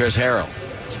 Montrezl Harrell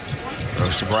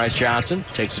throws to Bryce Johnson,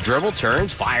 takes the dribble,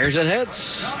 turns, fires and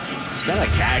hits. It's kind of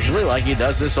casually like he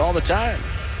does this all the time.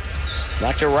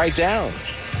 Knocked it right down.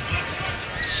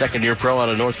 Second-year pro out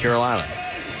of North Carolina.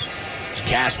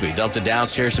 Caspi dumped it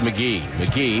downstairs to McGee.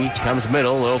 McGee comes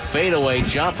middle, little fadeaway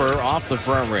jumper off the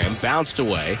front rim, bounced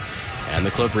away, and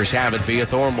the Clippers have it via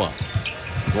Thornwell.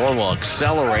 Thornwell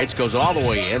accelerates, goes all the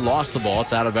way in, lost the ball.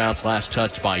 It's out of bounds, last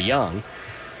touch by Young.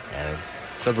 And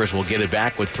Clippers will get it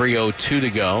back with 3:02 to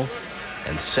go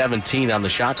and 17 on the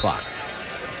shot clock.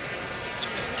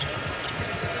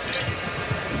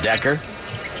 Decker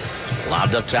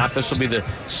lobbed up top. This will be the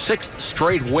 6th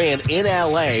straight win in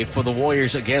L.A. for the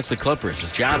Warriors against the Clippers.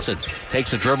 As Johnson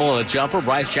takes a dribble and a jumper,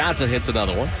 Bryce Johnson hits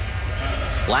another one.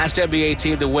 Last NBA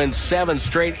team to win 7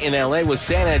 straight in L.A. was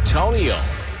San Antonio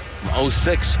from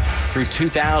 06 through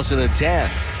 2010.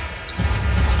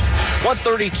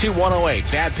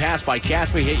 132-108. Bad pass by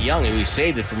Caspi, hit Young, and he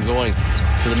saved it from going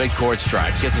to the midcourt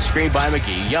stripe. Gets a screen by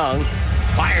McGee. Young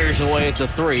fires away. It's a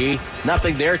 3.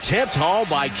 Nothing there. Tipped home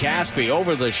by Caspi.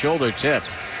 Over the shoulder tip.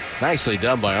 Nicely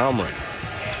done by Omri.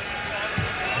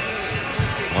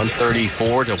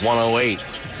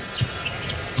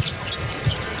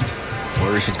 134-108.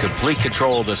 Warriors in complete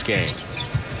control of this game.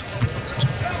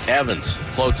 Evans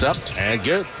floats up and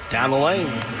good. Down the lane.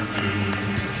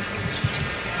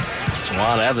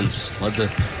 Juwan Evans led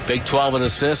the Big 12 in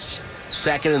assists.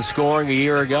 Second in scoring a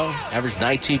year ago. Averaged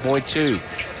 19.2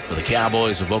 for the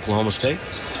Cowboys of Oklahoma State.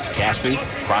 Caspi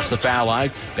across the foul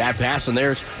line. Bad pass, and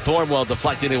there's Thornwell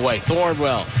deflecting away.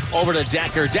 Thornwell over to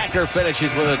Decker. Decker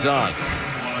finishes with a dunk.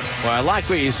 Well, I like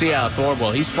what you see out of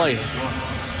Thornwell. He's played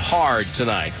hard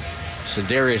tonight.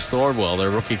 Sindarius Thornwell, their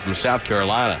rookie from South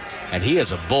Carolina. And he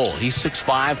is a bull. He's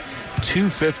 6'5",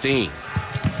 215.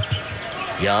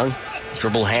 Young,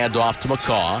 dribble handoff to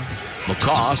McCaw.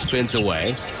 McCaw spins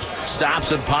away.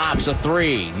 Stops and pops a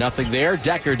 3. Nothing there.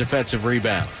 Decker defensive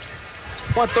rebound.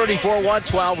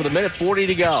 134-112 with 1:40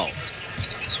 to go.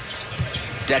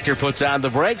 Decker puts on the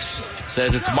brakes.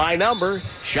 Says it's my number.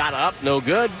 Shot up, no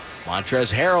good.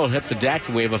 Montrezl Harrell hit the deck,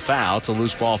 and we have a foul. It's a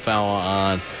loose ball foul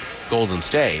on Golden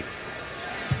State.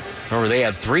 Remember, they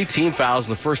had 3 team fouls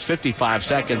in the first 55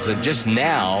 seconds, and just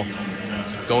now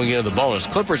going into the bonus.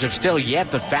 Clippers have still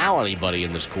yet to foul anybody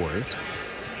in this quarter,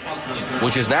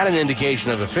 which is not an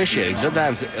indication of officiating.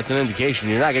 Sometimes it's an indication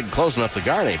you're not getting close enough to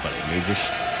guard anybody. You're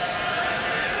just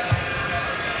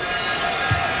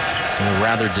a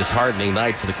rather disheartening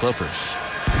night for the Clippers.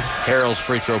 Harrell's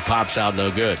free throw pops out,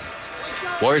 no good.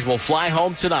 Warriors will fly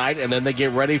home tonight, and then they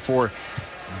get ready for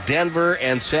Denver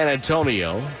and San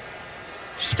Antonio,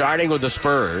 starting with the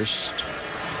Spurs.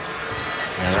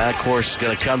 And that, of course, is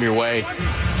going to come your way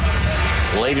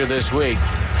later this week.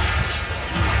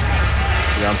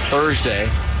 On Thursday,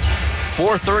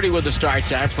 4:30 with the start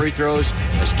time. Free throws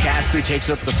as Caspi takes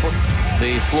up the floor.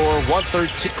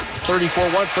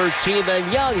 134-113.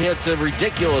 Then Young hits a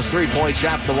ridiculous three-point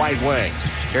shot from the right wing.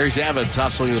 Here's Evans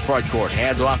hustling in the front court.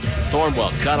 Hands off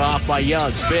Thornwell. Cut off by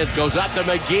Young. Spins, goes up to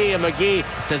McGee, and McGee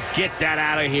says, get that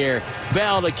out of here.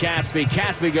 Bell to Caspi.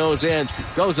 Caspi goes in,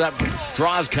 goes up,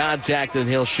 draws contact, and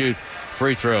he'll shoot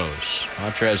free throws.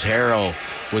 Montrezl Harrell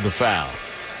with the foul.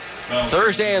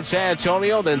 Thursday in San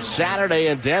Antonio, then Saturday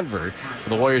in Denver.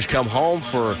 The Warriors come home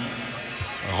for a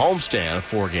homestand of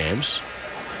 4 games.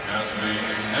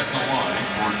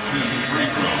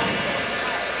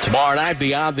 Tomorrow night,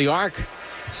 Beyond the Arc.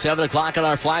 7 o'clock on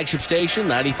our flagship station.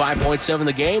 95.7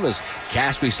 the game as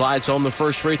Caspi slides home the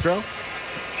first free throw.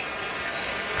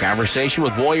 Conversation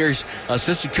with Warriors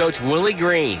assistant coach Willie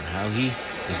Green. How he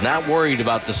is not worried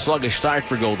about the sluggish start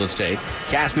for Golden State.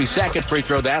 Caspi's second free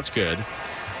throw, that's good.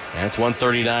 And it's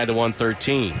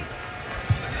 139-113.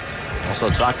 Also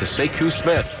talk to Sekou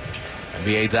Smith,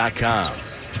 NBA.com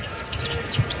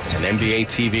and NBA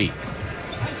TV.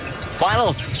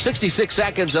 Final 66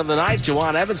 seconds of the night.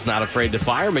 Juwan Evans not afraid to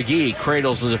fire. McGee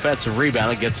cradles the defensive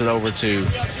rebound and gets it over to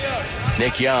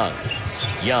Nick Young.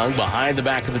 Young behind the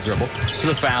back of the dribble to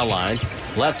the foul line.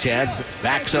 Left hand,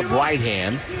 backs up right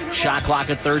hand. Shot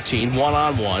clock at 13,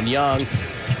 one-on-one. Young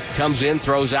comes in,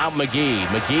 throws out McGee.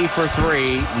 McGee for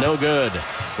 3, no good.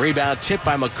 Rebound tipped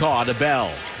by McCaw to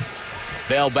Bell.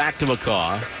 Bell back to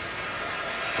McCaw.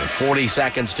 With 40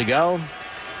 seconds to go.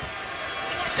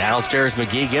 Downstairs,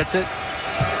 McGee gets it.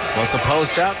 Wants the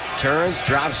post up, turns,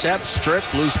 drop step, strip,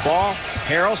 loose ball.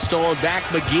 Harrell stolen back,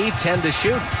 McGee, 10 to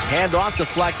shoot. Hand off,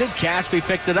 deflected. Caspi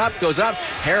picked it up, goes up.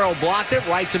 Harrell blocked it,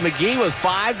 right to McGee with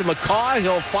 5 to McCaw.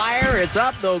 He'll fire, it's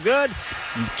up, no good.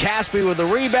 Caspi with the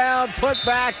rebound, put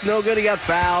back, no good. He got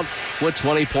fouled with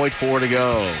 20.4 to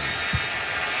go.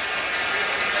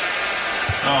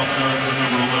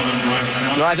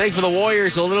 No, I think for the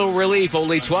Warriors, a little relief.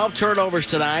 Only 12 turnovers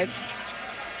tonight.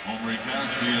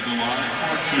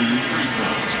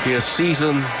 It's be a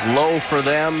season low for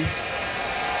them.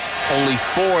 Only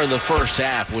 4 in the first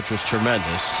half, which was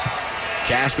tremendous.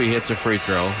 Caspi hits a free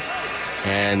throw.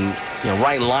 And,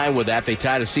 right in line with that, they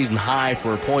tied a season high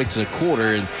for points in a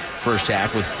quarter in the first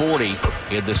half with 40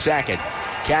 in the second.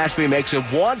 Caspi makes it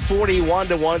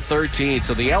 141-113.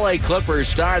 So the LA Clippers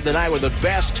started the night with the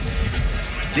best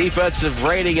defensive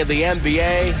rating in the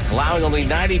NBA, allowing only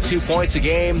 92 points a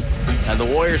game, and the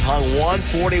Warriors hung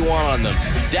 141 on them.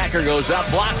 Decker goes up,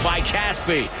 blocked by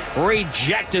Caspi,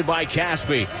 rejected by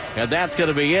Caspi, and that's going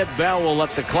to be it. Bell will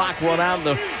let the clock run out in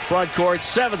the front court.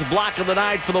 7th block of the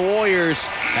night for the Warriors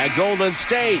at Golden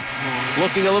State,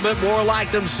 looking a little bit more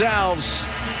like themselves.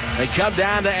 They come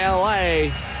down to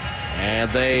L.A.,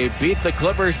 and they beat the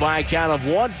Clippers by a count of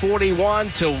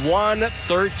 141 to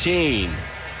 113.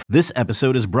 This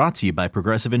episode is brought to you by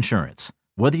Progressive Insurance.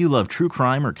 Whether you love true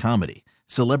crime or comedy,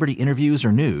 celebrity interviews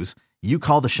or news, you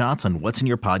call the shots on what's in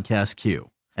your podcast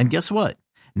queue. And guess what?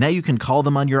 Now you can call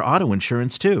them on your auto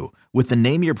insurance too with the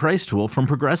Name Your Price tool from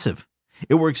Progressive.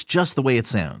 It works just the way it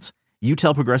sounds. You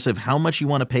tell Progressive how much you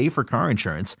want to pay for car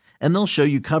insurance, and they'll show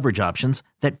you coverage options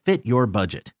that fit your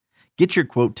budget. Get your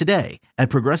quote today at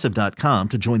Progressive.com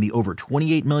to join the over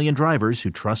 28 million drivers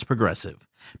who trust Progressive.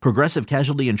 Progressive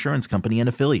Casualty Insurance Company and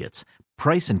Affiliates.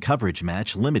 Price and coverage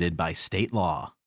match limited by state law.